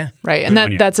 right,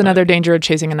 and that's another danger of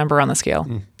chasing a number on the scale.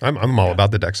 I'm all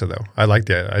about the DEXA though. I like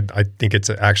that. I think it's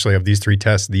actually, of these 3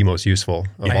 tests, the most useful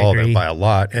of all of them by a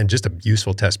lot, and just a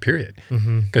useful test period.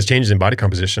 Because changes in body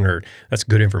composition that's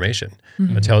good information.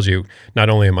 It tells you not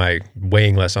only am I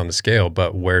weighing less on the scale,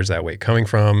 but where's that weight coming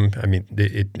from? I mean,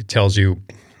 it tells you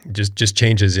just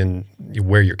changes in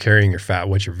where you're carrying your fat,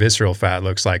 what your visceral fat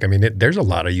looks like. I mean, there's a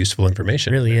lot of useful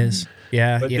information. It really is.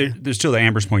 Yeah. But there's still the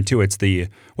Amber's point too. It's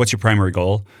what's your primary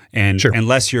goal? And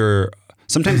unless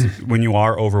sometimes when you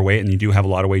are overweight and you do have a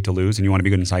lot of weight to lose and you want to be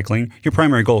good in cycling, your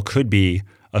primary goal could be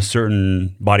a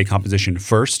certain body composition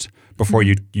first before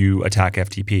you attack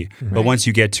FTP. Right. But once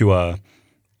you get to a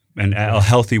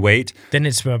healthy weight, then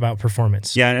it's about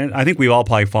performance. Yeah, and I think we all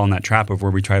probably fall in that trap of where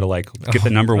we try to get the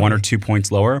number 1 or 2 points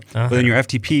lower, but then your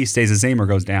FTP stays the same or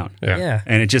goes down. Yeah.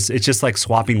 And it's just like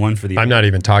swapping one for the other. I'm not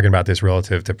even talking about this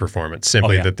relative to performance,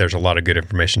 simply that there's a lot of good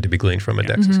information to be gleaned from a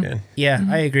DEXA scan. Yeah,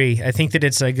 I agree. I think that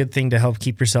it's a good thing to help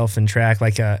keep yourself in track.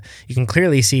 You can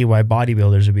clearly see why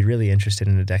bodybuilders would be really interested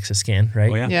in a DEXA scan,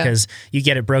 right? Because you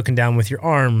get it broken down with your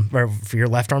arm, or for your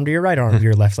left arm to your right arm,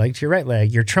 your left leg to your right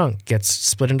leg, your trunk gets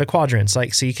split into quadrants.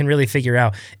 So you can really figure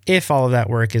out if all of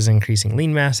that work is increasing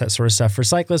lean mass, that sort of stuff. For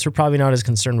cyclists, we're probably not as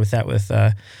concerned with that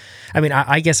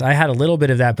I guess I had a little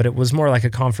bit of that, but it was more like a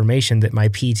confirmation that my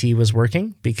PT was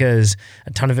working, because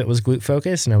a ton of it was glute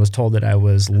focus, and I was told that I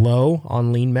was low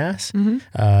on lean mass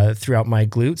throughout my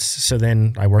glutes. So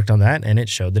then I worked on that, and it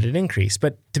showed that it increased.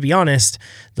 But to be honest,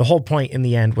 the whole point in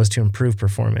the end was to improve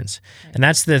performance. And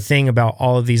that's the thing about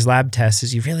all of these lab tests,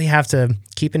 is you really have to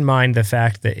keep in mind the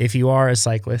fact that if you are a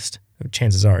cyclist,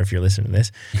 chances are, if you're listening to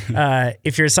this,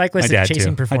 if you're a cyclist that's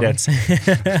chasing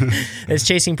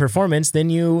performance,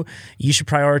 then you should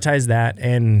prioritize that.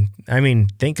 And I mean,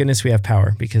 thank goodness we have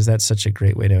power, because that's such a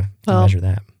great way to measure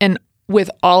that. And with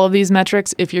all of these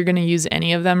metrics, if you're going to use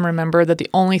any of them, remember that the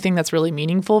only thing that's really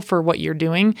meaningful for what you're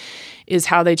doing is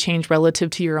how they change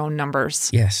relative to your own numbers.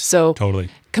 Yes. So totally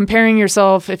comparing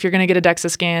yourself, if you're going to get a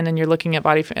DEXA scan and you're looking at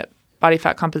body fat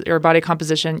or body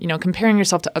composition, comparing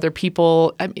yourself to other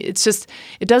people, it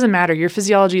doesn't matter. Your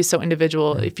physiology is so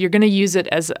individual. If you're going to use it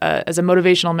as a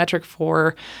motivational metric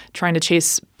for trying to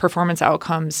chase performance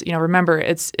outcomes, remember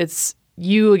it's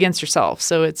you against yourself.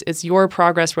 So it's your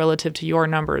progress relative to your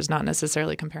numbers, not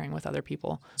necessarily comparing with other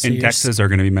people. So and DEXAs are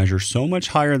going to be measured so much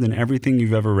higher than everything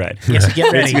you've ever read. Yes, so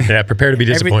get ready. Prepare to be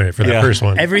disappointed for that first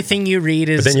one. Everything you read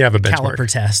is then you have a benchmark.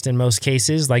 Caliper test in most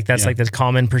cases. That's like the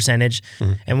common percentage.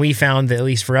 And we found that at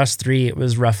least for us 3, it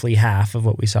was roughly half of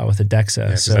what we saw with the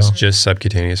DEXA. So that's just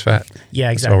subcutaneous fat. Yeah,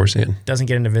 exactly. That's all we're seeing. Doesn't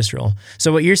get into visceral.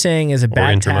 So what you're saying is a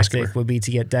bad tactic would be to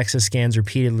get DEXA scans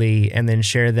repeatedly and then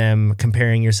share them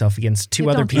comparing yourself against two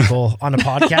other people on a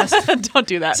podcast? Don't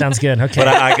do that. Sounds good. Okay. But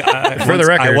I For the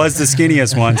record, I was the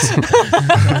skinniest once.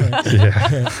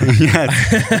 Yes.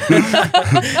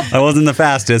 I wasn't the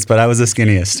fastest, but I was the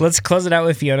skinniest. Let's close it out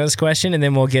with Fiona's question, and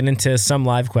then we'll get into some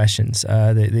live questions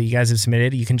that you guys have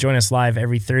submitted. You can join us live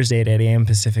every Thursday at 8 a.m.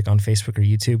 Pacific on Facebook or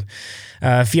YouTube.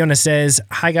 Fiona says,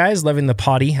 "Hi guys, loving the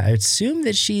potty." I assume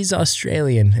that she's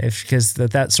Australian, because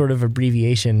that sort of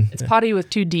abbreviation. It's potty with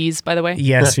 2 D's, by the way.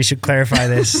 Yes, we should clarify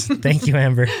this. Thank you,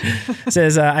 Amber.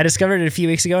 Says, I discovered it a few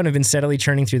weeks ago and have been steadily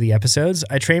churning through the episodes.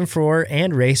 I train for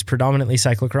and race predominantly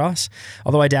cyclocross,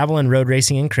 although I dabble in road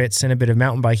racing and crits and a bit of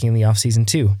mountain biking in the off season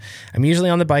too. I'm usually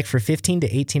on the bike for 15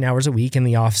 to 18 hours a week in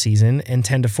the off season and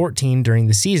 10 to 14 during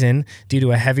the season due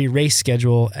to a heavy race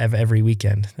schedule of every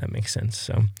weekend. That makes sense.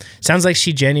 So sounds like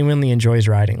she genuinely enjoys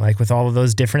riding, like with all of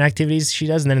those different activities she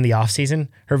does. And then in the off season,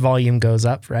 her volume goes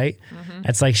up, right? Mm-hmm.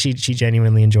 It's like she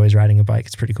genuinely enjoys riding a bike.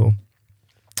 It's pretty cool.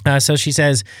 So she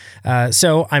says,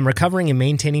 so I'm recovering and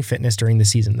maintaining fitness during the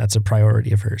season. That's a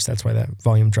priority of hers. That's why that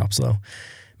volume drops low.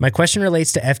 My question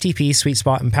relates to FTP,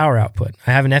 Sweetspot, and power output.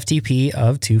 I have an FTP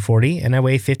of 240 and I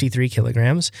weigh 53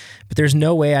 kilograms, but there's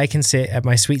no way I can sit at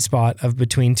my sweet spot of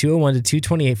between 201 to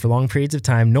 228 for long periods of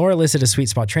time, nor elicit a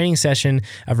Sweetspot training session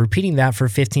of repeating that for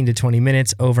 15 to 20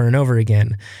 minutes over and over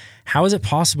again. How is it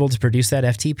possible to produce that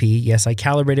FTP? Yes, I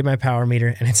calibrated my power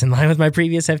meter and it's in line with my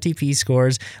previous FTP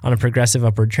scores on a progressive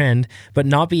upward trend, but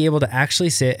not be able to actually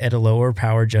sit at a lower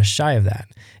power just shy of that.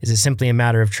 Is it simply a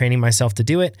matter of training myself to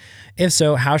do it? If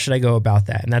so, how should I go about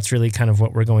that? And that's really kind of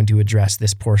what we're going to address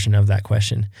this portion of that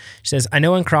question. She says, I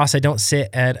know in cross I don't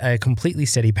sit at a completely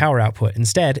steady power output.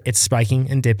 Instead, it's spiking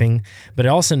and dipping, but I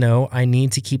also know I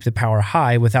need to keep the power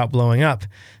high without blowing up.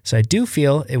 So I do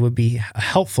feel it would be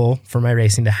helpful for my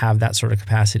racing to have that sort of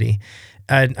capacity.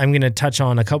 I'm going to touch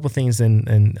on a couple things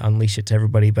and unleash it to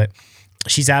everybody, but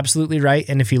she's absolutely right.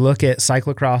 And if you look at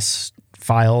cyclocross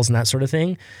files and that sort of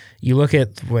thing, you look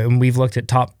at, when we've looked at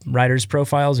top riders'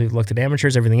 profiles, we've looked at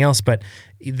amateurs, everything else, but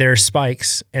there are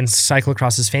spikes, and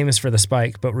cyclocross is famous for the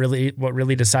spike, but really what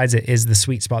really decides it is the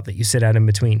sweet spot that you sit at in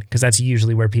between, because that's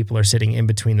usually where people are sitting in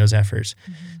between those efforts.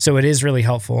 Mm-hmm. So it is really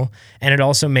helpful, and it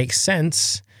also makes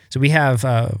sense. So we have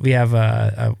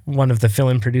one of the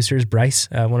fill-in producers, Bryce,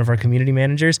 one of our community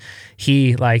managers.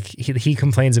 He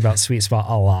complains about Sweetspot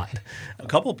a lot. A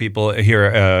couple people here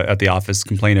at the office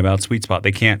complain about Sweetspot.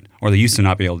 They can't, or they used to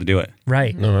not be able to do it.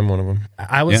 Right. No, I'm one of them.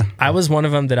 I was one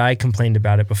of them that I complained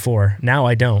about it before. Now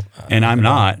I don't. And I'm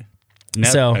not.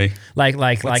 So like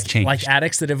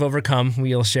addicts that have overcome,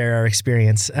 we'll share our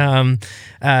experience.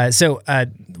 So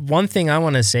one thing I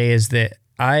want to say is that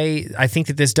I think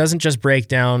that this doesn't just break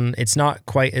down. It's not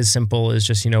quite as simple as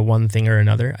just, one thing or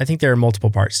another. I think there are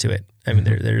multiple parts to it. I mean,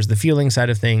 there's the fueling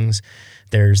side of things.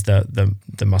 There's the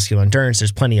muscular endurance.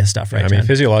 There's plenty of stuff, right? I mean,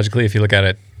 physiologically, if you look at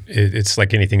it, it's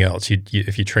like anything else.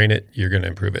 If you train it, you're going to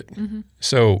improve it. Mm-hmm.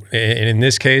 So in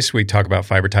this case, we talk about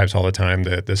fiber types all the time,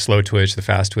 the slow twitch, the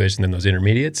fast twitch, and then those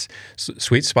intermediates.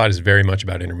 Sweetspot is very much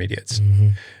about intermediates, mm-hmm.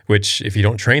 which if you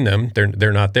don't train them,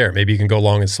 they're not there. Maybe you can go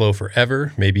long and slow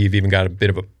forever. Maybe you've even got a bit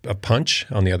of a punch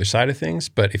on the other side of things.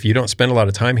 But if you don't spend a lot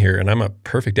of time here, and I'm a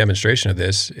perfect demonstration of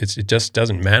this, it just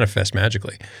doesn't manifest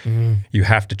magically. Mm-hmm. You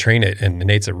have to train it. And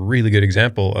Nate's a really good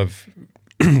example of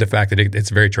the fact that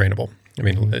it's very trainable. I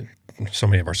mean, so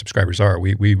many of our subscribers are.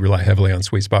 We rely heavily on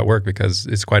Sweetspot work because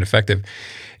it's quite effective.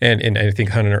 And I think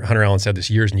Hunter Allen said this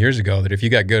years and years ago, that if you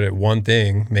got good at one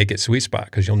thing, make it Sweetspot,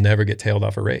 because you'll never get tailed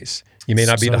off a race. You may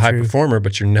not be the high performer,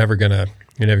 but you're never gonna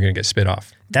get spit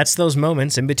off. That's those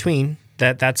moments in between.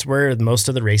 That's where most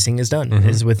of the racing is done, mm-hmm.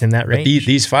 is within that range. But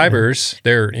these fibers,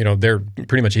 they're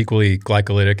pretty much equally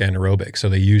glycolytic and aerobic. So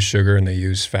they use sugar and they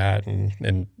use fat,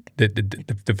 and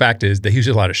the fact is they use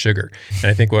a lot of sugar.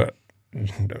 And I think what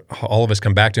all of us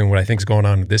come back to, and what I think is going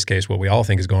on in this case, what we all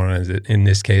think is going on in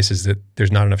this case is that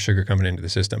there's not enough sugar coming into the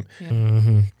system. Yeah.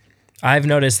 Mm-hmm. I've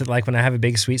noticed that, like, when I have a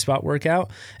big Sweetspot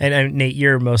workout, and Nate,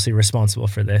 you're mostly responsible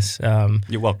for this.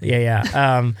 You're welcome.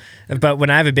 Yeah. But when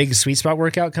I have a big Sweetspot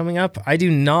workout coming up, that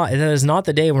is not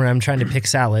the day where I'm trying to pick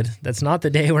salad. That's not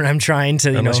the day where I'm trying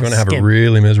to, unless you want to have a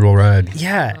really miserable ride.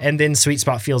 Yeah. And then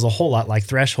Sweetspot feels a whole lot like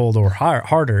Threshold or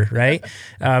harder, right?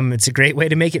 It's a great way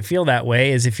to make it feel that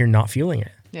way, is if you're not fueling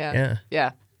it.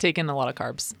 Yeah. Take in a lot of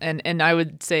carbs. And I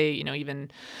would say,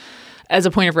 even as a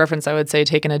point of reference, I would say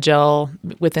taking a gel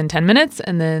within 10 minutes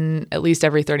and then at least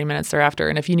every 30 minutes thereafter.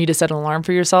 And if you need to set an alarm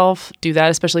for yourself, do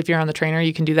that. Especially if you're on the trainer,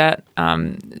 you can do that.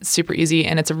 It's super easy.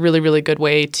 And it's a really, really good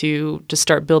way to just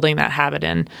start building that habit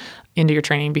into your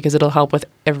training, because it'll help with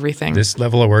everything. This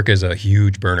level of work is a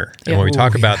huge burner. And when we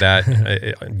talk about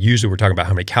that, usually we're talking about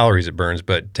how many calories it burns,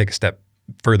 but take a step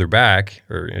further back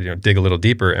or dig a little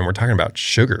deeper, and we're talking about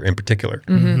sugar in particular.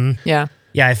 Yeah.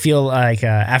 Yeah, I feel like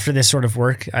after this sort of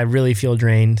work, I really feel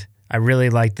drained. I really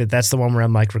like that. That's the one where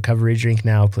I'm like, recovery drink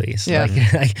now, please. Yeah.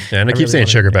 And I keep saying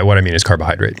sugar, but what I mean is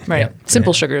carbohydrate. Right. Yeah.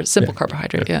 Simple sugar, simple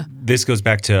carbohydrate. Yeah. This goes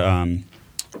back to,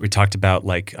 we talked about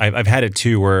like, I've had it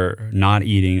too where not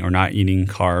eating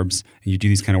carbs, and you do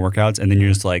these kind of workouts, and then you're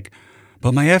just like,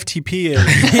 but my FTP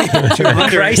is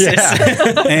 200. Crisis.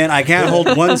 And I can't hold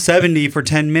 170 for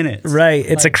 10 minutes. Right.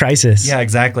 It's a crisis. Yeah,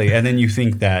 exactly. And then you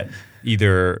think that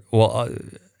either,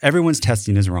 everyone's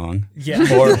testing is wrong.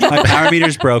 Yeah. Or my power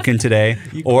meter's broken today.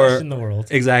 You or question the world.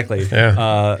 Exactly.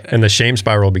 Yeah. And the shame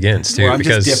spiral begins too. Or I'm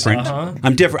because just different.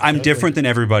 I'm different. I'm different than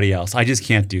everybody else. I just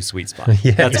can't do Sweetspot.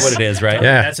 Yes. That's what it is, right?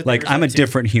 Yeah. That's what Like I'm a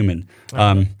different human.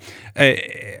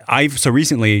 I've so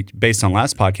recently, based on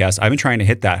last podcast, I've been trying to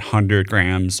hit that 100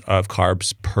 grams of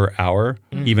carbs per hour,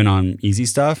 even on easy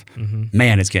stuff.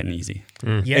 Man, it's getting easy.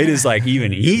 Yeah. It is like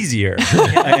even easier.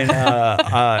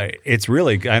 And it's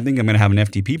really, I think I'm going to have an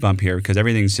FTP bump here because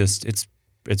everything's just,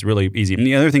 it's really easy. And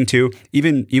the other thing too,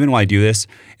 even while I do this,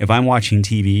 if I'm watching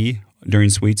TV during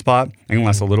Sweetspot, I can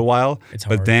last a little while,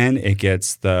 but then it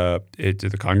gets the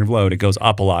cognitive load, it goes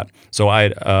up a lot. So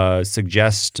I'd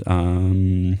suggest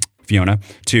Fiona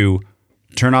to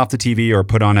turn off the TV or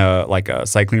put on a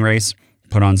cycling race,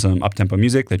 put on some up-tempo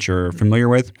music that you're familiar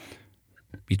with,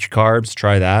 eat your carbs,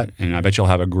 try that, and I bet you'll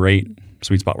have a great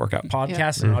Sweetspot workout.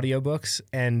 Podcasts and audiobooks,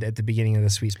 and at the beginning of the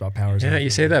Sweetspot powers. Yeah, you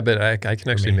say that, but I can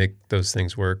actually make those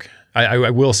things work.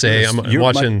 I will say I'm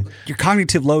watching your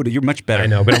cognitive load. You're much better. I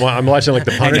know, but I'm watching like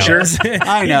The Punisher.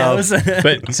 I know.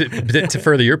 But to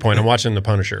further your point, I'm watching The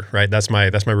Punisher. Right, that's my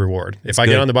reward. If I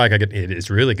get on the bike, it's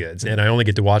really good, and I only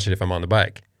get to watch it if I'm on the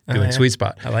bike doing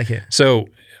Sweetspot. I like it. So.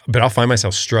 But I'll find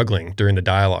myself struggling during the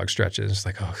dialogue stretches. It's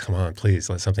like, oh, come on, please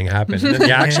let something happen. And then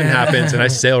the action happens, and I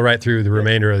sail right through the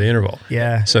remainder of the interval.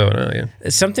 Yeah. So,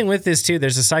 something with this too.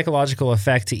 There's a psychological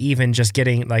effect to even just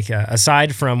getting like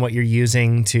aside from what you're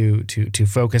using to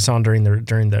focus on during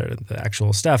the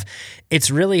actual stuff. It's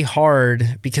really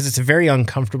hard because it's a very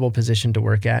uncomfortable position to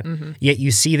work at. Yet you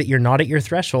see that you're not at your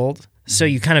threshold. So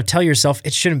you kind of tell yourself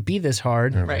it shouldn't be this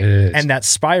hard, right? And that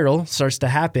spiral starts to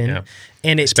happen,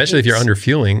 and especially if you're under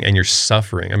fueling and you're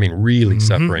suffering. I mean, really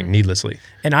suffering needlessly.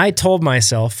 And I told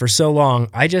myself for so long,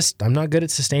 I'm not good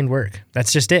at sustained work.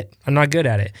 That's just it. I'm not good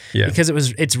at it because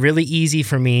it's really easy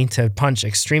for me to punch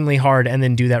extremely hard and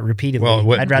then do that repeatedly. Well,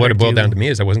 what it boiled down to me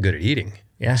is I wasn't good at eating.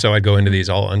 Yeah. So I'd go into these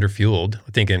all underfueled,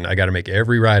 thinking I got to make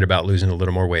every ride about losing a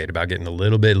little more weight, about getting a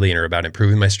little bit leaner, about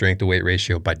improving my strength to weight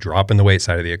ratio by dropping the weight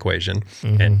side of the equation,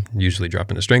 and usually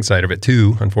dropping the strength side of it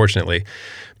too, unfortunately.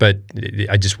 But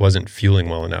I just wasn't fueling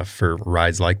well enough for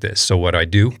rides like this. So what I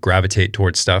do, gravitate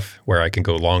towards stuff where I can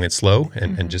go long and slow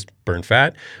and just burn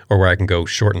fat, or where I can go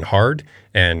short and hard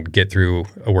and get through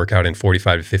a workout in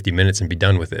 45 to 50 minutes and be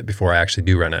done with it before I actually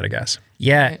do run out of gas.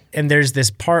 Yeah, and there's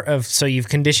this part of, so you've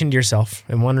conditioned yourself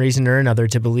in one reason or another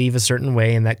to believe a certain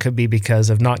way, and that could be because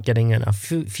of not getting enough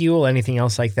fuel, anything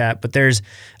else like that. But there's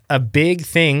a big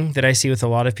thing that I see with a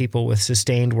lot of people with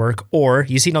sustained work, or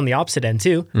you see it on the opposite end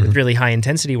too, with really high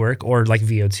intensity work or like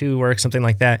VO2 work, something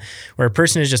like that, where a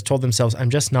person has just told themselves, I'm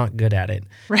just not good at it.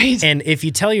 Right. And if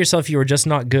you tell yourself you were just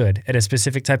not good at a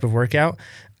specific type of workout,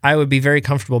 I would be very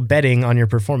comfortable betting on your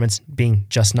performance being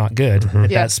just not good at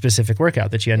that specific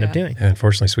workout that you end up doing. And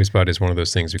unfortunately, Sweetspot is one of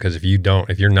those things because if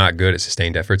you're not good at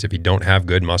sustained efforts, if you don't have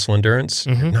good muscle endurance,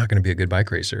 you're not going to be a good bike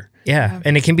racer. Yeah,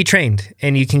 and it can be trained,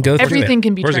 and you can go through it. Everything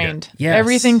can be trained. Yes.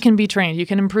 Everything can be trained. You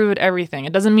can improve at everything.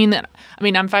 It doesn't mean that,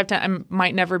 I'm 5'10", I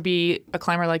might never be a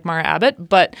climber like Mara Abbott,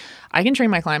 but I can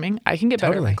train my climbing. I can get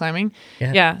better at my climbing.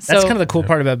 Yeah. So that's kind of the cool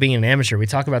part about being an amateur. We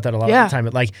talk about that a lot of the time,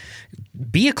 but like,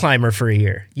 be a climber for a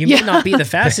year. You may not be the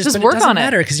fastest, Just but work it doesn't on it.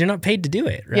 matter because you're not paid to do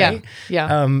it, right?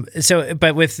 Yeah.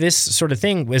 But with this sort of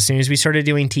thing, as soon as we started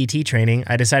doing TT training,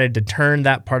 I decided to turn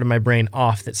that part of my brain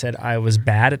off that said I was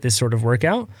bad at this sort of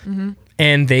workout.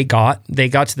 And they got to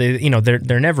the,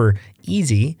 they're never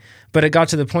easy, but it got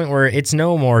to the point where it's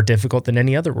no more difficult than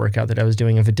any other workout that I was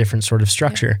doing of a different sort of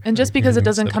structure. And just because it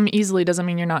doesn't come easily doesn't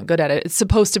mean you're not good at it. It's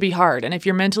supposed to be hard. And if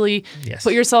you're mentally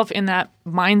put yourself in that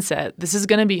mindset, this is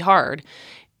going to be hard,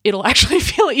 it'll actually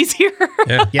feel easier.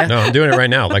 Yeah. No, I'm doing it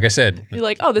right now. Like I said, you're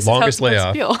like, oh, this longest is how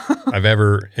it's layoff supposed to feel. I've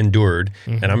ever endured,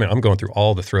 and I'm going through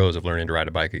all the throes of learning to ride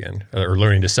a bike again, or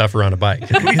learning to suffer on a bike.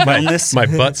 My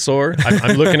butt's sore.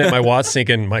 I'm looking at my watch,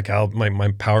 thinking my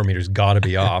power meter's got to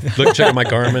be off. Checking my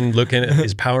Garmin, looking at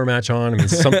his power match on. I mean,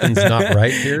 something's not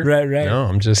right here. Right. No,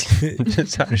 I'm just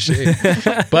out of shape.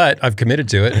 But I've committed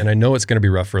to it, and I know it's going to be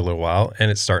rough for a little while, and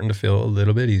it's starting to feel a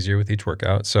little bit easier with each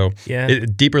workout. So,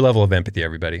 deeper level of empathy,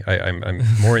 everybody. already. I'm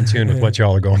more in tune with what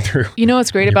y'all are going through. You know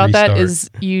what's great about that is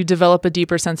you develop a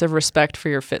deeper sense of respect for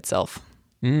your fit self.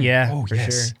 Yeah, for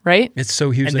sure. Right? It's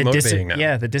so hugely motivating now.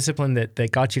 Yeah, the discipline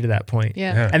that got you to that point.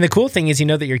 Yeah. And the cool thing is you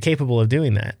know that you're capable of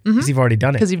doing that because you've already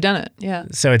done it. Because you've done it, yeah.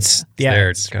 So it's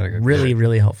really,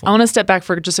 really helpful. I want to step back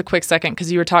for just a quick second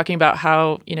because you were talking about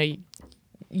how,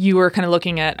 you were kind of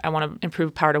looking at, I want to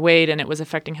improve power to weight, and it was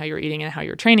affecting how you were eating and how you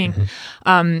were training.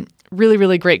 Really,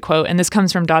 really great quote. And this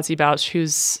comes from Dotsie Bouch,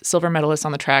 who's silver medalist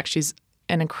on the track. She's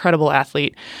an incredible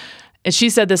athlete. And she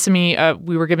said this to me,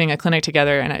 we were giving a clinic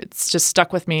together, and it's just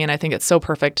stuck with me, and I think it's so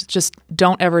perfect. Just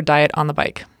don't ever diet on the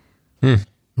bike.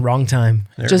 Wrong time.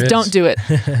 Just don't do it.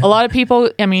 A lot of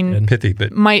people, pithy,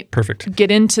 but might perfect.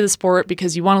 Get into the sport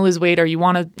because you want to lose weight or you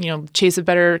want to, chase a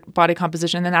better body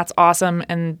composition, and that's awesome.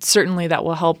 And certainly that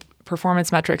will help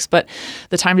performance metrics. But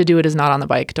the time to do it is not on the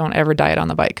bike. Don't ever diet on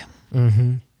the bike.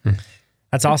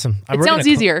 That's awesome. It sounds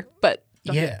easier, but...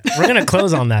 Yeah, we're going to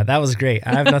close on that. That was great.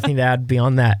 I have nothing to add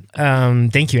beyond that.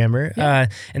 Thank you, Amber. Yeah.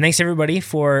 And thanks everybody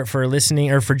for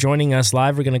listening or for joining us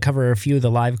live. We're going to cover a few of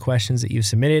the live questions that you've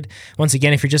submitted. Once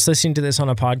again, if you're just listening to this on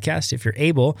a podcast, if you're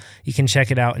able, you can check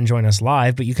it out and join us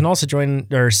live, but you can also join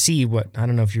or see I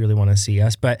don't know if you really want to see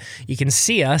us, but you can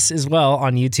see us as well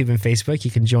on YouTube and Facebook.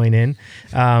 You can join in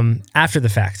after the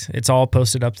fact. It's all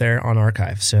posted up there on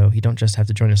archive, so you don't just have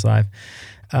to join us live.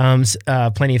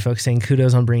 Plenty of folks saying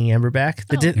kudos on bringing Amber back.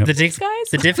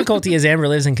 The difficulty is Amber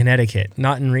lives in Connecticut,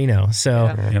 not in Reno.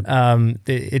 So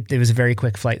it was a very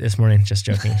quick flight this morning. Just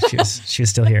joking. She was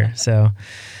still here. So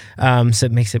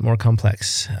it makes it more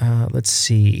complex. Let's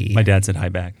see. My dad said hi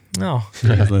back. Oh,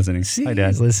 he's listening. Hi, Dad.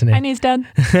 He's listening. Hi, Nate's dad.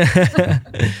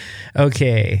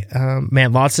 Okay.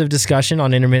 Man, lots of discussion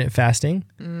on intermittent fasting.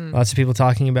 Lots of people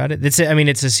talking about it. It's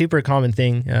a super common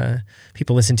thing.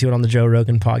 People listen to it on the Joe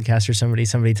Rogan podcast or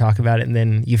somebody talk about it, and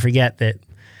then you forget that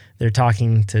they're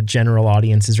talking to general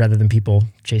audiences rather than people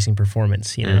chasing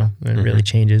performance, and it really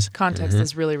changes. Context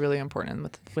is really, really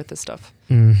important with this stuff.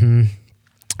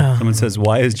 Someone says,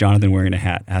 why is Jonathan wearing a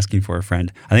hat? Asking for a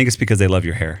friend. I think it's because they love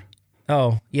your hair.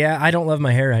 Oh, yeah, I don't love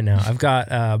my hair right now. I've got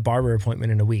a barber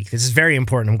appointment in a week. This is very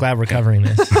important. I'm glad we're covering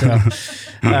this. So,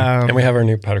 and we have our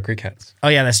new Powder Creek hats. Oh,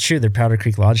 yeah, that's true. They're Powder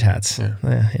Creek Lodge hats.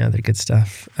 Yeah, they're good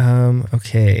stuff.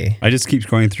 Okay. I just keep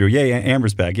going through, yay,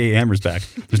 Amber's back. Yay, Amber's back.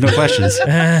 There's no questions.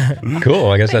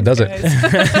 Cool. I guess that does it.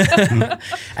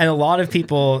 And a lot of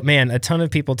people, a ton of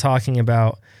people talking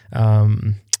about...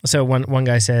 So one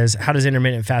guy says, how does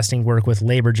intermittent fasting work with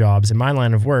labor jobs? In my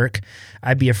line of work,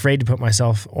 I'd be afraid to put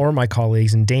myself or my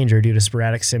colleagues in danger due to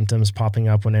sporadic symptoms popping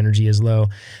up when energy is low.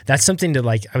 That's something to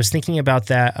I was thinking about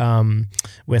that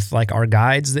with our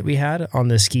guides that we had on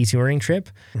the ski touring trip.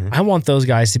 I want those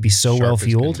guys to be so well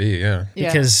fueled.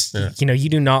 Because, you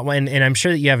do not want, and I'm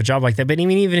sure that you have a job like that, but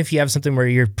even if you have something where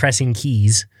you're pressing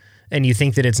keys, and you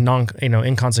think that it's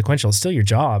inconsequential, it's still your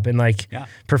job. And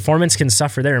performance can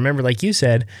suffer there. Remember, like you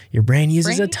said, your brain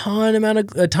uses a ton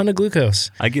of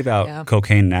glucose. I give out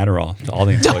cocaine and Adderall to all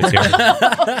the employees here.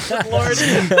 Lord.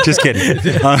 Just kidding.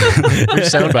 Your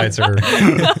sound bites are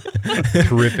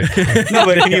terrific. No,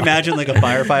 but can you imagine a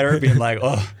firefighter being like,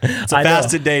 oh, it's a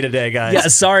fasted day today, guys. Yeah,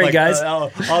 sorry, guys.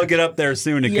 I'll get up there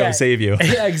soon to go save you.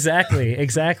 Yeah, exactly.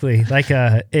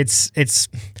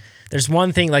 There's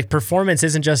one thing, performance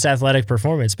isn't just athletic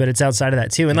performance, but it's outside of that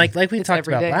too. And like we talked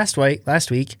about last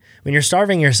week, when you're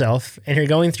starving yourself and you're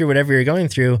going through whatever you're going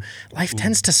through, life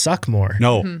tends to suck more.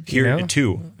 No, here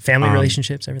too. Family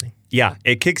relationships, everything. Yeah,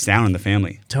 it kicks down in the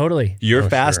family. Totally. You're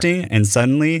fasting and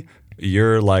suddenly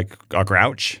you're like a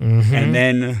grouch. And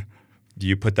then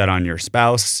you put that on your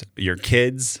spouse, your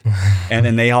kids, and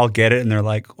then they all get it and they're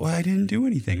like, well, I didn't do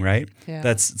anything, right? Yeah.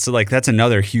 That's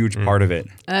another huge part of it.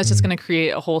 And that's just going to create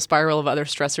a whole spiral of other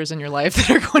stressors in your life that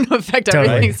are going to affect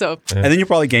everything. So, and then you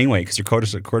probably gain weight because your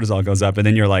cortisol goes up, and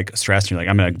then you're stressed and you're like,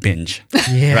 I'm going to binge.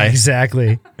 Yeah, right?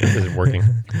 Exactly. Is it working?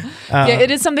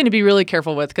 It is something to be really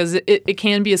careful with because it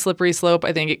can be a slippery slope.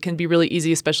 I think it can be really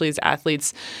easy, especially as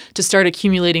athletes, to start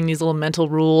accumulating these little mental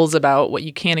rules about what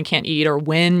you can and can't eat or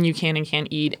when you can and can't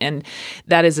eat. And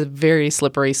that is a very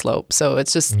slippery slope. So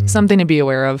it's just something to be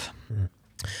aware of.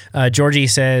 Georgie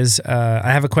says,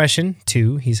 I have a question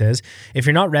too. He says, if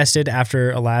you're not rested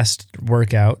after a last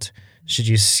workout, should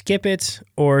you skip it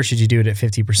or should you do it at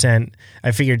 50%?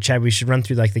 I figured, Chad, we should run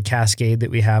through the cascade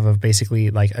that we have of basically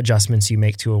adjustments you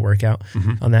make to a workout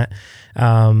on that.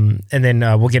 And then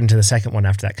we'll get into the second one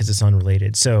after that because it's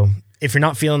unrelated. So if you're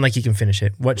not feeling like you can finish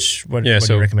it, what do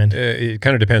you recommend? It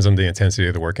kind of depends on the intensity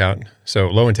of the workout. So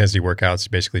low intensity workouts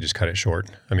basically just cut it short.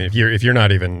 I mean, if you're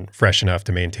not even fresh enough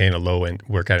to maintain a low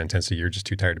workout intensity, you're just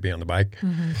too tired to be on the bike.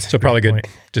 So probably good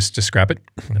just to scrap it.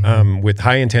 With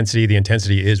high intensity, the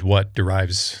intensity is what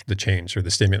derives the change or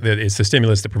the stimulus. It's the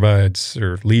stimulus that provides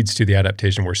or leads to the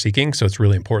adaptation we're seeking. So it's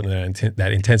really important that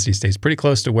that intensity stays pretty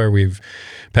close to where we've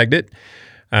pegged it.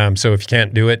 So if you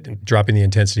can't do it, dropping the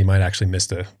intensity might actually miss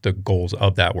the goals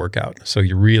of that workout. So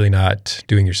you're really not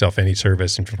doing yourself any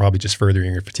service and probably just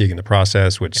furthering your fatigue in the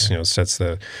process, which sets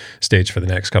the stage for the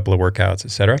next couple of workouts,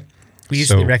 et cetera. We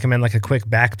usually recommend like a quick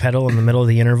back pedal in the middle of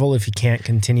the interval if you can't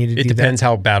continue to do that. It depends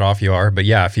how bad off you are. But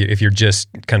yeah, if you're just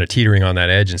kind of teetering on that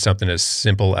edge and something as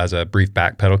simple as a brief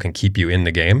back pedal can keep you in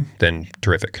the game, then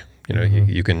terrific.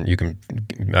 You can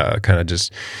kind of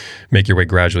just make your way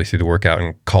gradually through the workout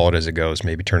and call it as it goes.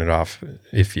 Maybe turn it off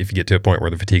if you get to a point where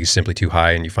the fatigue is simply too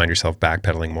high and you find yourself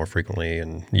backpedaling more frequently,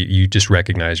 and you just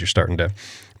recognize you're starting to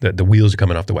the wheels are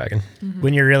coming off the wagon.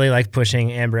 When you're really like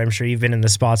pushing, Amber, I'm sure you've been in the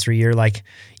spots where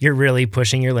you're really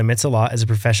pushing your limits a lot as a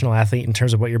professional athlete in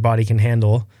terms of what your body can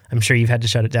handle. I'm sure you've had to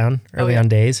shut it down early on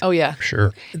days. Oh yeah,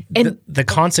 sure. And the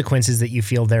consequences that you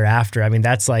feel thereafter, I mean,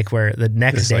 that's like where the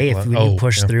next day, when you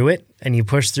push through it and you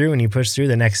push through and you push through,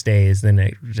 the next day is then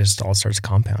it just all starts to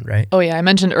compound, right? Oh yeah, I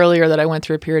mentioned earlier that I went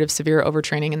through a period of severe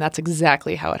overtraining, and that's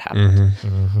exactly how it happened.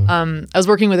 I was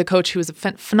working with a coach who was a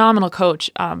phenomenal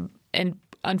coach, and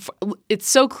it's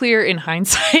so clear in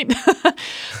hindsight,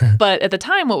 but at the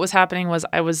time what was happening was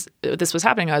I was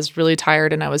really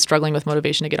tired and I was struggling with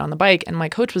motivation to get on the bike, and my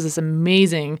coach was this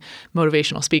amazing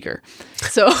motivational speaker.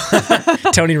 So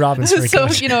Tony Robbins. So,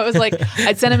 it was like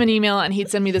I'd send him an email and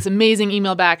he'd send me this amazing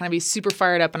email back, and I'd be super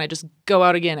fired up and I'd just go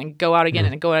out again and go out again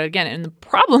and go out again. And the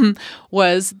problem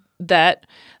was that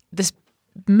this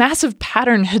massive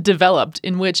pattern had developed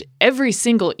in which every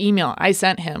single email I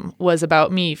sent him was about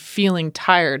me feeling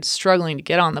tired, struggling to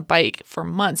get on the bike for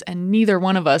months. And neither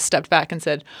one of us stepped back and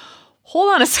said,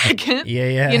 hold on a second.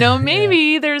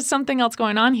 Maybe there's something else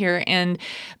going on here. And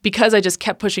because I just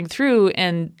kept pushing through,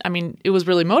 and I mean, it was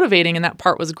really motivating and that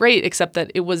part was great, except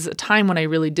that it was a time when I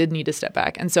really did need to step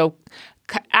back. And so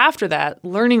after that,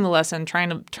 learning the lesson, trying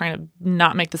to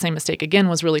not make the same mistake again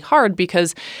was really hard,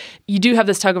 because you do have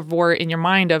this tug of war in your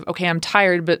mind of, okay, I'm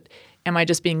tired, but am I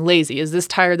just being lazy? Is this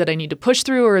tired that I need to push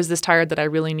through, or is this tired that I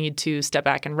really need to step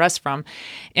back and rest from?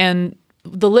 And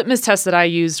the litmus test that I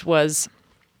used was,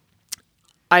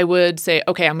 I would say,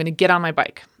 okay, I'm going to get on my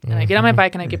bike. And I get on my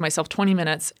bike and I give myself 20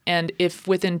 minutes. And if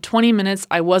within 20 minutes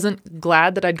I wasn't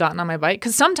glad that I'd gotten on my bike,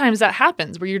 because sometimes that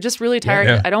happens where you're just really tired.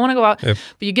 I don't want to go out. But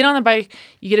you get on the bike,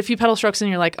 you get a few pedal strokes and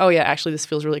you're like, oh yeah, actually this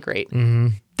feels really great.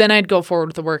 Then I'd go forward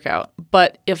with the workout.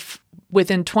 But if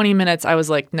within 20 minutes I was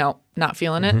like, no, not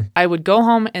feeling it, I would go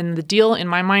home, and the deal in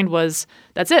my mind was,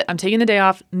 that's it. I'm taking the day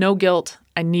off. No guilt.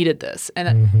 I needed this.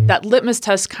 And that litmus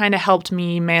test kind of helped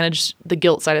me manage the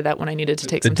guilt side of that when I needed to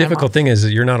take some time off. The difficult thing is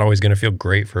that you're not always going to feel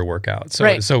great for a workout.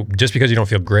 So just because you don't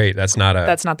feel great, that's not the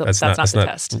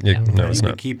test. No, it's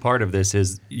not. The key part of this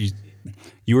is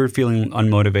you were feeling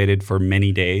unmotivated for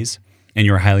many days, and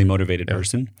you're a highly motivated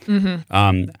person.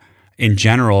 In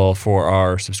general, for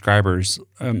our subscribers,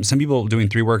 some people doing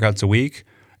 3 workouts a week,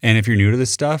 and if you're new to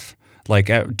this stuff, like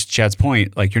to Chad's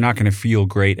point, like you're not going to feel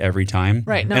great every time.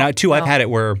 Right. No, I've had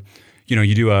it where,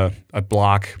 you do a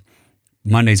block,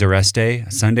 Monday's a rest day,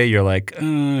 Sunday you're like,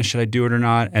 should I do it or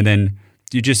not? And then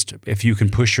if you can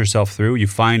push yourself through, you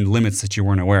find limits that you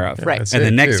weren't aware of. Right. And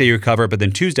the next day you recover, but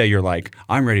then Tuesday you're like,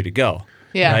 I'm ready to go.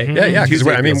 Yeah. Right? Yeah. Because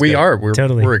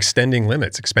we're extending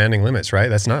limits, expanding limits, right?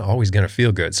 That's not always going to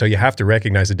feel good. So you have to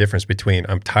recognize the difference between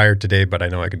I'm tired today, but I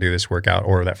know I can do this workout,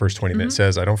 or that first 20 minutes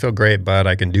says I don't feel great, but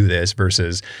I can do this,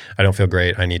 versus I don't feel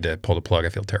great, I need to pull the plug, I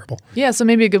feel terrible. Yeah. So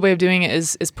maybe a good way of doing it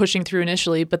is pushing through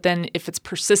initially, but then if it's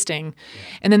persisting,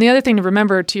 and then the other thing to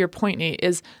remember, to your point, Nate,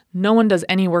 is no one does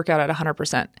any workout at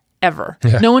 100% ever.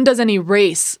 Yeah. No one does any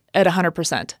race at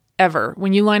 100%. Ever.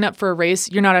 When you line up for a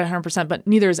race, you're not at 100%, but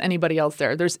neither is anybody else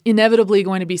there. There's inevitably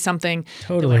going to be something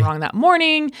that went wrong that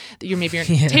morning, that you're maybe your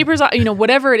tapers,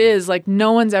 whatever it is, like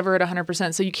no one's ever at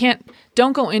 100%. So you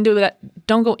don't go into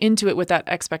it with that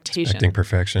expectation. Expecting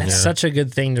perfection. That's such a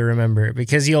good thing to remember,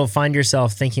 because you'll find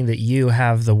yourself thinking that you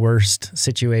have the worst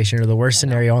situation or the worst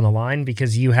scenario on the line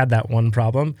because you had that one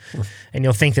problem, and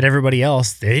you'll think that everybody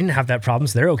else, they didn't have that problem,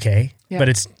 so they're okay. Yeah.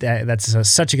 But that's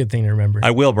such a good thing to remember. I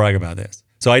will brag about this.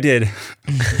 So I did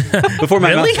before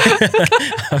my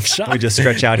I'm shocked. Let me just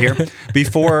stretch out here.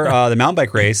 Before the mountain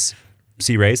bike race,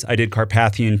 C race, I did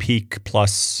Carpathian Peak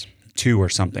 +2 or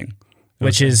something.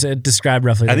 which is described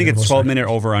roughly. I think it's 12-minute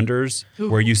over-unders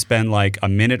where you spend like a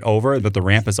minute over, but the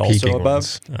ramp is also Peaking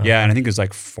above. Yeah, and I think there's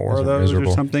like 4 of those or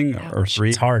something, or 3.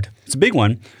 It's hard. It's a big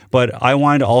one, but I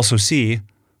wanted to also see,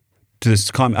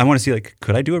 I want to see like,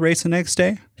 could I do a race the next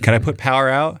day? Can I put power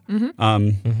out?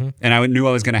 And I knew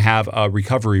I was going to have a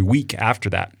recovery week after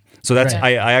that. So that's,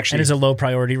 I actually. And it's a low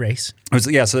priority race.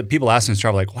 So people asked me in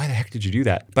Strava, like, why the heck did you do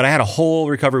that? But I had a whole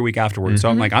recovery week afterwards. So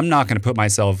I'm like, I'm not going to put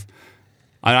myself,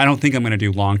 I don't think I'm going to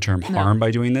do long-term harm by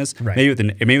doing this. Right.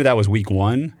 Maybe that was week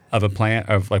 1 of a plan,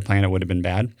 it would have been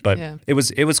bad. But it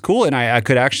was cool. And I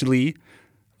could actually,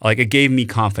 like, it gave me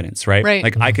confidence, right?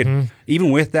 Like I could, even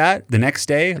with that, the next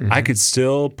day, I could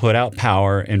still put out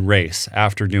power and race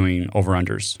after doing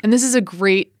over-unders. And this is a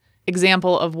great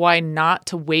example of why not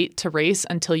to wait to race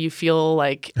until you feel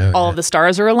like all of the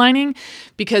stars are aligning,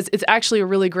 because it's actually a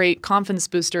really great confidence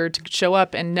booster to show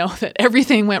up and know that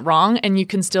everything went wrong and you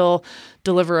can still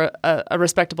deliver a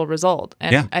respectable result.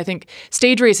 And I think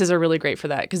stage races are really great for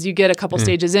that, because you get a couple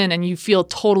stages in and you feel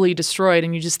totally destroyed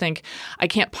and you just think, I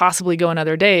can't possibly go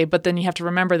another day. But then you have to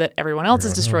remember that everyone else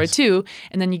is destroyed too.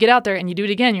 And then you get out there and you do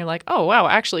it again. You're like, oh, wow,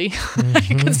 actually, I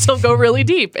can still go really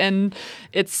deep. And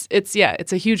it's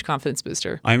a huge confidence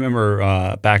booster. I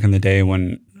remember back in the day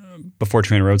when, before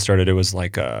Trainer Road started, it was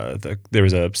like there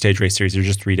was a stage race series. It was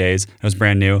just 3 days. It was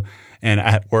brand new. And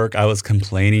at work, I was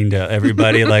complaining to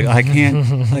everybody, like, I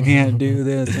can't do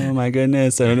this. Oh my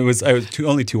goodness! And it was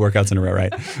only 2 workouts in a row,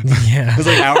 right? Yeah, it was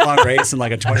like an hour-long race and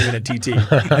like a 20-minute TT,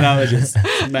 and I was just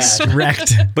mad,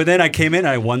 wrecked. But then I came in, and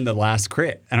I won the last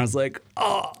crit, and I was like,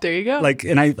 oh, there you go. Like,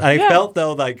 and I felt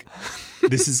though like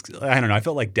this is, I don't know, I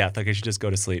felt like death. Like I should just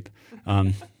go to sleep.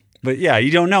 But yeah,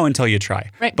 you don't know until you try.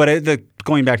 Right. But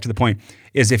going back to the point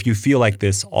is, if you feel like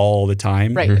this all the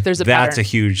time, right? If there's a that's pattern. a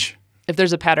huge. If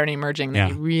there's a pattern emerging, then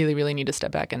you really, really need to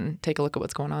step back and take a look at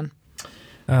what's going on.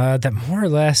 That more or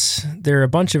less, there are a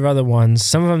bunch of other ones,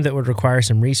 some of them that would require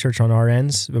some research on our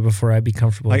ends, but before I'd be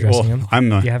comfortable addressing them. I'm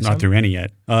not through any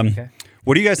yet. Okay.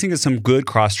 What do you guys think is some good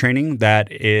cross training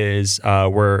that is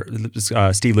where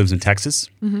Steve lives in Texas?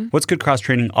 What's good cross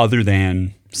training other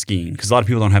than skiing? Because a lot of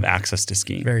people don't have access to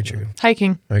skiing. Very true.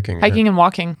 Hiking and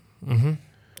walking.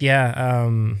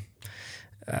 Yeah.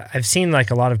 I've seen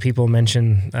like a lot of people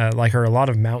mention, or a lot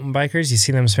of mountain bikers, you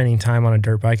see them spending time on a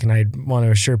dirt bike, and I want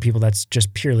to assure people that's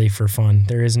just purely for fun.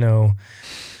 There's no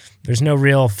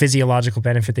real physiological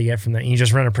benefit they get from that. You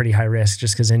just run a pretty high risk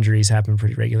just because injuries happen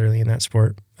pretty regularly in that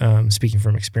sport, speaking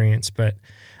from experience. But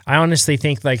I honestly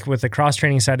think, like, with the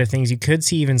cross-training side of things, you could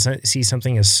see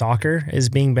something as soccer as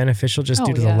being beneficial just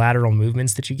due to the lateral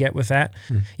movements that you get with that.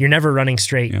 You're never running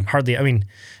straight, hardly. I mean,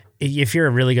 if you're a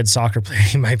really good soccer player,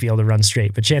 you might be able to run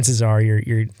straight, but chances are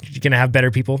you're going to have better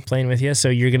people playing with you. So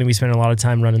you're going to be spending a lot of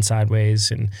time running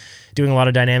sideways and doing a lot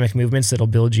of dynamic movements that'll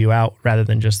build you out rather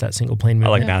than just that single plane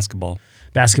movement. I like basketball.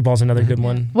 Basketball's another good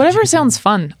one. Whatever sounds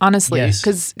fun, honestly,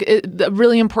 because the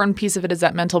really important piece of it is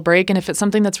that mental break. And if it's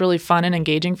something that's really fun and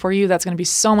engaging for you, that's going to be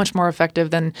so much more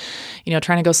effective than,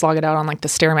 trying to go slog it out on like the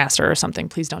Stairmaster or something.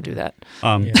 Please don't do that.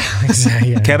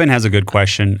 Kevin has a good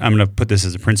question. I'm going to put this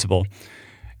as a principle.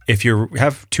 If you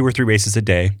have 2 or 3 races a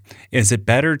day, is it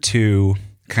better to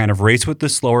kind of race with the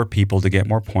slower people to get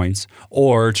more points,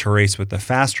 or to race with the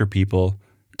faster people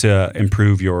to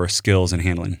improve your skills and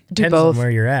handling? Do Depends both. on where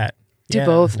you're at. Do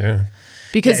both. Yeah.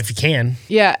 Because if you can.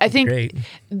 Yeah, I think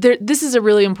this is a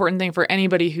really important thing for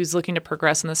anybody who's looking to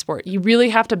progress in the sport. You really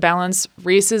have to balance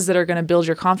races that are going to build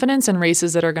your confidence and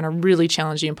races that are going to really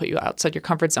challenge you and put you outside your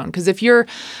comfort zone. Because if you're,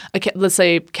 let's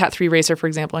say, Cat 3 racer, for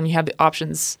example, and you have the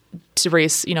options to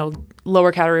race,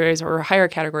 lower categories or higher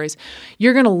categories,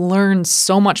 you're going to learn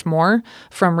so much more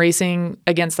from racing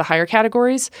against the higher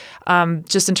categories.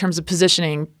 Just in terms of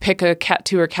positioning, pick a Cat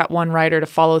 2 or Cat 1 rider to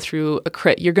follow through a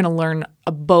crit. You're going to learn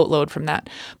a boatload from that.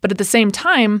 But at the same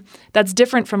time, that's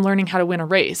different from learning how to win a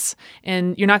race.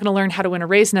 And you're not going to learn how to win a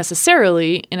race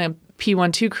necessarily in a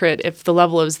P1-2 crit if the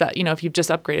level is that, if you've just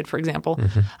upgraded, for example.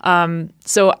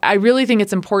 So I really think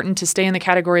it's important to stay in the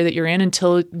category that you're in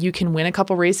until you can win a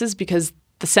couple races, because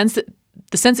the sense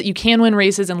that you can win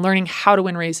races and learning how to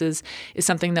win races is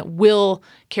something that will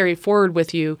carry forward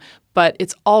with you. But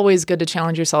it's always good to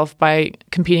challenge yourself by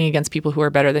competing against people who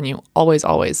are better than you. Always,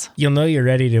 always. You'll know you're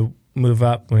ready to move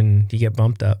up when you get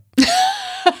bumped up.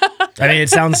 I mean, it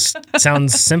sounds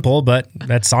simple, but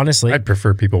that's honestly. I'd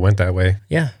prefer people went that way.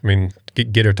 Yeah. I mean,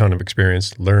 get a ton of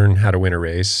experience, learn how to win a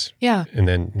race. Yeah. And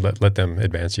then let them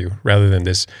advance you rather than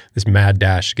this mad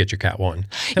dash to get your Cat 1.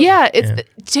 Yeah.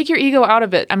 Take your ego out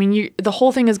of it. I mean, the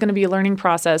whole thing is going to be a learning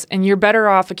process, and you're better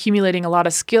off accumulating a lot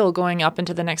of skill going up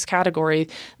into the next category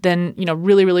than,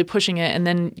 really, really pushing it. And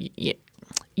then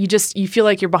you feel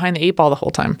like you're behind the 8 ball the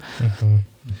whole time.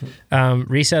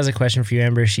 Risa has a question for you,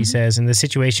 Amber. She says, in the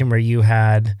situation where you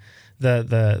had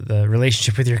the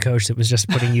relationship with your coach that was just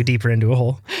putting you deeper into a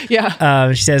hole.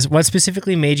 Yeah. She says, what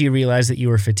specifically made you realize that you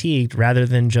were fatigued rather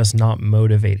than just not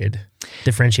motivated?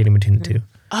 Differentiating between the two.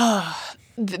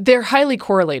 They're highly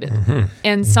correlated.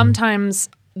 And sometimes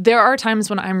there are times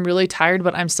when I'm really tired,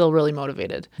 but I'm still really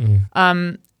motivated.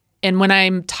 And when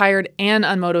I'm tired and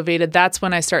unmotivated, that's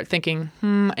when I start thinking,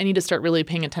 I need to start really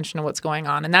paying attention to what's going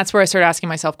on. And that's where I start asking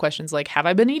myself questions like, have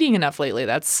I been eating enough lately?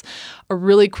 That's a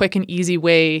really quick and easy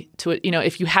way to,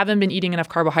 if you haven't been eating enough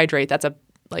carbohydrate, that's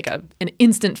an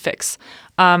instant fix.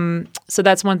 So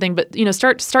that's one thing. But,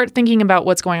 start thinking about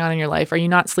what's going on in your life. Are you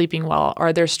not sleeping well?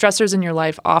 Are there stressors in your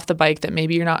life off the bike that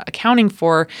maybe you're not accounting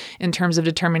for in terms of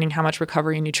determining how much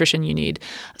recovery and nutrition you need?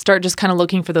 Start just kind of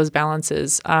looking for those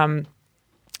balances.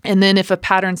 And then if a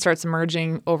pattern starts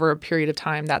emerging over a period of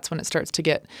time, that's when it starts to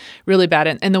get really bad.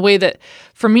 And the way that,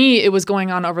 for me, it was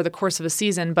going on over the course of a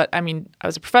season. But, I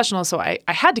was a professional, so I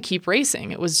had to keep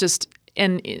racing. It was just,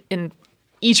 in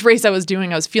each race I was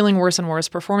doing, I was feeling worse and worse,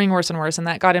 performing worse and worse. And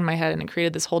that got in my head and it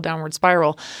created this whole downward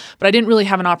spiral. But I didn't really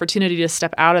have an opportunity to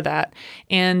step out of that.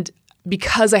 And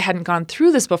because I hadn't gone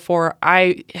through this before,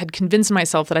 I had convinced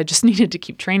myself that I just needed to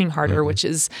keep training harder, which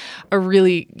is a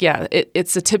really,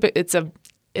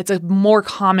 it's a more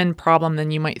common problem than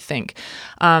you might think.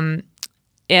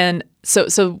 And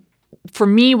so for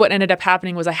me, what ended up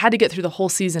happening was I had to get through the whole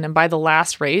season. And by the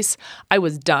last race, I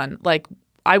was done. Like,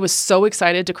 I was so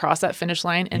excited to cross that finish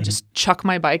line and just chuck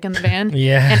my bike in the van.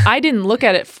 And I didn't look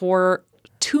at it for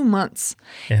 2 months.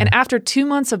 And after 2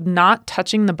 months of not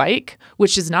touching the bike,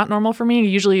 which is not normal for me,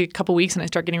 usually a couple weeks and I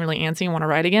start getting really antsy and want to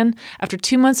ride again. After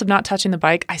 2 months of not touching the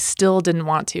bike, I still didn't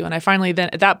want to. And I finally then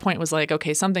at that point was like,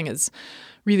 okay, something is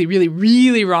really, really,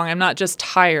 really wrong. I'm not just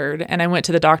tired. And I went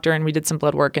to the doctor and we did some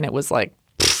blood work and it was like,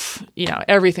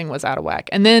 everything was out of whack.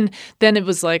 And then it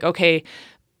was like, okay,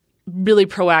 really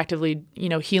proactively,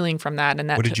 healing from that. And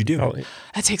that what did you do?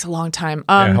 That takes a long time.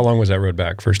 How long was that road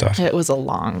back, first off? It was a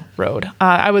long road.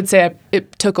 I would say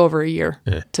it took over a year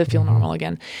to feel normal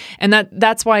again. And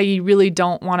that's why you really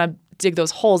don't want to dig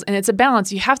those holes. And it's a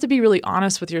balance. You have to be really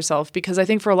honest with yourself because I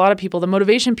think for a lot of people, the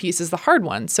motivation piece is the hard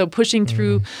one. So pushing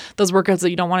through those workouts that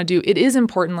you don't want to do, it is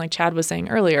important, like Chad was saying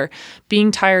earlier,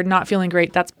 being tired, not feeling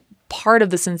great, that's part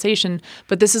of the sensation.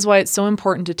 But this is why it's so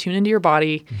important to tune into your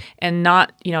body and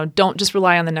not, don't just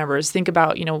rely on the numbers. Think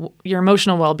about, your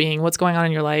emotional well-being, what's going on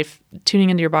in your life, tuning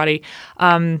into your body.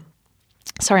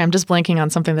 Sorry, I'm just blanking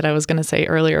on something that I was going to say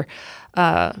earlier.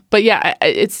 But yeah,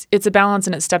 it's a balance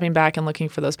and it's stepping back and looking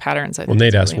for those patterns. I think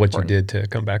Nate asked what you did to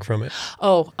come back from it.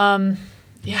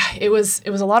 It was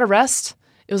a lot of rest.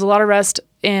 It was a lot of rest.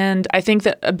 And I think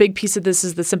that a big piece of this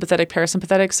is the sympathetic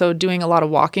parasympathetic. So doing a lot of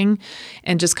walking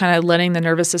and just kind of letting the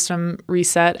nervous system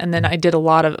reset. And then I did a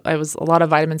lot of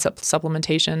vitamin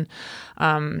supplementation.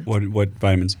 What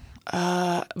vitamins?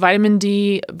 Vitamin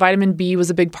D, vitamin B was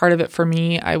a big part of it for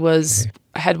me. I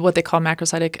had what they call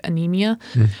macrocytic anemia,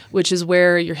 which is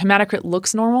where your hematocrit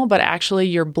looks normal, but actually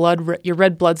your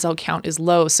red blood cell count is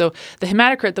low. So the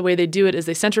hematocrit, the way they do it is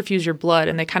they centrifuge your blood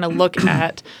and they kind of look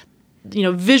at,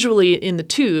 visually in the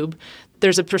tube,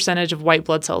 there's a percentage of white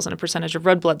blood cells and a percentage of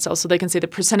red blood cells. So they can say the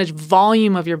percentage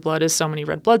volume of your blood is so many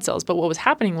red blood cells. But what was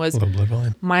happening was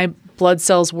my blood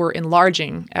cells were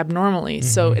enlarging abnormally.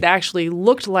 So it actually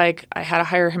looked like I had a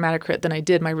higher hematocrit than I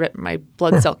did. My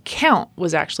blood cell count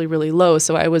was actually really low.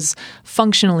 So I was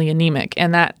functionally anemic.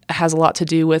 And that has a lot to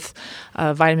do with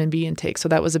vitamin B intake. So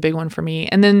that was a big one for me.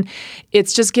 And then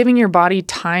it's just giving your body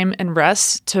time and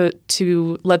rest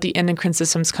to let the endocrine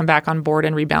systems come back on board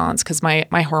and rebalance because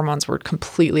my hormones were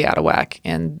completely out of whack.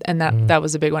 And that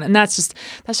was a big one. And that's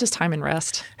just time and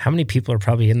rest. How many people are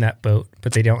probably in that boat,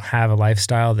 but they don't have a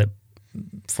lifestyle that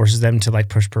forces them to like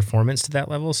push performance to that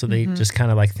level. So they just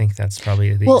kind of like think that's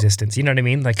probably the existence. You know what I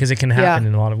mean? Like, cause it can happen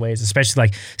in a lot of ways, especially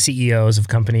like CEOs of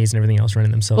companies and everything else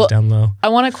running themselves down low. I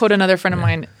want to quote another friend of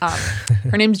mine.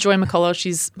 Her name's Joy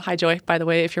McCullough. Hi Joy, by the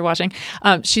way, if you're watching.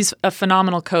 She's a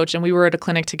phenomenal coach and we were at a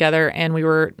clinic together and we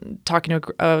were talking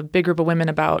to a big group of women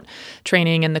about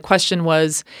training. And the question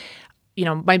was,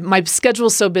 my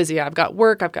schedule's so busy. I've got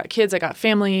work, I've got kids, I got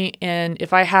family. And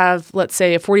if I have, let's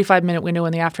say, a 45-minute window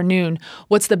in the afternoon,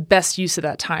 what's the best use of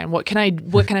that time? What can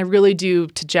I really do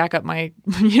to jack up my,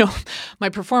 my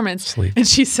performance? Sleep. And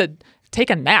she said, take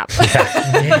a nap.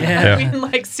 Yeah. I mean,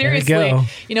 like seriously,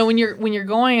 when you're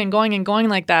going and going and going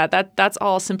like that's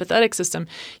all sympathetic system.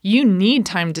 You need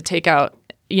time to take out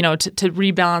to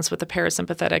rebalance with the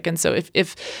parasympathetic. And so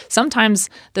if sometimes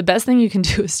the best thing you can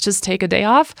do is just take a day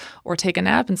off or take a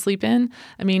nap and sleep in.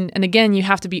 I mean, and again, you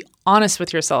have to be honest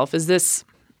with yourself. Is this,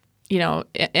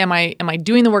 am I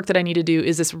doing the work that I need to do?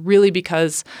 Is this really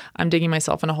because I'm digging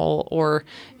myself in a hole? Or,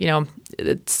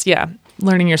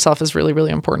 learning yourself is really,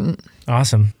 really important.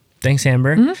 Awesome. Thanks,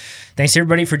 Amber. Mm-hmm. Thanks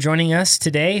everybody for joining us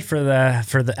today for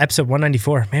the episode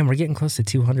 194. Man, we're getting close to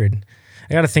 200.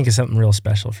 I got to think of something real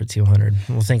special for 200.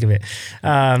 We'll think of it.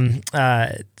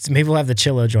 So maybe we'll have the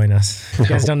Chillo join us. If you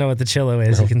guys don't know what the Chillo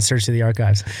is, you can search through the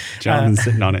archives. Jonathan's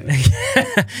sitting on it.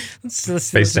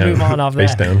 Let's move on off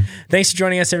that. Down. Thanks for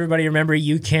joining us, everybody. Remember,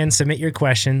 you can submit your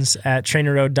questions at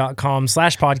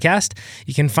trainerroad.com/podcast.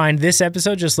 You can find this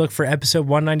episode. Just look for episode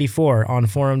 194 on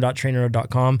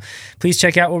forum.trainerroad.com. Please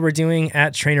check out what we're doing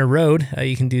at Trainer Road.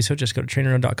 You can do so. Just go to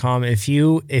trainerroad.com. If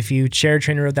you share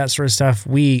Trainer Road, that sort of stuff,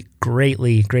 we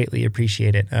greatly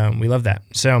appreciate it. We love that.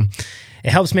 So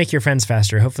it helps make your friends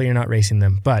faster. Hopefully you're not racing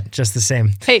them, but just the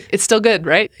same. Hey, it's still good,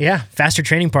 right? Yeah. Faster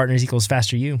training partners equals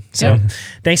faster you. So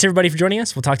Thanks everybody for joining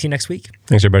us. We'll talk to you next week.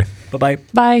 Thanks everybody. Bye-bye.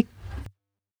 Bye.